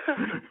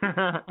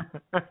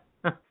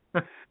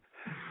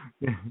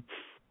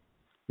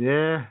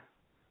 Yeah.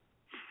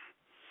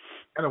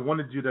 Kind of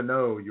wanted you to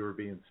know you were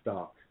being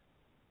stalked.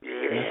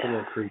 Yeah. That's a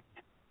little creepy.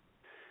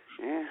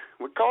 Yeah,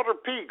 we called her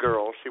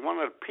P-girl. She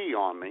wanted to pee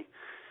on me.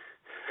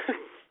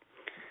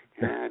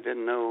 Yeah, I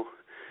didn't know.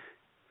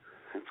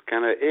 That's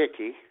kind of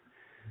icky.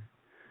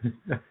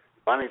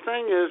 Funny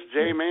thing is,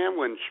 J-Man,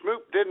 when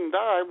Schmoop didn't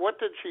die, what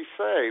did she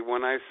say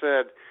when I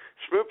said,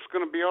 Schmoop's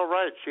going to be all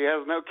right, she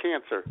has no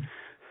cancer?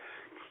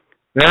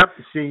 Yep,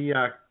 she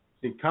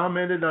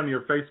commented on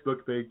your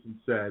Facebook page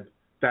and said,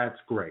 "That's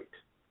great."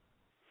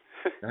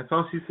 That's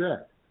all she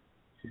said.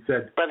 She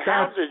said, but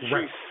how did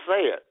great. she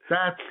say it?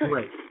 That's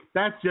great.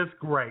 That's just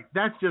great.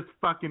 That's just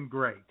fucking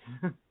great.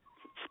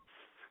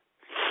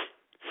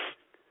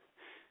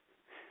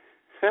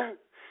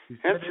 She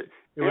said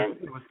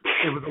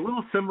it was a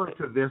little similar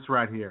to this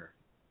right here.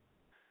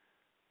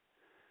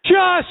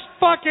 Just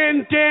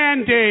fucking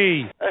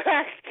dandy.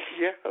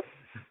 Yes.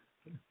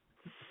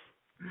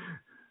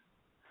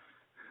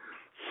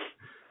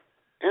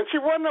 And she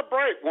wasn't a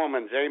bright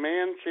woman,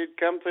 J-Man. She'd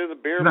come through the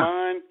beer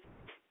mine,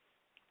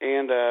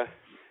 and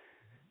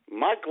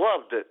Mike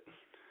loved it.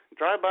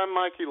 Drive-by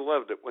Mikey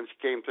loved it when she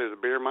came through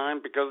the beer mine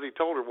because he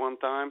told her one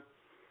time,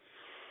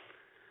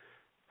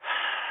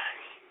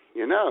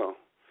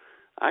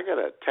 I got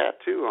a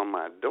tattoo on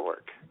my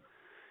dork,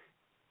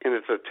 and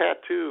it's a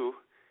tattoo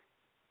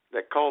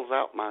that calls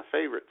out my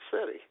favorite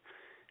city.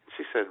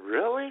 She said,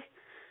 "Really?"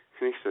 And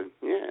he said,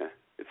 "Yeah,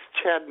 it's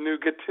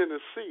Chattanooga,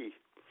 Tennessee.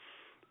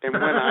 And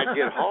when I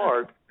get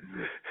hard,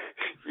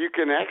 you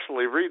can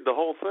actually read the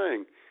whole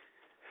thing."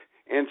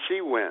 And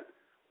she went,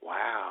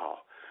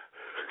 "Wow."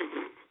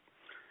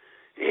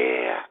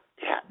 Yeah.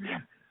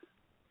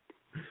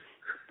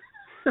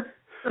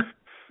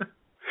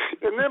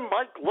 And then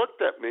Mike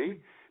looked at me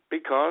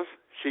because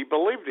she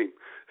believed him.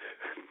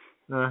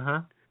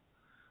 Uh-huh.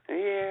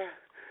 Yeah.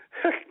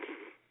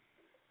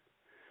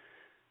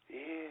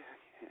 Yeah.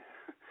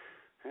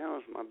 That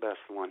was my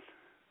best one.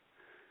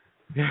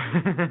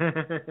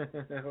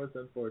 That was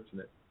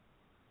unfortunate.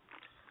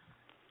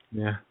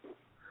 Yeah.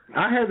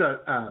 I had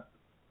I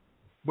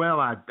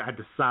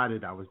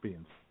decided I was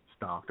being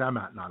stalked. I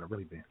might not have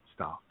really been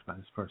stalked by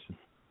this person.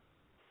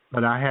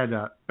 But I had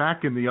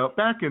back in the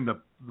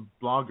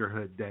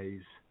bloggerhood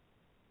days,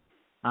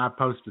 I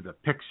posted a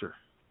picture.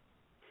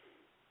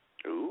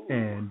 Ooh.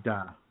 And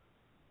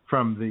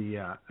from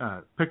the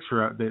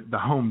picture of the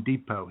Home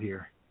Depot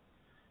here.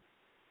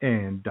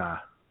 And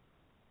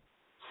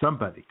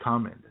somebody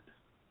commented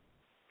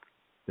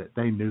that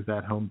they knew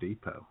that Home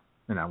Depot.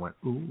 And I went,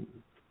 ooh,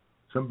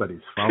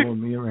 somebody's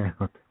following me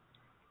around.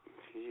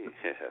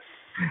 Yes.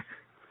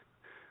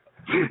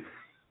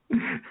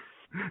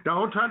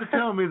 Don't try to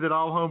tell me that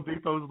all Home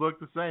Depots look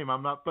the same.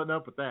 I'm not putting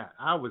up with that.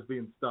 I was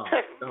being stalked.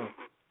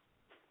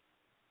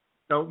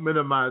 Don't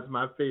minimize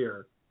my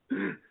fear.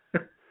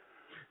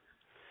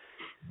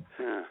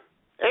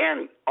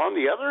 And on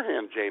the other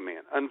hand,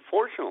 J-Man,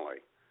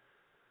 unfortunately,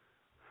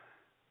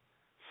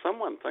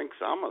 someone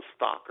thinks I'm a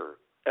stalker,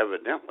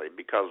 evidently,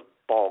 because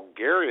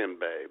Bulgarian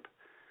Babe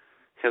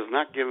has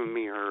not given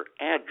me her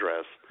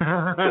address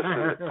to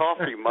send a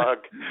coffee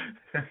mug.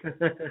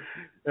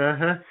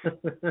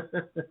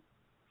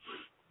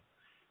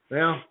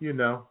 Well,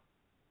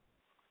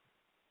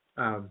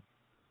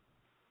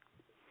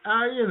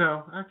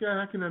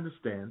 I can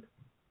understand.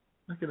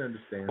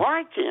 Well,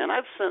 I can.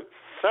 I've sent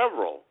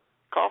several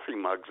coffee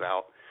mugs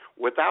out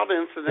without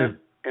incident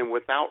and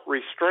without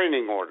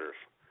restraining orders.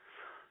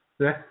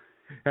 That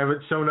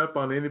haven't shown up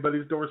on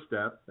anybody's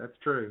doorstep. That's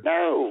true.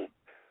 No.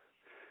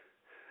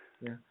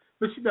 Yeah,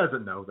 but she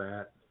doesn't know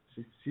that.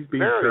 She's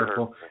being Very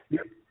careful.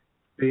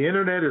 The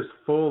internet is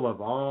full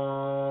of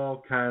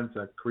all kinds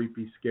of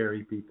creepy,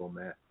 scary people,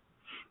 Matt.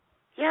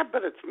 Yeah,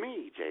 but it's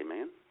me,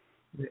 J-Man.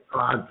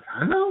 I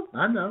know.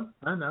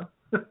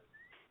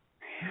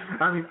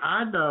 I mean,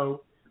 I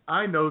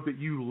know that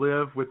you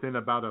live within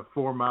about a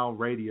 4-mile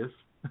radius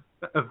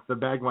of the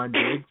Bagwine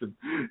Digs, and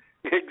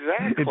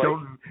exactly,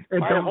 don't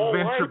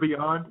venture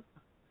beyond.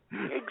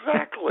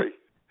 Exactly.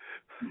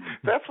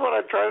 That's what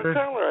I tried to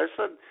tell her. I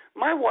said,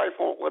 my wife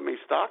won't let me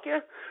stalk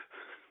you.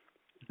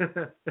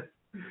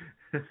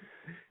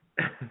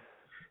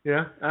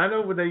 Yeah, I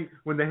know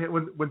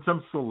when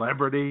some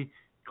celebrity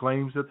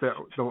claims that the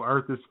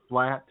Earth is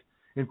flat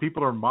and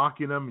people are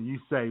mocking them, and you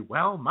say,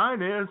 "Well,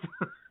 mine is."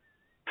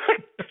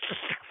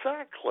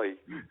 Exactly.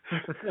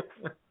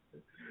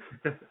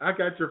 I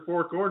got your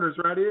 4 corners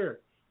right here.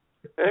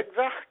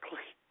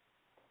 Exactly.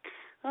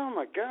 Oh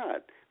my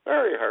God,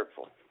 very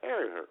hurtful.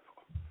 Very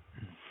hurtful.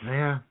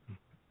 Yeah.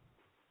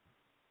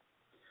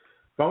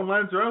 Phone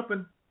lines are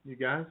open, you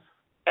guys.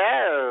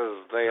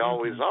 As they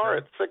always are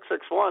at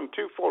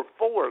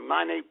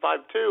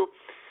 661-244-9852.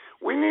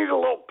 We need a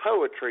little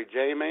poetry,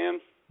 J-Man.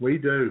 We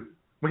do.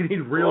 We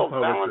need real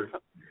poetry.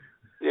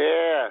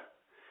 Yeah.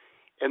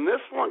 And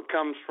this one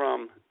comes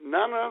from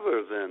none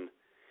other than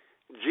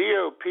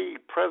GOP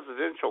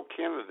presidential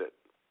candidate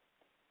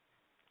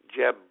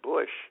Jeb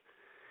Bush.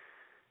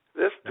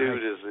 This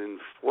dude is in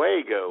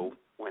fuego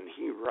when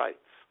he writes.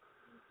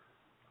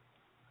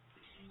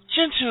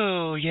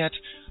 Gentle yet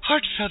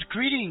heartfelt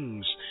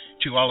greetings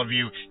to all of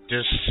you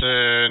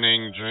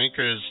discerning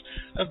drinkers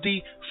of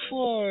the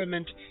warm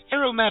and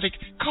aromatic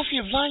coffee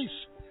of life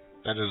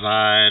that is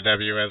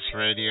IWS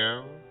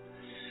Radio.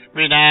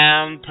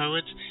 Renowned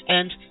poet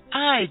and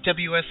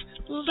IWS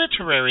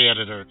literary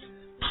editor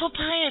Paul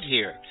Pyatt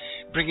here,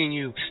 bringing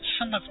you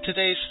some of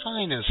today's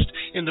finest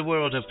in the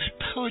world of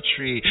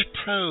poetry,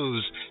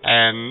 prose,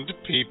 and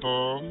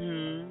people.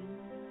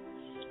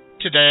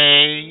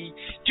 Today,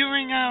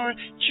 during our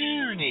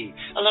journey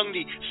along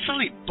the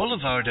sullied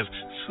boulevard of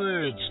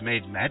words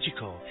made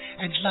magical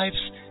and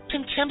life's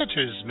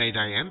pentameters made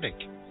iambic,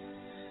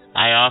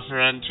 I offer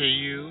unto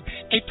you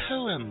a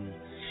poem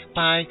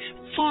by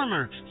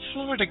former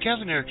Florida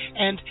Governor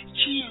and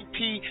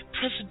GOP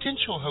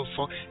presidential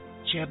hopeful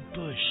Jeb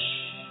Bush,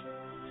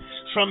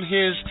 from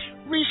his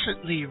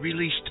recently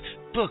released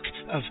book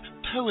of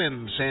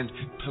poems and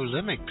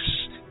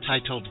polemics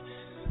titled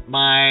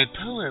My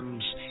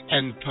Poems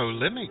and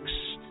Polemics.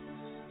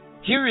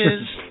 Here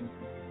is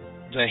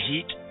The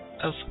Heat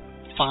of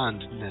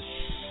Fondness.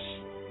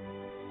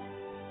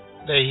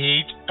 The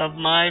heat of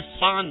my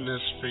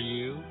fondness for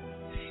you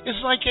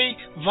is like a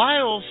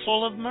vial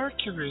full of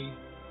mercury.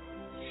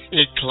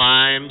 It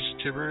climbs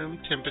to room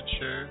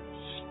temperature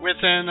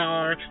within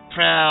our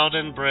proud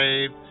and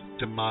brave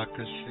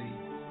democracy.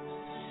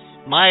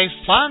 My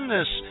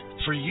fondness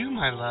for you,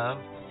 my love,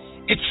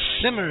 it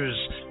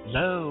simmers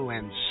low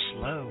and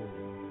slow.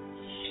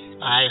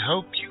 I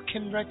hope you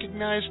can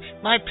recognize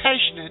my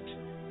passionate,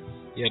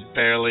 yet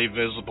barely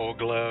visible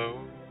glow.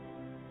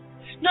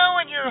 Know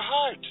in your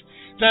heart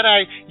that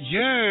I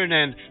yearn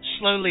and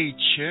slowly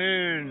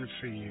churn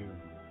for you,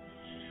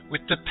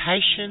 with the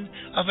passion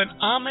of an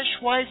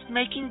Amish wife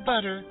making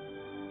butter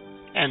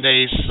and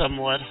a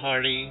somewhat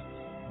hearty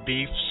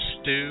beef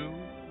stew.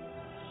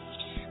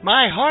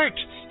 My heart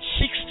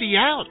seeks thee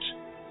out,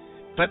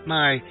 but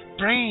my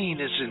brain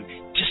is in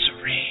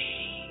disarray.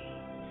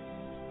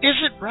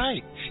 Is it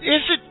right?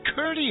 Is it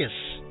courteous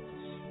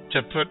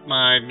to put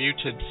my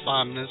muted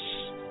fondness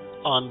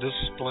on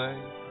display?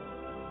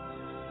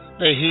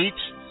 The heat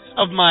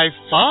of my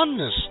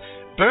fondness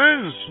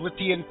burns with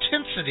the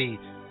intensity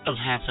of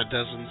half a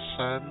dozen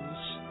suns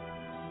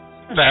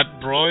that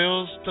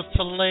broils the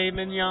filet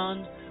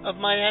mignon of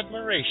my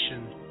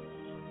admiration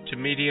to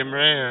medium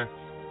rare,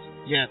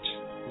 yet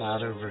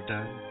not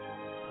overdone.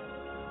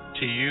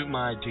 To you,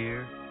 my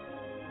dear,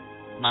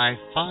 my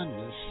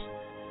fondness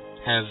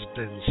has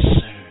been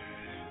served.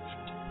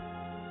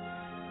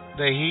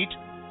 The Heat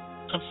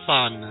of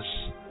Fondness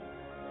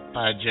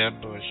by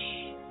Jeb Bush.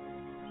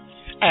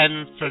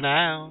 And for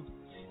now,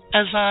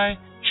 as I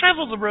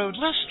travel the road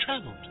less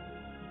traveled,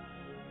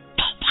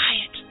 don't buy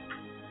it.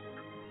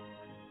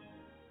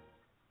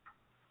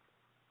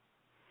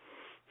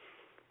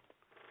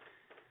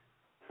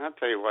 I'll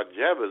tell you what,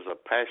 Jeb is a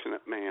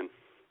passionate man.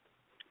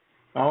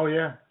 Oh,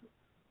 yeah.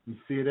 You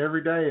see it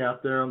every day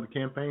out there on the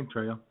campaign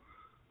trail.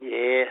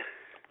 Yeah.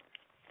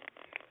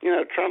 You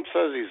know, Trump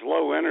says he's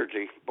low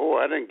energy. Boy,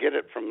 I didn't get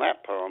it from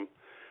that poem.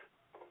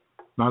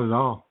 Not at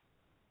all.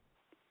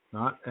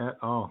 Not at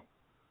all.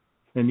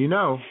 And you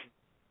know,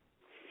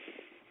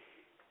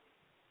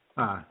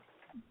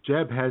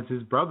 Jeb has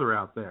his brother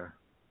out there.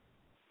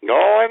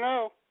 Oh, I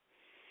know.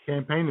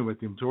 Campaigning with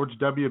him. George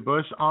W.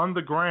 Bush on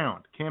the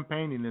ground,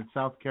 campaigning in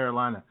South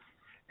Carolina.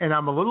 And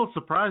I'm a little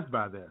surprised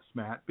by this,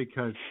 Matt,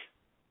 because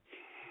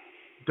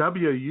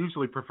W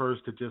usually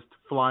prefers to just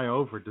fly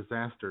over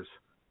disasters.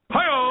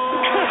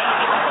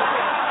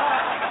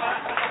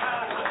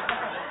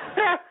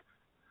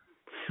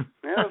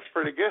 Yeah, that's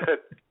pretty good.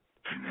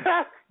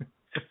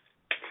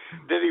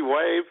 Did he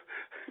wave?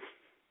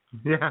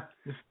 Yeah,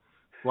 just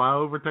fly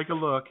over, take a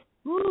look.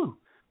 Woo!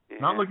 Yeah.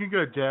 Not looking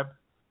good, Jeb.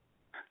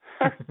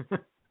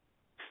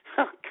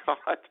 Oh,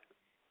 God.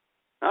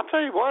 I'll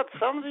tell you what,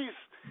 some of these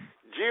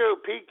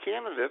GOP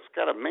candidates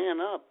got to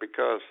man up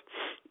because,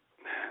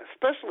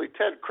 especially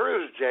Ted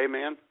Cruz,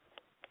 J-Man.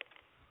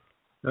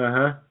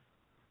 Uh-huh.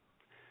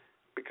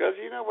 Because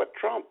you know what,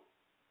 Trump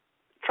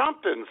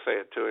didn't say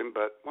it to him,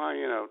 but, well,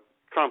 you know,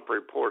 Trump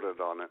reported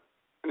on it.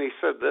 And he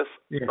said this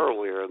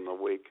earlier in the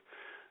week.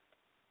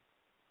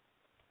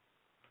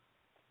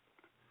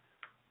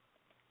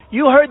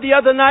 You heard the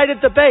other night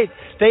at debate,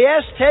 they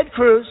asked Ted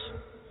Cruz,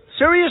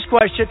 serious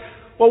question,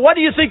 well, what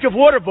do you think of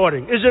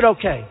waterboarding? Is it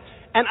okay?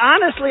 And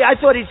honestly, I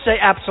thought he'd say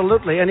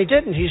absolutely, and he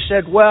didn't. He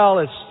said, well,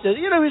 it's,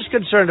 you know, he's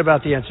concerned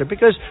about the answer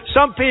because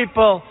some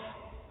people,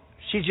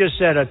 she just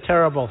said a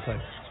terrible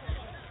thing.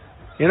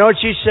 You know what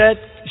she said?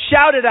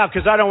 Shout it out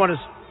because I don't want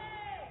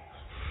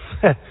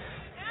to.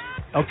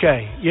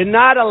 Okay, you're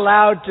not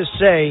allowed to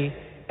say,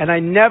 and I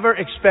never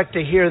expect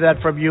to hear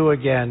that from you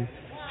again.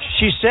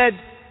 She said,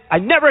 I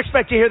never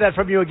expect to hear that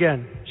from you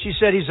again. She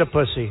said he's a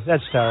pussy.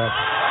 That's terrible.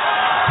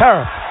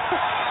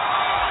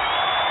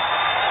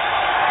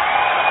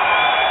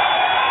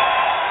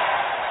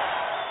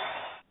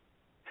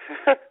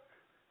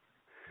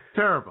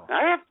 Terrible. Terrible.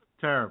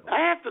 Terrible. I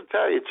have to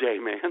tell you,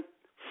 J-Man,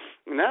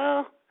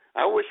 no,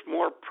 I wish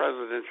more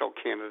presidential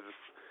candidates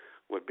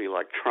would be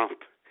like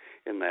Trump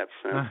in that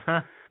sense.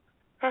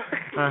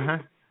 Uh-huh.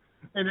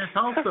 And it's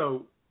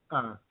also,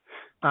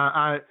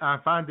 I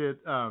find it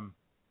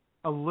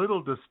a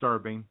little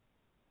disturbing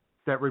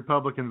that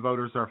Republican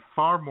voters are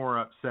far more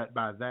upset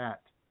by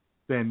that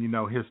than, you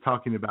know, his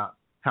talking about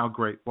how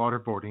great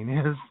waterboarding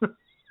is.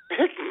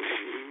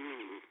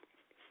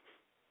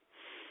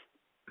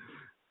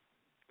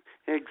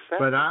 Exactly.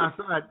 But I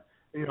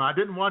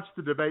didn't watch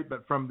the debate,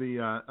 but from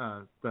the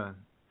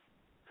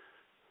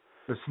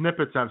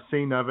snippets I've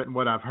seen of it and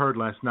what I've heard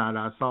last night,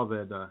 I saw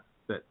that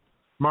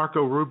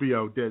Marco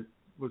Rubio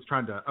was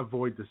trying to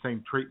avoid the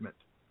same treatment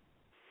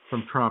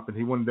from Trump, and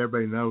he wanted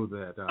everybody to know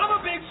that. I'm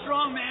a big,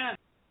 strong man.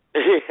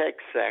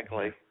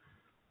 Exactly.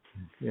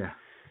 Yeah.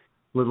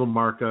 Little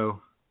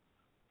Marco.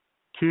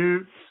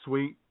 Cute,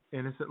 sweet,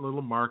 innocent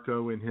little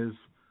Marco in his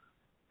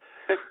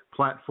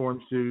platform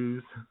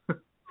shoes.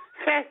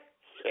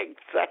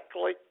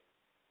 Exactly.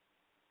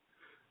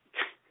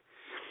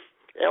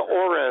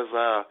 Or as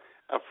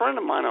a friend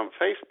of mine on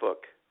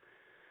Facebook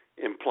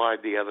implied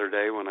the other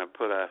day when I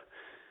put a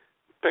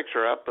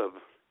picture up of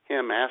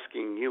him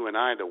asking you and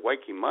I to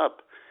wake him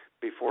up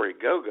before he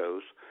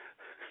goes.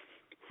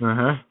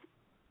 Uh-huh.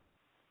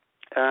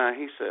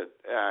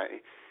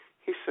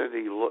 He said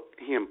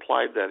he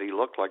implied that he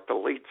looked like the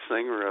lead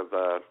singer of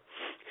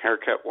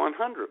Haircut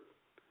 100.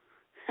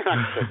 And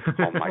I said,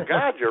 "Oh my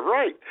God, you're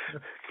right."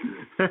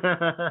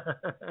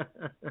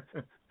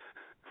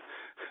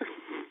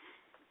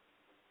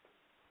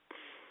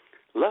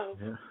 Love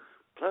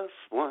plus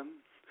one.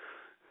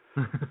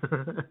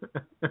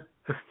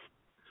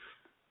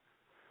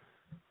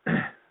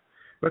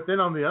 But then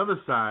on the other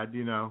side,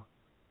 you know,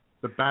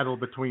 the battle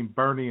between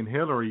Bernie and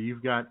Hillary,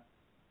 you've got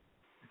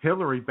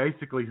Hillary,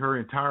 basically her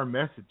entire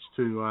message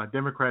to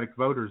Democratic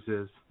voters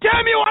is,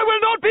 Damn you, I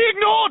will not be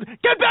ignored!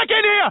 Get back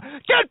in here!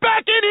 Get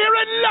back in here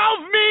and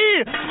love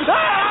me!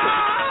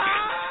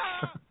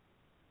 Ah!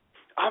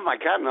 Oh my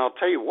God, and I'll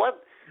tell you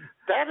what,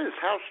 that is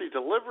how she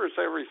delivers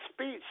every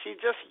speech. She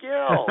just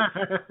yells.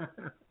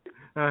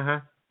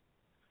 Uh-huh.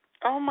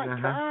 Oh my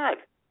God.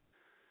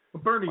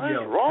 Well, Bernie what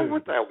yells is wrong too.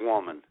 with that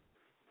woman?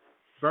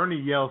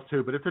 Bernie yells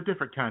too, but it's a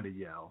different kind of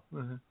yell.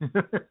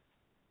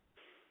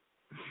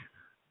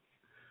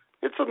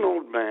 It's an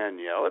old man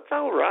yell. It's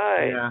all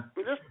right. Yeah.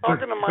 I'm just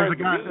talking to my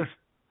niece.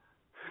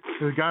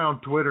 There's a guy on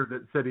Twitter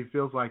that said he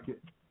feels like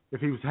if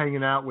he was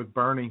hanging out with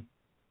Bernie,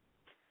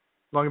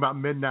 long about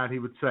midnight, he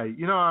would say,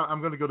 you know,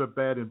 I'm going to go to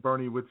bed, and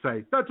Bernie would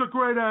say, that's a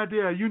great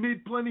idea. You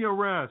need plenty of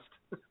rest.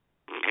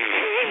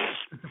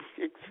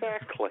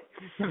 Exactly.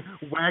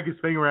 Wag his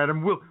finger at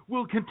him.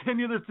 We'll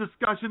continue this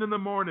discussion in the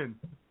morning.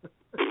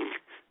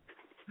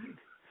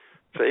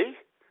 See?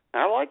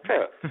 I like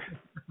that.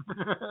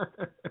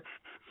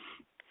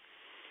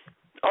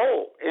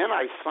 Oh, and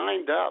I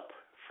signed up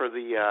for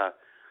the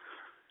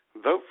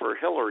Vote for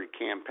Hillary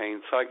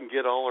campaign so I can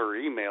get all her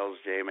emails,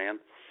 J-Man.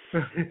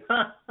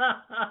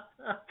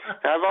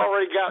 I've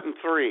already gotten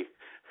 3.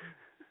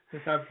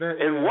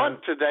 And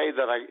one today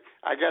that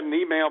I got an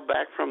email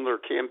back from their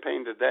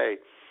campaign today.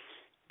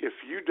 If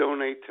you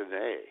donate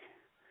today,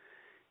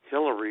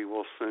 Hillary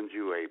will send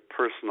you a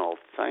personal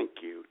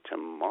thank you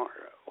tomorrow.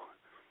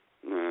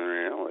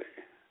 Really?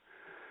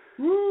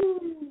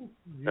 Woo!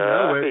 You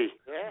know it.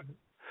 Yeah.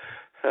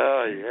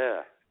 Oh,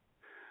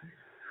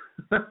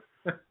 yeah.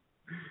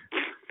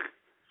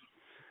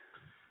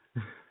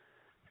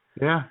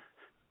 Yeah.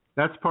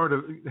 That's part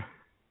of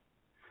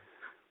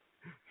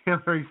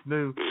Hillary's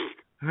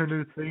her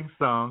new theme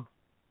song.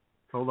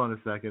 Hold on a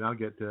second, I'll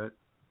get to it.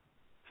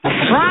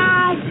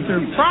 Surprise!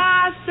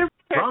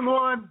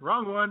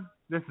 Wrong one.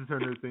 This is her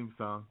new theme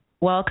song.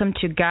 Welcome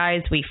to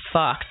Guys We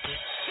Fucked.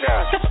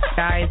 Yeah.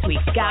 Guys We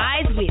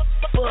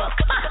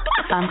Fucked.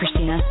 I'm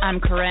Christina. I'm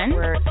Corinne.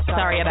 We're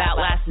sorry about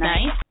last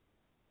night.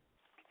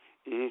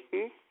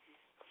 Mm-hmm.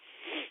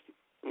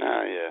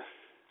 Oh, yeah.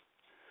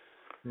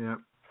 Yeah.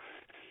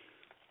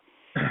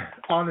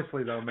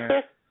 Honestly, though,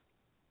 man,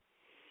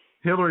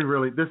 Hillary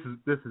really. This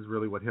is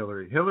really what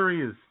Hillary.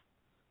 Hillary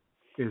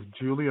is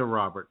Julia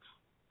Roberts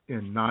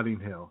in Notting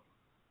Hill,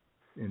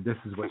 and this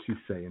is what she's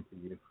saying to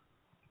you.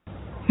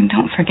 And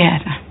don't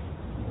forget,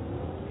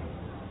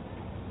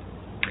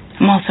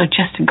 I'm also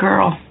just a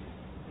girl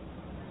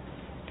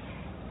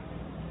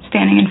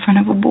standing in front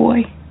of a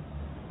boy,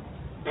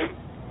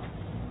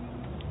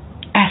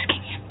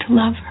 asking him to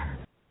love her.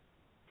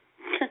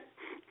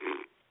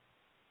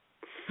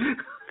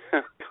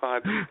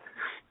 God.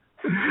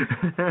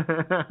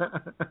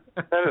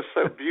 That is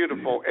so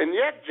beautiful. And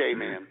yet,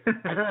 J-Man,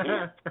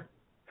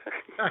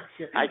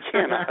 I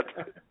cannot.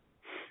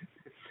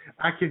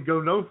 I can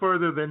go no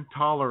further than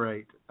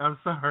tolerate. I'm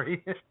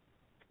sorry.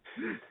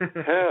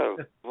 Oh,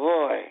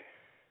 boy.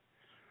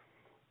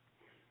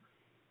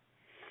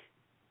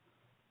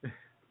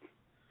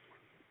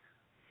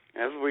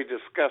 As we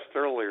discussed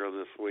earlier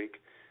this week,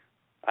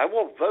 I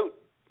will vote.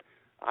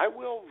 I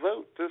will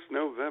vote this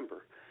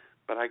November,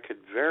 but I could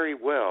very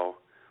well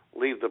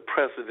leave the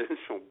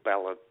presidential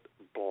ballot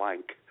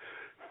blank.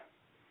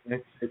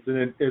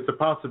 It's a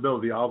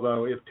possibility,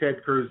 although if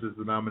Ted Cruz is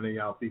the nominee,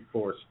 I'll be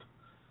forced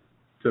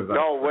to vote.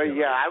 No, well,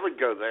 yeah, I would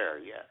go there,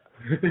 yeah.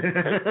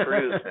 Ted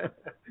Cruz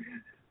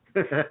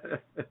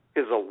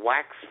is a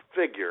wax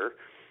figure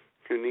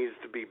who needs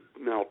to be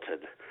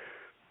melted.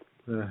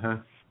 Uh-huh.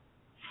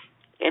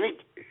 And he,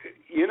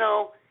 you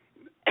know,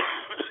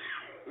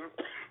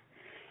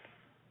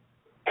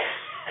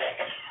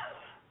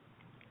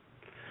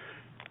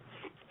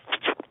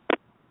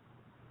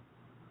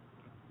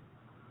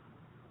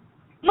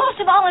 most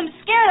of all, I'm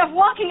scared of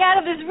walking out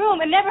of this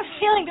room and never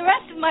feeling the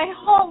rest of my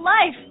whole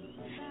life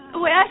the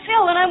way I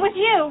feel when I'm with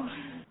you.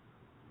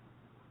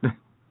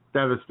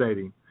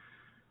 Devastating.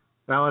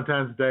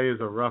 Valentine's Day is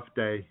a rough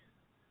day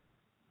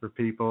for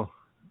people.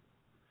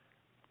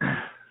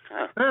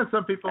 And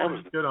some people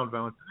are good on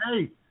Valentine's.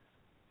 Hey,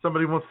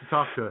 somebody wants to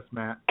talk to us,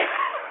 Matt.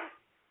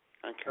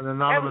 Okay. An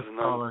anonymous that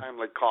was caller. another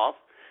timely cough.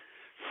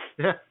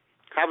 Yeah.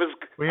 I was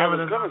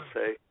going to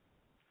say,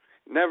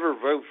 never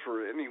vote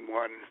for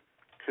anyone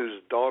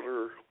whose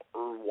daughter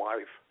or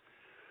wife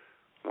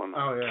will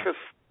kiss.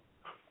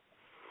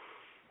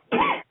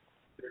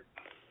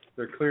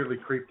 They're clearly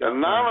creeped out.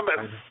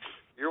 Anonymous.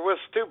 You're with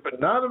stupid.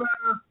 Anonymous.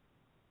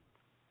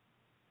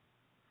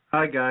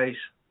 Hi, guys.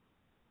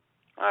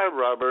 Hi,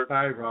 Robert.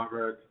 Hi,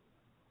 Robert.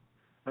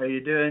 How you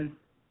doing?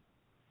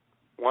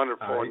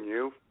 Wonderful, Hi. and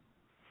you?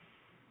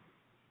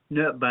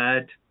 Not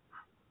bad.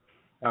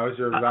 How was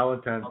your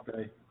Valentine's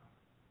Day?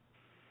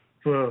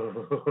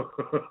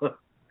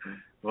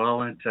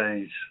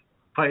 Valentine's.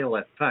 Pile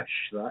of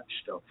fish, that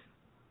stuff.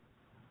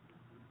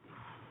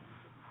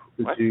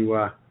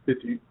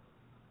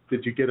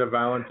 Did you get a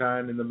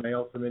Valentine in the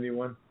mail from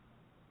anyone?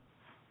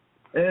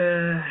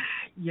 Yeah,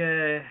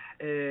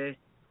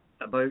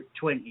 about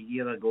 20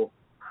 years ago.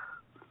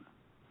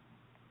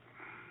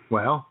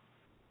 Well,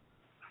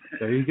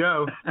 there you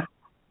go.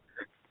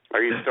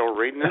 Are you still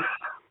reading it?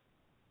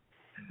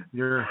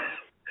 You're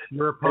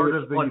a part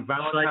of the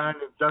Valentine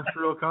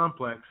industrial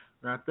complex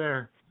right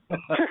there.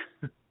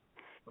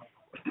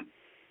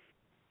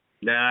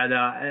 Nah,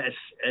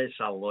 it's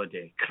a load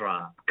of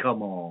crap.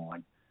 Come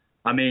on.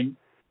 I mean,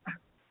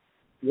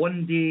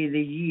 one day of the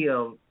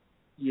year,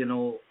 you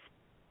know,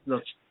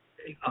 there's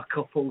a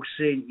couple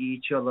saying to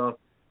each other,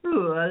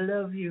 "Oh, I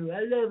love you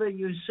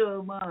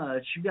so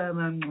much."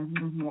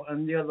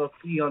 And the other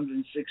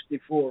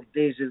 364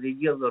 days of the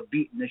year, they're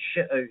beating the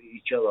shit out of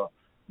each other.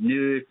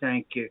 No,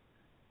 thank you.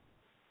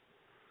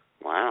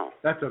 Wow.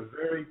 That's a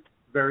very,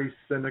 very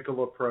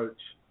cynical approach.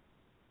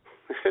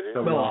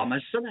 Well, I'm a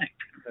cynic.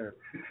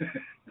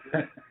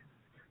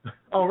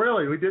 Oh,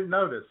 really? We didn't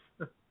notice.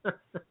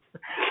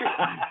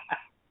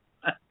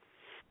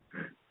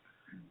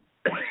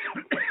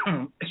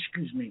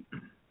 Excuse me.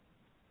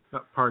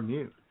 Pardon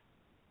you.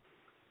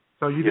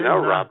 So you know,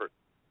 Robert.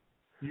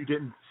 You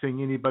didn't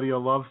sing anybody a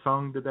love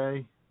song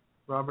today,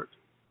 Robert?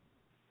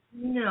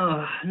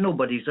 No,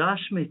 nobody's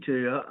asked me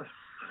to. I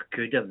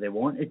could if they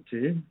wanted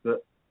to,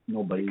 but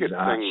nobody's You could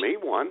asked. sing me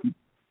one.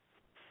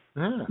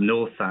 Yeah.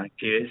 No, thank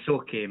you. It's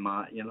okay,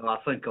 Matt. You know, I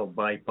think I'll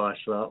bypass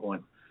that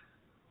one.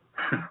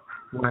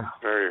 Wow.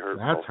 Very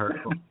hurtful. That's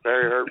hurtful.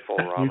 Very hurtful,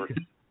 Robert.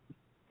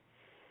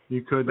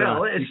 You could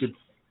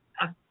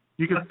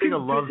sing a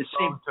love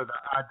song to the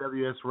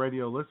IWS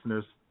radio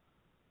listeners.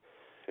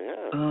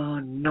 Yeah. Oh,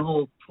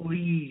 no,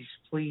 please,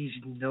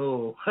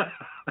 no.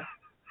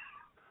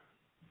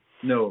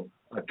 No,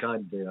 I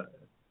can't do it.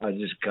 I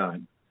just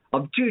can't.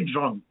 I'm too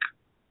drunk.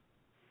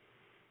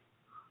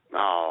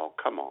 Oh,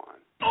 come on.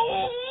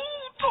 Oh,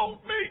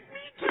 don't make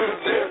me do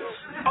this.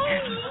 Oh,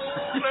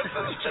 this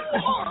is too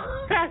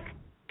hard.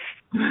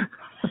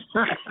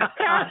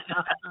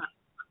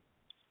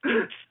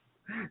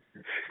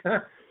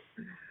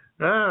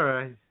 All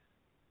right.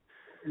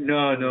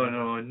 No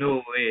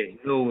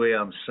way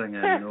I'm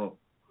singing, no.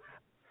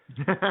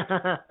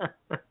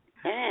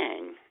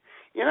 Dang.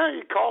 You know,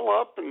 you call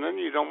up and then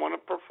you don't want to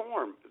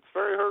perform. It's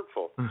very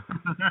hurtful.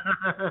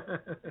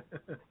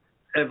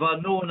 If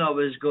I'd known I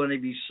was going to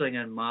be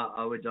singing, Matt,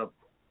 I would have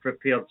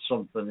prepared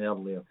something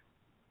earlier.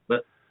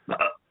 But,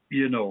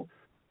 you know,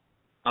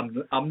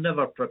 I'm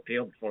never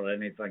prepared for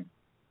anything,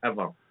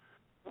 ever.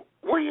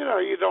 Well, you know,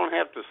 you don't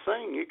have to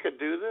sing. You could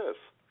do this.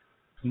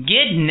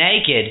 Get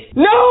naked.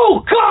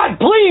 No! God,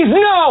 please,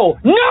 no!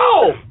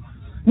 No!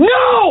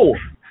 No!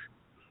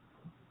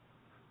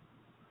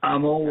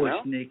 I'm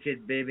always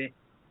naked, baby.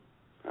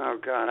 Oh,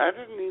 God, I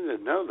didn't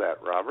even know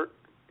that, Robert.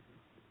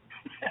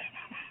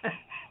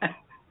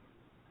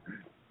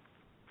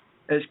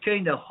 It's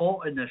kind of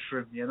hot in this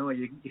room, you know.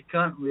 You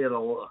can't wear a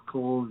lot of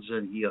clothes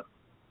in here.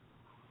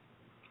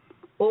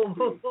 Oh,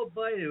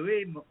 by the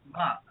way,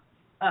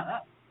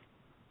 Matt.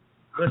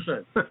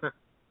 Listen.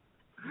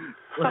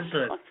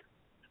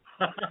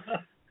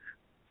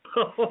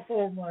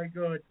 Oh, my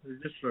God. I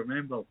just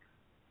remembered.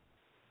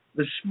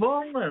 This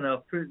morning I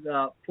put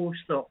that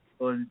post up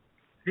on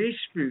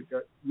Facebook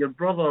that your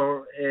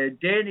brother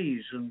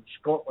Denny's in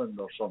Scotland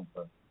or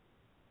something.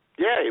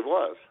 Yeah, he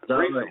was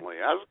recently.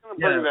 Right? I was going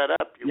to bring that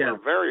up. You were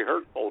very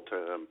hurtful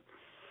to him.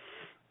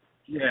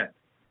 Yeah.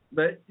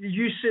 But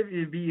you seem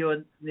to be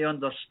on the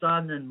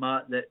understanding,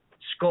 Matt, that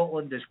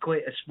Scotland is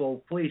quite a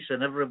small place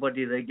and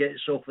everybody that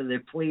gets off of the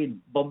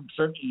plane bumps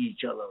into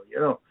each other, you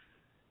know.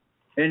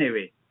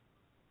 Anyway,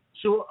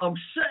 so I'm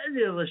sitting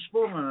there this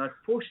morning and I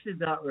posted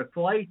that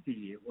reply to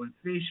you on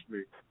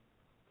Facebook.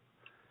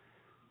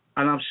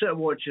 And I'm sitting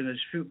watching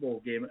this football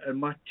game and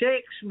my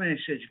text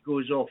message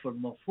goes off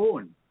on my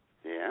phone.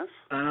 Yes.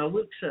 And I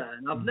looked at it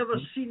and I've never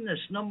seen this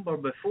number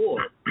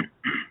before.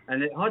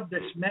 And it had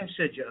this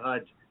message, it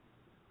had,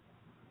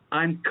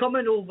 I'm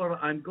coming over,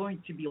 I'm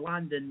going to be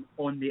landing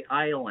on the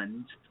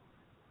island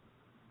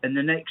in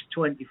the next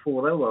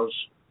 24 hours.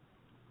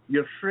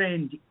 Your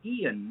friend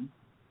Ian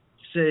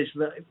says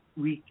that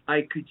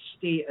I could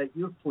stay at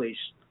your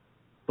place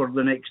for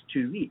the next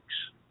 2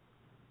 weeks.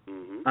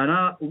 Mm-hmm. And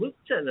I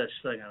looked at this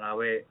thing and I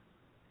went,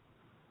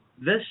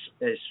 this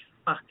is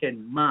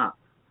fucking Matt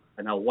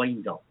and a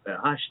wind-up. It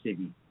has to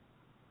be.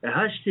 It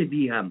has to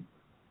be him.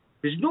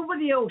 Because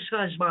nobody else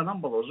has my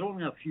number. There's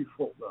only a few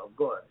folk that have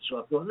got it. So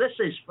I thought, this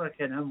is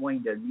fucking him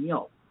winding me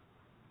up.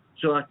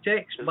 So I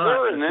text back. Is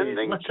there an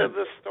ending to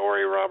this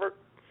story, Robert?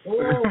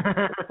 Oh,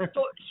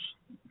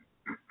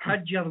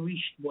 had your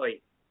wish,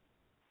 boy.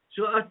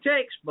 So I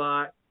text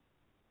back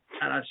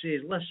and I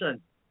says,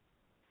 listen,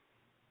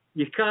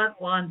 you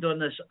can't land on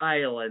this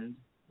island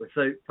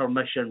without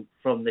permission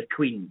from the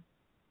Queen.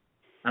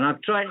 And I'm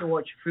trying to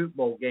watch a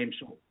football game,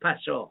 so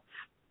piss off.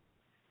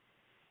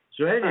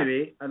 So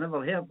anyway, I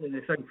never heard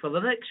anything for the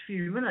next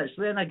few minutes.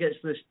 Then I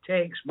get this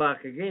text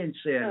back again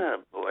saying,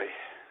 oh, boy.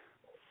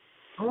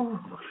 Oh,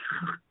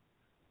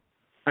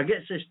 I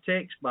get this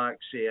text back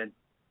saying,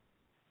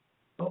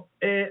 oh,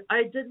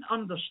 I didn't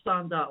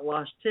understand that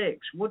last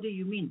text. What do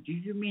you mean? Do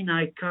you mean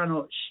I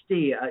cannot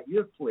stay at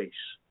your place?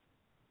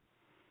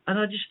 And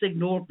I just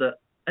ignored it.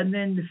 And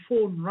then the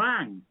phone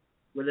rang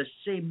with the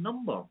same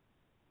number.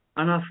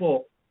 And I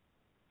thought,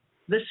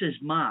 this is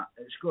Matt.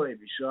 It's got to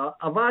be. So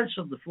I've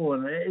answered the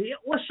phone.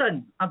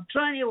 Listen, I'm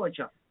trying to watch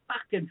a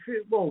fucking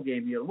football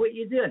game here. What are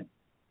you doing?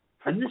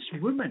 And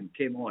this woman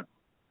came on.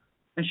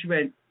 And she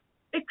went,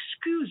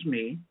 excuse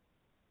me.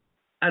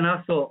 And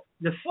I thought,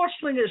 the first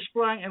thing that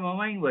sprang in my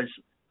mind was,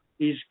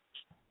 he's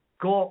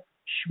got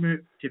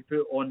Schmoot to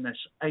put on this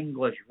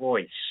English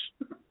voice.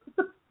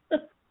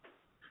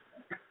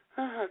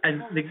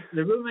 And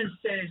the woman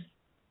says,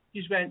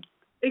 she went,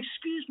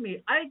 excuse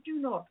me, I do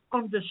not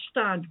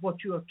understand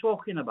what you are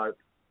talking about.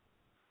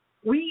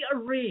 we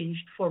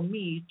arranged for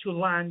me to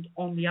land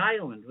on the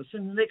island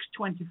within the next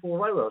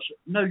 24 hours.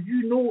 Now,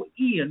 you know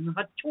Ian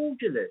had told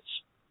you this.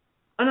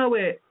 And I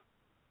went,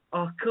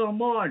 oh,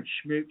 come on,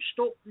 Schmoop,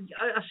 stop.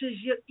 I says,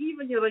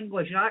 even your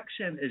English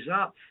accent is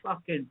that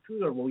fucking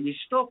poor. Will you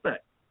stop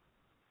it?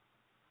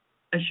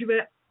 And she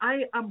went,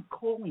 I am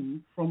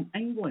calling from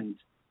England.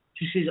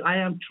 She says, I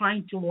am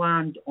trying to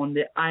land on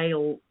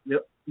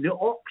the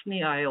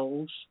Orkney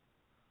Isles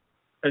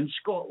in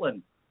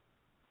Scotland.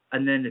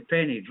 And then the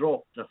penny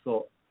dropped. I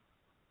thought,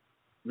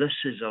 this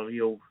is a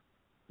real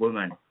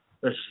woman.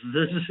 This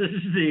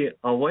is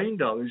a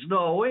wind-up. It's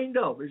not a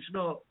wind-up. It's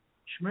not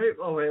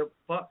Schmoop.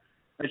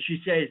 And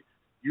she says,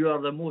 you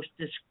are the most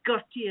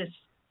discourteous,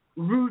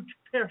 rude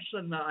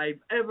person that I've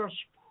ever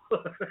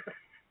spoken.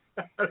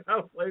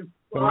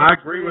 Well, I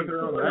agree with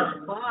her on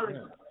that.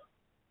 Yeah.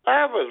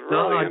 That was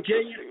really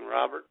interesting,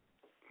 Robert.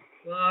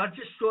 Well, I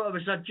just thought it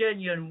was a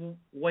genuine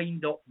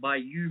wind-up by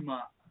you,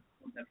 Matt,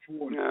 on the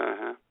phone.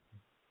 Uh-huh.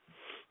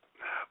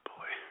 Oh,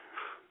 boy.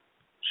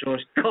 So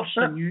it's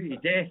cursing you to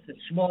death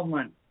this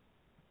morning.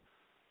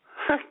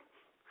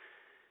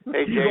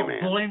 Hey, you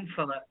J-Man. got blamed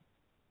for that.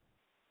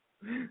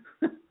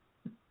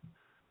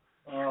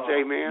 Oh,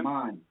 J-Man?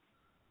 Man.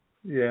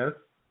 Yes?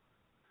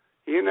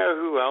 You know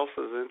who else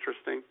is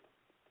interesting?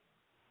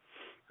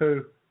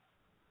 Who?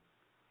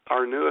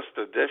 Our newest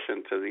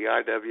addition to the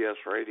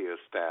IWS radio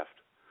staff,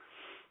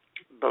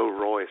 Bo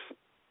Royce.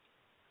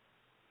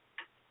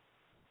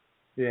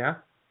 Yeah?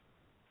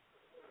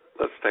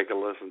 Let's take a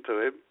listen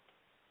to him.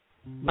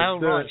 Bo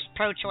Royce,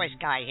 pro-choice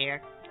guy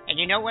here. And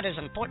you know what is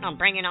important on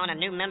bringing on a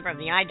new member of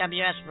the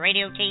IWS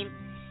radio team?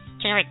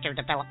 Character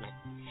development.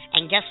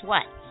 And guess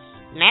what?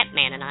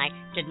 Mattman and I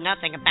did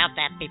nothing about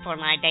that before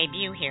my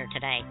debut here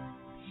today.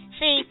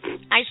 See,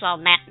 I saw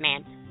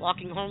Mattman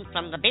walking home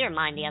from the beer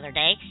mine the other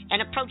day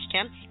and approached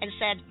him and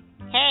said,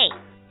 hey,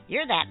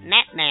 you're that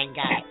Mattman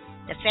guy,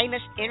 the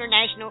famous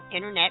international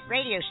internet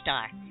radio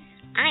star.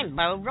 I'm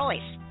Bo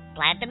Royce.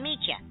 Glad to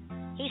meet you.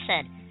 He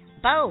said,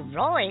 Bo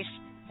Royce?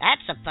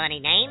 That's a funny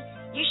name.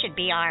 You should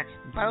be our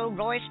Bo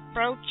Royce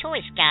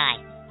pro-choice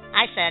guy.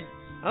 I said,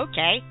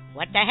 okay,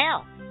 what the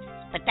hell?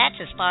 But that's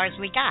as far as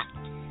we got.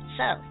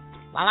 So,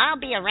 while I'll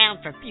be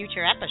around for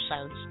future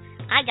episodes,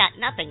 I got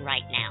nothing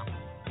right now.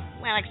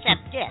 Well,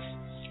 except this.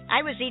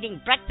 I was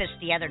eating breakfast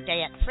the other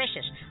day at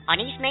Frisch's on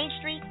East Main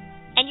Street,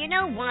 and you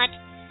know what?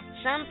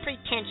 Some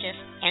pretentious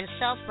and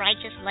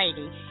self-righteous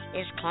lady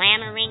is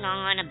clamoring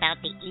on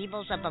about the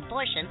evils of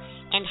abortion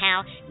and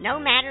how, no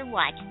matter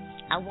what,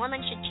 a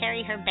woman should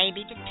carry her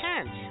baby to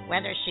term,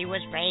 whether she was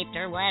raped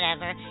or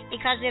whatever,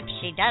 because if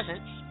she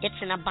doesn't,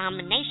 it's an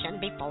abomination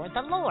before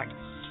the Lord.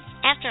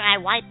 After I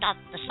wiped off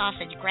the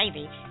sausage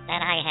gravy that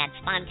I had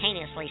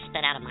spontaneously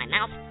spit out of my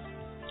mouth,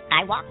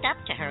 I walked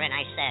up to her and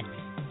I said,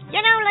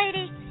 you know,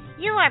 lady,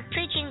 you are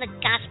preaching the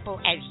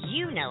gospel as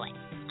you know it,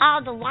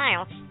 all the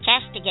while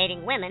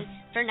castigating women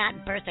for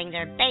not birthing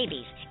their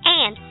babies,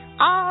 and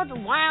all the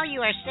while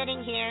you are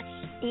sitting here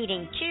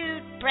eating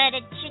 2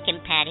 breaded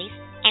chicken patties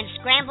and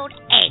scrambled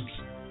eggs.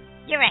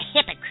 You're a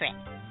hypocrite.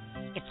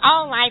 If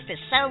all life is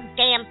so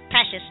damn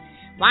precious,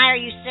 why are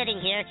you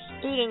sitting here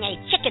eating a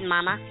chicken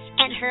mama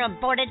and her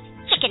aborted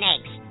chicken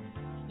eggs?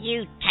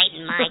 You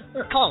tighten my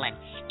colon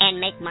and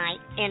make my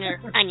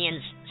inner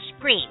onions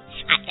scream.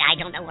 I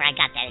don't know where I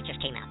got that. It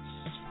just came out.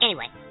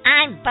 Anyway,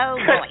 I'm Bo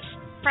Royce,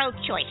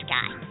 pro-choice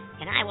guy,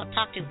 and I will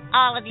talk to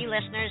all of you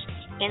listeners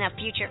in a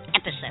future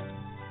episode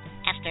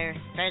after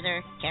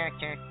further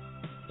character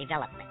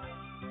development.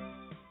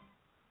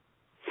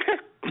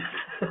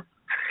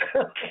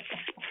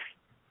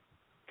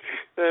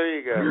 There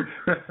you go.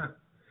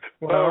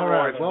 Well, all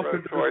right.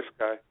 Welcome to the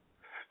guy.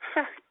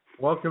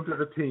 Welcome to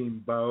the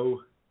team,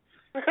 Bo.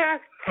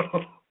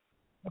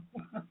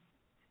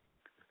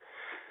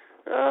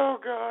 Oh,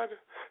 God.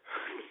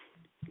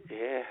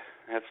 Yeah,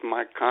 that's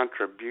my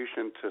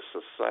contribution to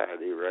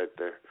society right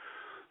there.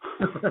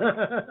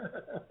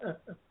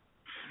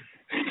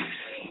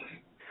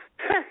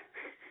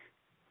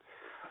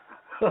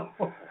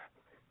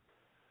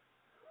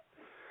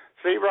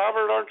 See,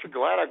 Robert, aren't you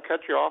glad I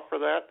cut you off for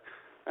that?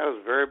 That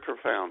was very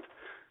profound.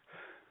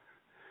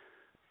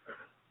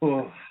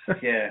 Oh,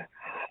 yeah.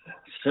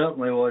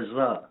 Certainly was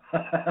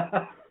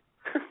that.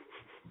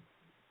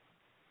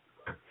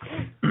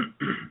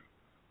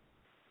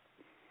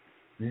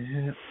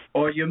 Yeah.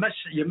 Oh, you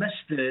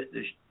missed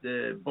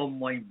the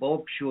Bumwine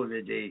Bob show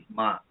today,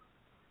 Matt.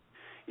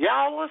 Yeah,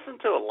 I'll listen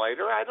to it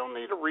later. I don't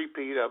need a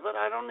repeat of it.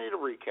 I don't need a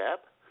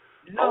recap.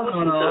 No,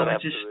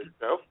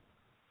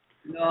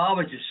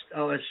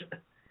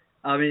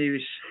 he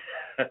was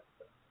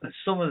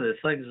some of the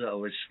things that I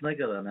was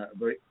sniggering at,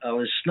 but I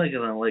was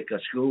sniggering like a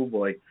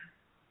schoolboy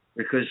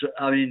because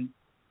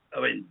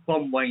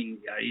Bumwine,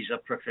 he's a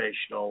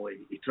professional.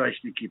 He tries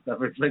to keep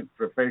everything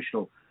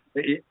professional.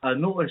 But I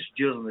noticed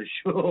during the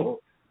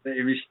show that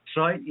he was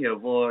trying to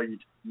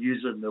avoid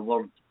using the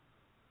word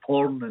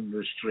porn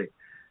industry,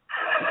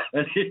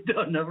 and he'd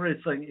done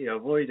everything to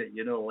avoid it.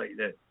 You know, like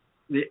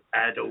the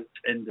adult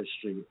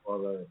industry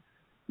or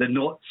the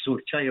not so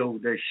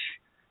childish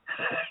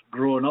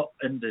grown up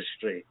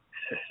industry.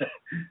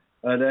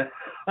 And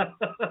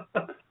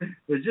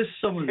there's just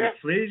some of the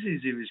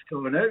phrases he was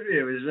coming out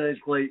with. It's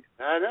like,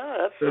 I know,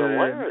 that's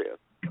hilarious.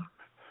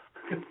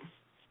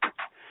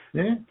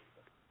 Yeah.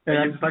 And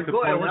I'd just like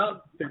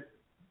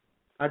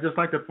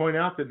to point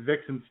out that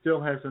Vixen still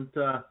hasn't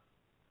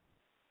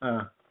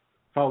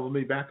followed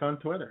me back on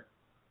Twitter.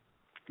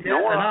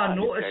 Yeah, and I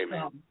noticed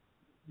that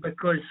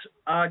because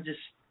I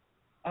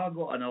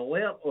got an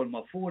alert on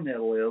my phone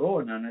earlier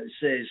on, and it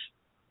says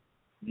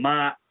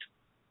Matt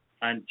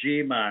and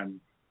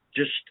J-Man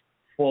just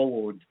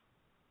followed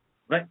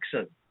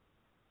Vixen.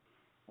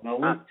 And I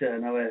looked at it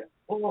and I went,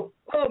 oh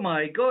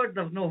my God,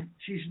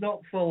 she's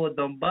not followed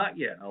them back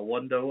yet. I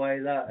wonder why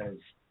that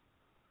is.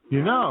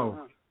 You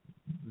know,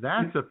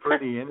 that's a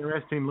pretty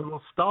interesting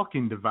little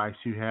stalking device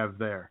you have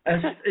there.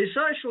 It's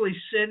actually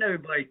sent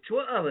out by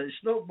Twitter.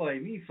 It's not by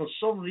me. For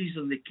some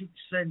reason, they keep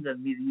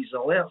sending me these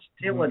alerts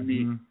telling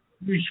me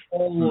who's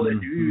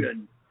following who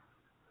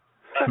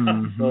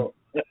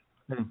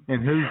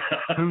and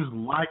who's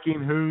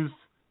liking whose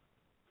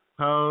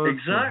post.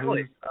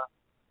 Exactly.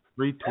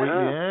 Retweeting.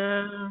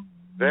 Yeah.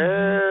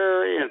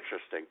 Very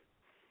interesting.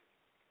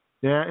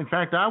 Yeah. In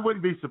fact, I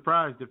wouldn't be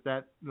surprised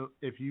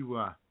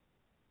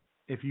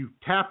if you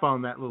tap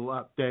on that little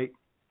update,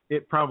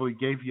 it probably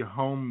gave you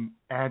home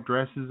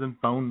addresses and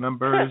phone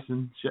numbers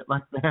and shit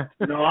like that.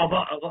 No, I've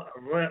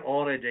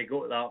already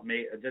got that,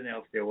 mate. I didn't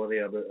have to worry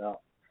about that.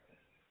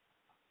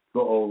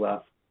 Got all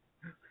that.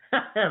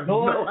 I have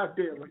no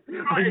idea what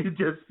you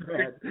just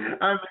said.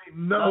 I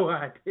mean, no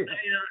idea.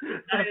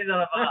 Neither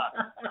have I.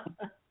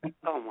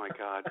 Oh, my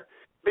God.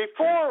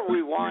 Before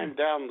we wind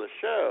down the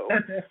show,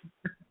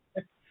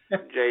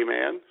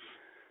 J-Man,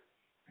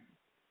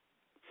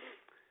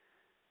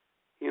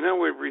 you know,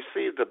 we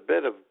received a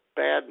bit of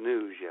bad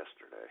news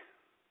yesterday.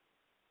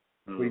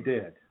 We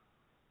did.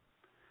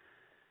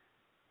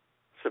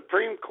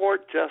 Supreme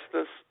Court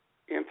Justice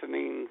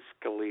Antonin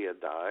Scalia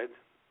died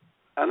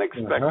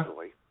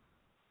unexpectedly.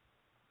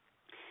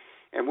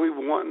 And we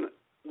want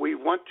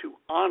to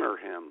honor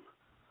him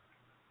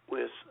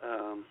with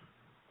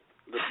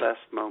the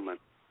best moment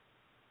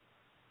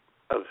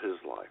of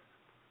his life.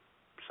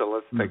 So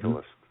let's take a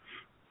listen.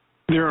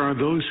 There are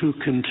those who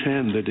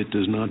contend that it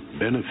does not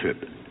benefit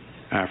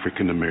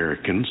African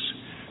Americans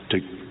to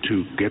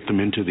get them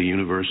into the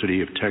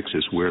University of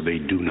Texas where they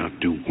do not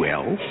do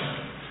well,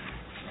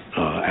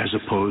 as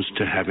opposed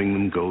to having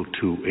them go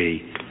to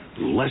a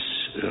less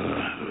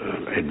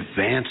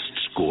advanced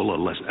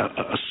school,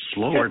 a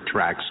slower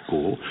track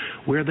school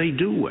where they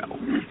do well.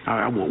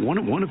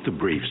 One of the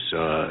briefs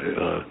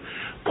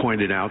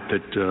pointed out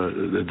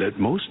that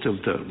most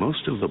of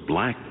the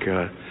black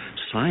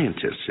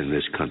scientists in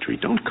this country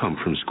don't come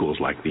from schools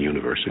like the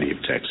University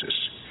of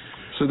Texas.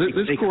 So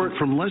they come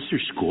from lesser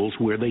schools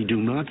where they do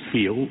not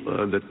feel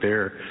that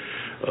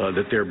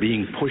they're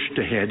being pushed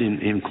ahead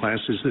in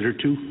classes that are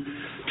too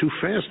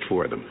fast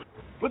for them.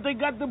 But they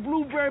got the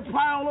blueberry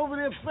pie all over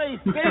their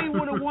face. They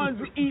were the ones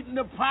eating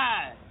the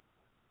pie.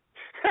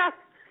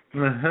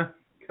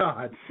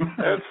 God.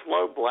 Those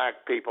slow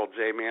black people,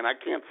 J-Man, I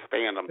can't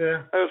stand them.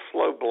 Yeah. Those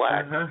slow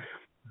black.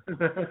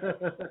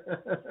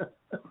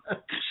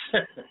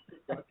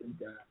 Fucking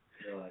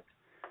God.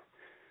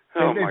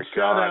 Oh my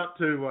God.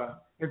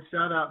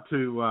 Shout out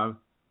to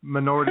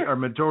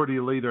Majority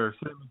Leader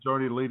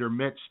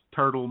Mitch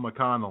Turtle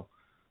McConnell.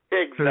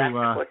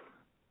 Exactly.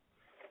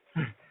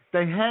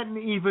 They hadn't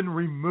even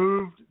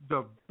removed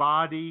the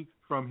body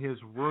from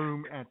his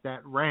room at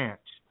that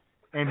ranch,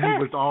 and he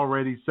was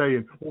already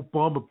saying,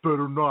 Obama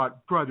better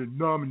not try to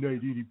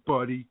nominate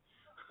anybody.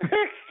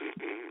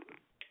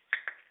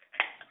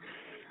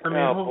 I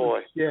mean,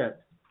 holy shit.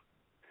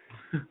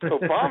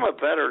 Obama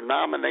better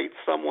nominate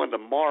someone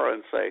tomorrow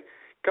and say,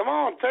 come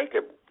on, take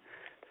it.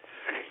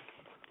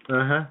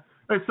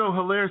 It's so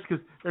hilarious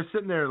because they're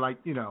sitting there like,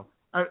 you know,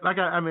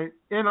 I mean,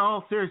 in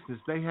all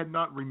seriousness, they had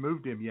not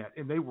removed him yet,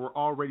 and they were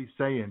already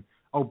saying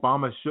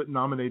Obama shouldn't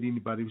nominate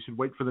anybody. We should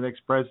wait for the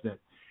next president.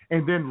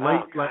 And then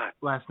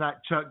last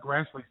night, Chuck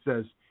Grassley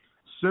says,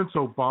 since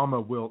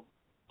Obama will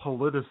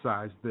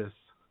politicize this.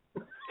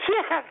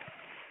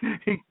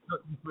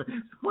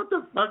 What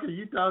the fuck are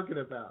you talking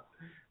about?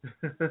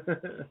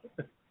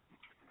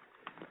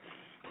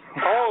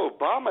 All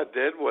Obama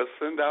did was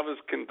send out his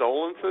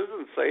condolences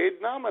and say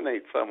he'd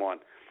nominate someone.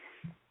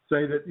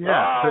 Say that,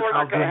 we're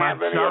not going to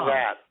have any of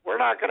that. We're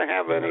not going to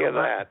have any of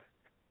that.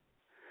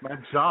 My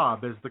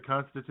job, as the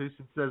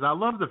Constitution says. I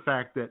love the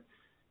fact that,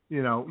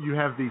 you know, you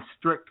have these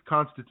strict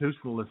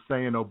constitutionalists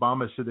saying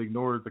Obama should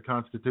ignore the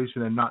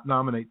Constitution and not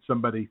nominate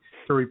somebody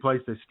to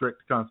replace a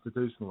strict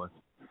constitutionalist.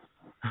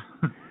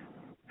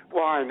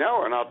 Well, I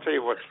know, and I'll tell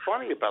you what's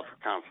funny about the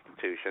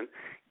Constitution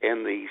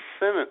and the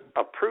Senate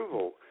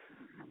approval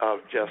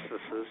of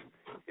justices.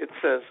 It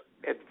says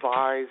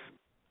advise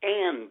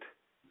and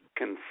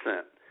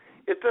consent.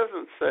 It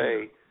doesn't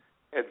say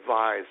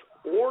advise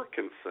or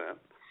consent.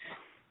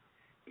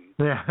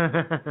 Yeah.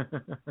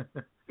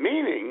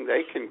 Meaning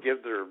they can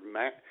give their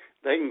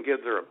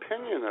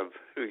opinion of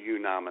who you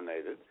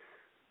nominated,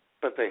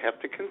 but they have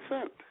to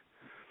consent.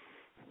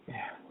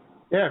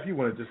 Yeah, if you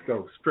want to just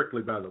go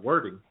strictly by the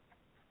wording.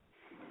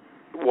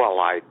 Well,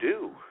 I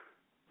do.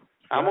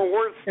 I'm a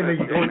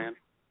wordsmith, man.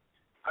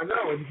 I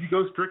know, and if you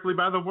go strictly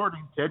by the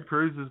wording, Ted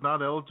Cruz is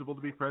not eligible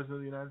to be president of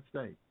the United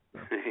States. So.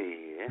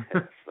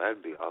 Yes,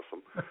 that'd be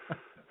awesome.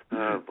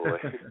 Oh, boy.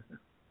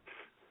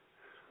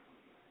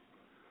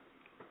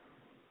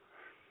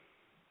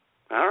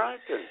 All right,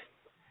 then.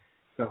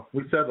 So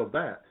we settled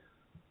that.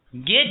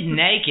 Get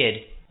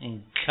naked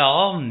and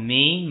call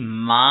me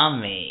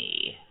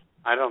mommy.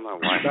 I don't know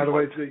why. By the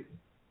way,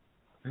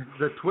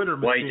 the Twitter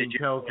machine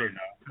tells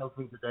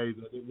me today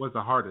that it was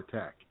a heart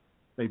attack.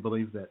 They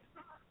believe that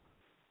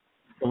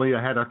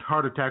Aaliyah had a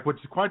heart attack, which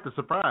is quite the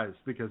surprise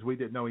because we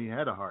didn't know he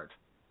had a heart.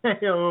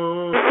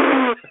 Hey-o.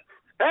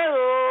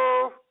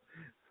 Hey-o.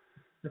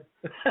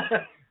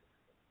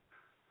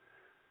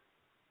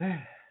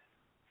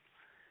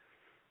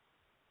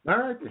 All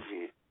right.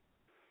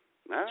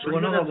 So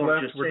in other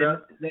words, you're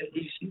saying that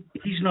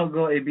he's not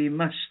got to be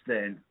missed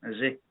then, is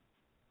he?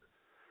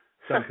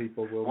 Some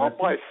people will. Well,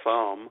 by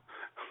some.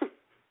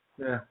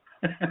 Yeah.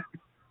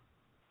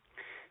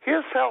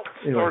 His health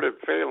started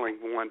failing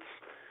once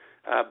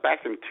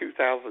back in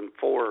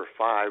 2004 or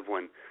 5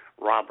 when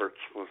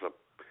Roberts was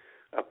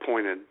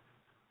appointed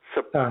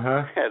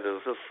head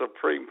of the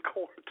Supreme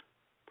Court.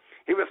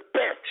 He was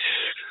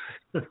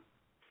pissed.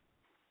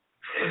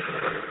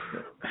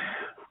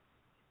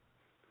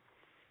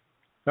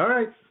 All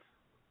right.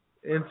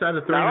 Inside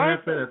of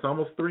 3.5 minutes,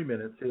 almost 3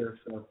 minutes here.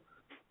 So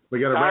we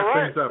got to wrap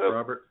things up,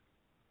 Robert.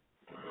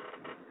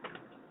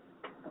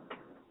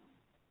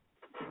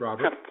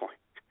 Robert?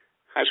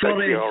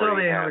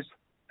 Sorry, I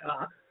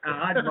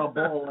had my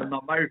bottle in my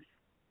mouth.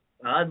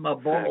 I had my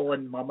bottle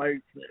in my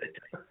mouth at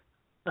the time.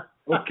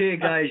 Okay,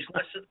 guys,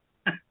 listen.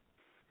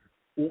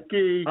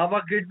 Okay. Have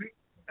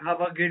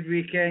a good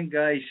weekend,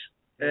 guys.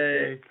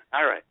 Okay.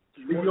 All right.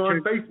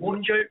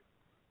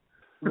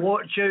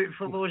 Watch out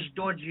for those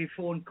dodgy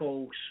phone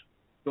calls.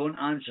 Don't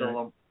answer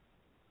them.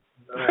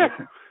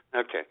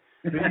 Okay.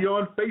 See you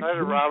on Facebook.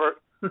 Later, Robert.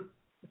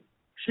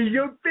 See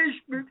you on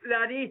Facebook,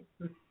 laddie.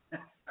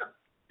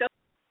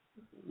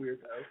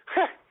 Weirdo.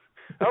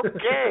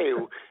 Okay.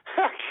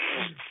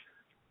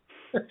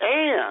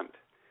 And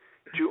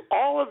to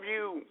all of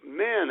you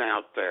men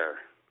out there,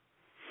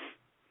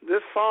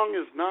 this song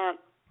is not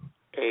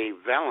a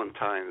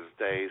Valentine's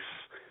Day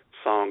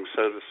song,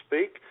 so to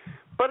speak,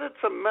 but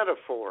it's a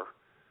metaphor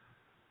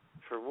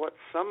for what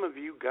some of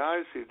you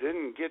guys who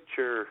didn't get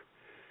your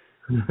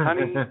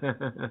honey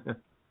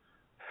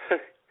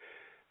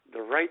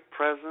the right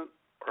present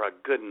or a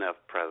good enough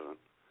present.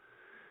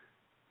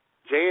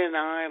 Jay and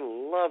I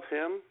love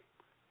him,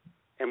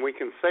 and we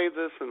can say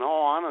this in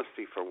all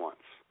honesty for once.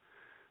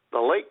 The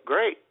late,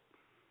 great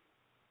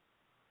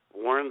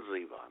Warren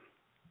Zevon.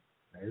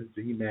 There's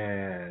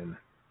Z-Man.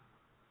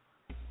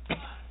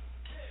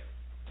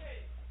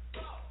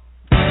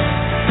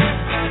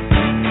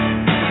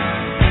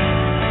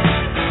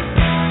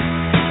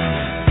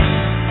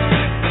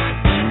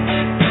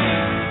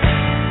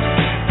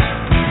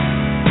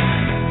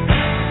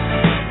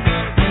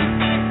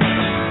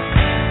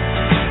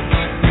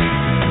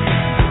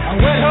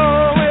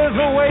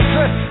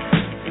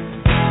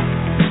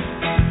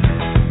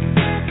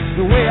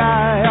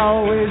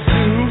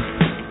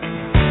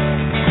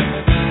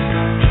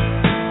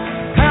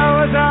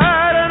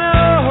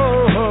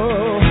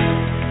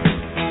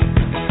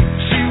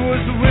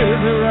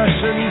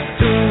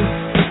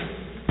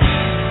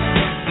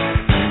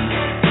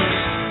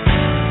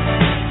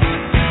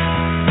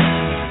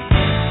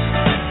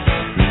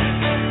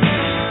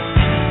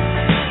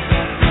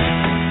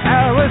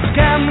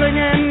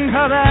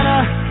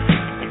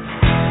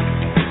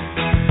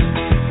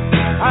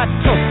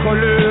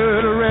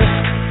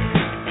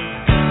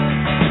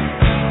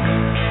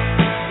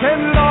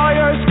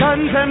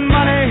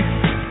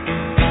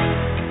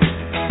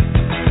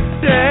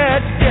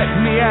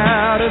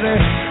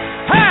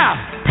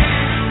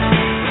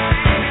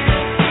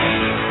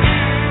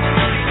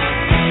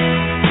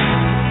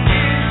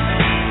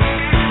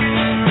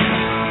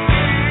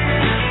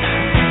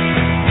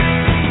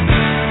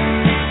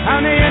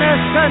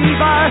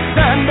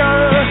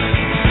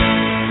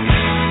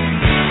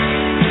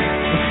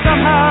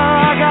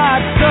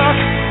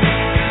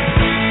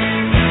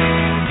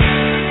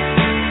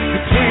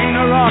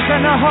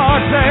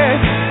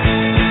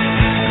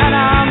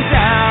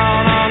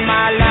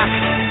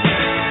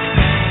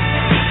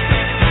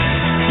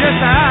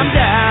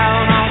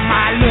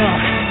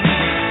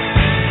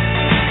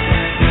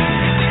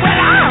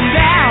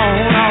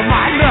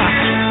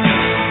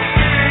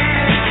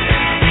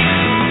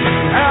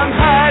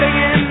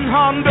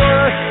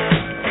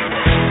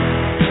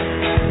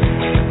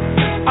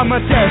 I'm a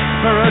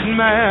desperate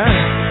man.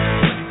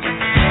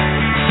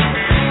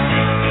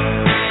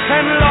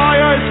 And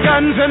lawyers,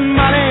 guns, and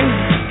money.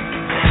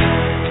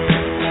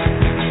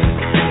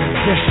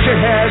 This shit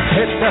has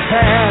hit the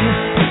fan.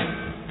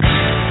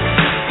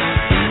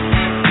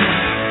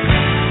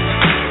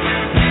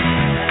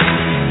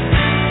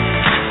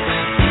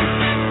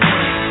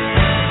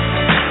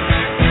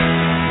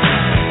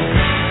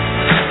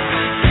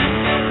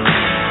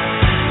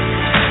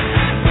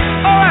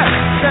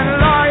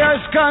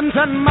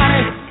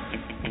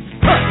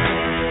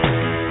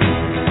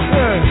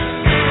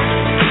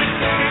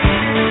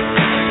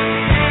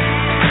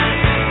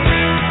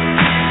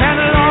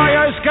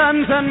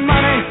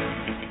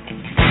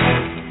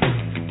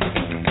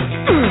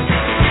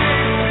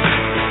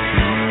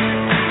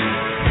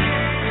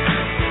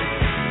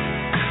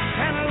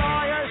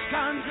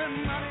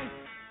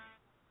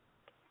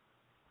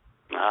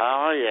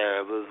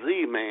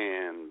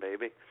 Man,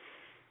 baby.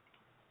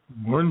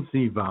 Warren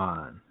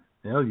Zevon.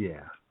 Hell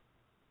yeah.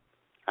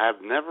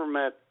 I've never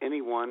met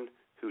anyone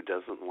who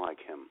doesn't like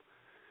him.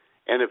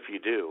 And if you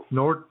do,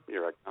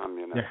 you're a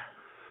communist.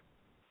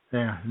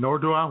 Yeah, nor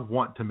do I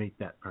want to meet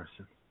that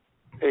person.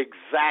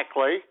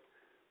 Exactly.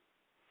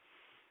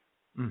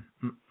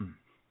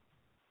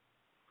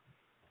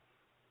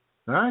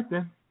 All right,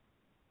 then.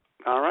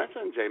 All right,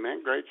 then,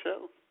 J-Man. Great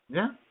show.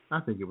 Yeah, I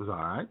think it was all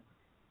right.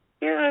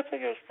 Yeah, I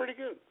think it was pretty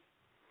good.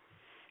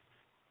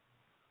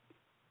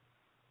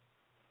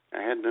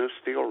 I had no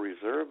Steel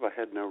Reserve. I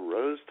had no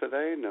Rose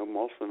today, no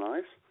Molson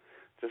Ice,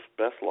 just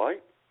Best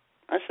Light.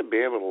 I should be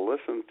able to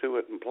listen to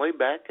it and play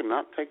back and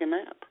not take a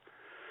nap.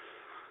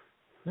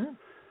 Yeah.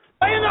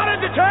 Are you not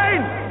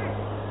entertained?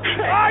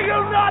 Are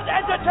you not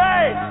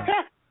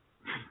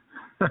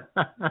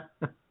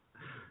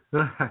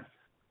entertained?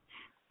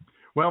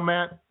 Well,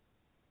 Matt,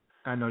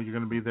 I know you're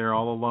going to be there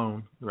all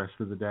alone the rest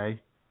of the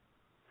day.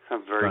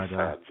 I'm very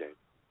sad, Jay.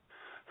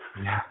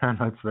 Yeah, I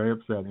know, it's very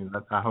upsetting.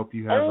 I hope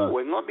you have.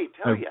 And let me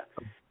tell you,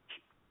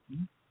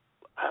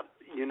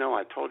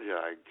 I told you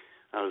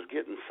I was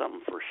getting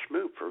something for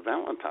Schmoop for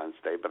Valentine's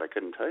Day, but I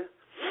couldn't tell you.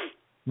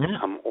 Yeah.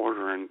 I'm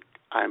ordering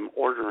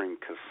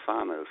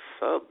Casano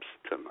subs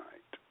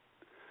tonight.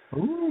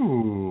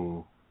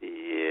 Ooh.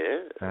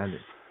 Yes. That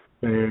is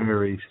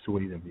very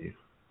sweet of you.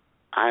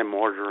 I'm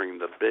ordering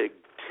the big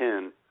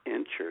 10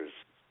 inchers.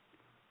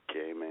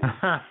 Okay, man.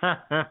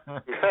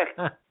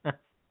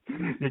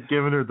 You're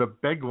giving her the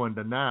big one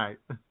tonight.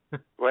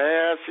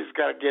 Well, she's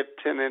got to get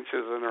 10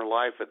 inches in her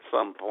life at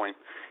some point.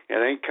 It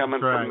ain't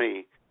coming from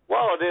me.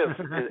 Well, it is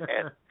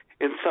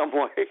in some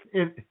way.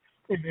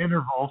 In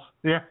intervals,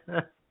 yeah.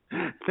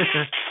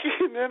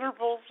 In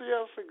intervals,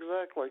 yes,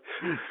 exactly.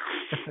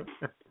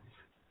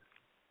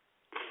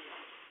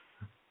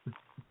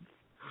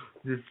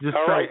 Just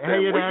all say, right,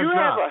 hey, it adds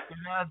up. It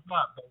adds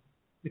up.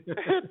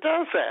 It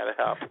does add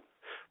up.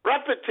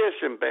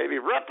 Repetition, baby,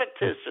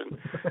 repetition.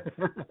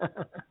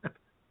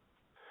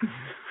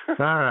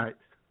 All right.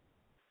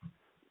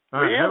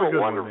 We have a good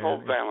wonderful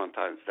one,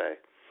 Valentine's Day.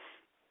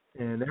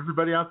 And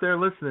everybody out there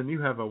listening,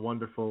 you have a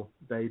wonderful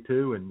day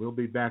too, and we'll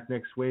be back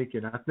next week.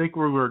 And I think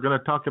we're going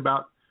to talk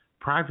about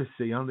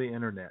privacy on the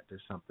internet or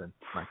something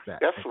like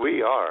that. Yes,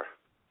 we are.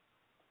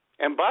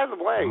 And by the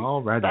way,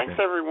 thanks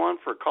then. everyone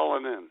for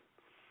calling in.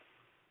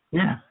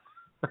 Yeah.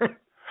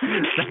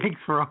 Thanks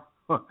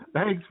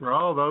for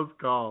all those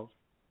calls.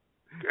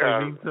 They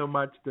mean so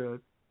much to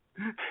us.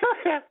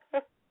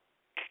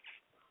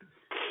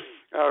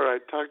 All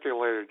right. Talk to you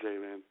later,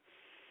 J-Man.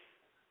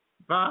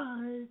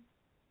 Bye.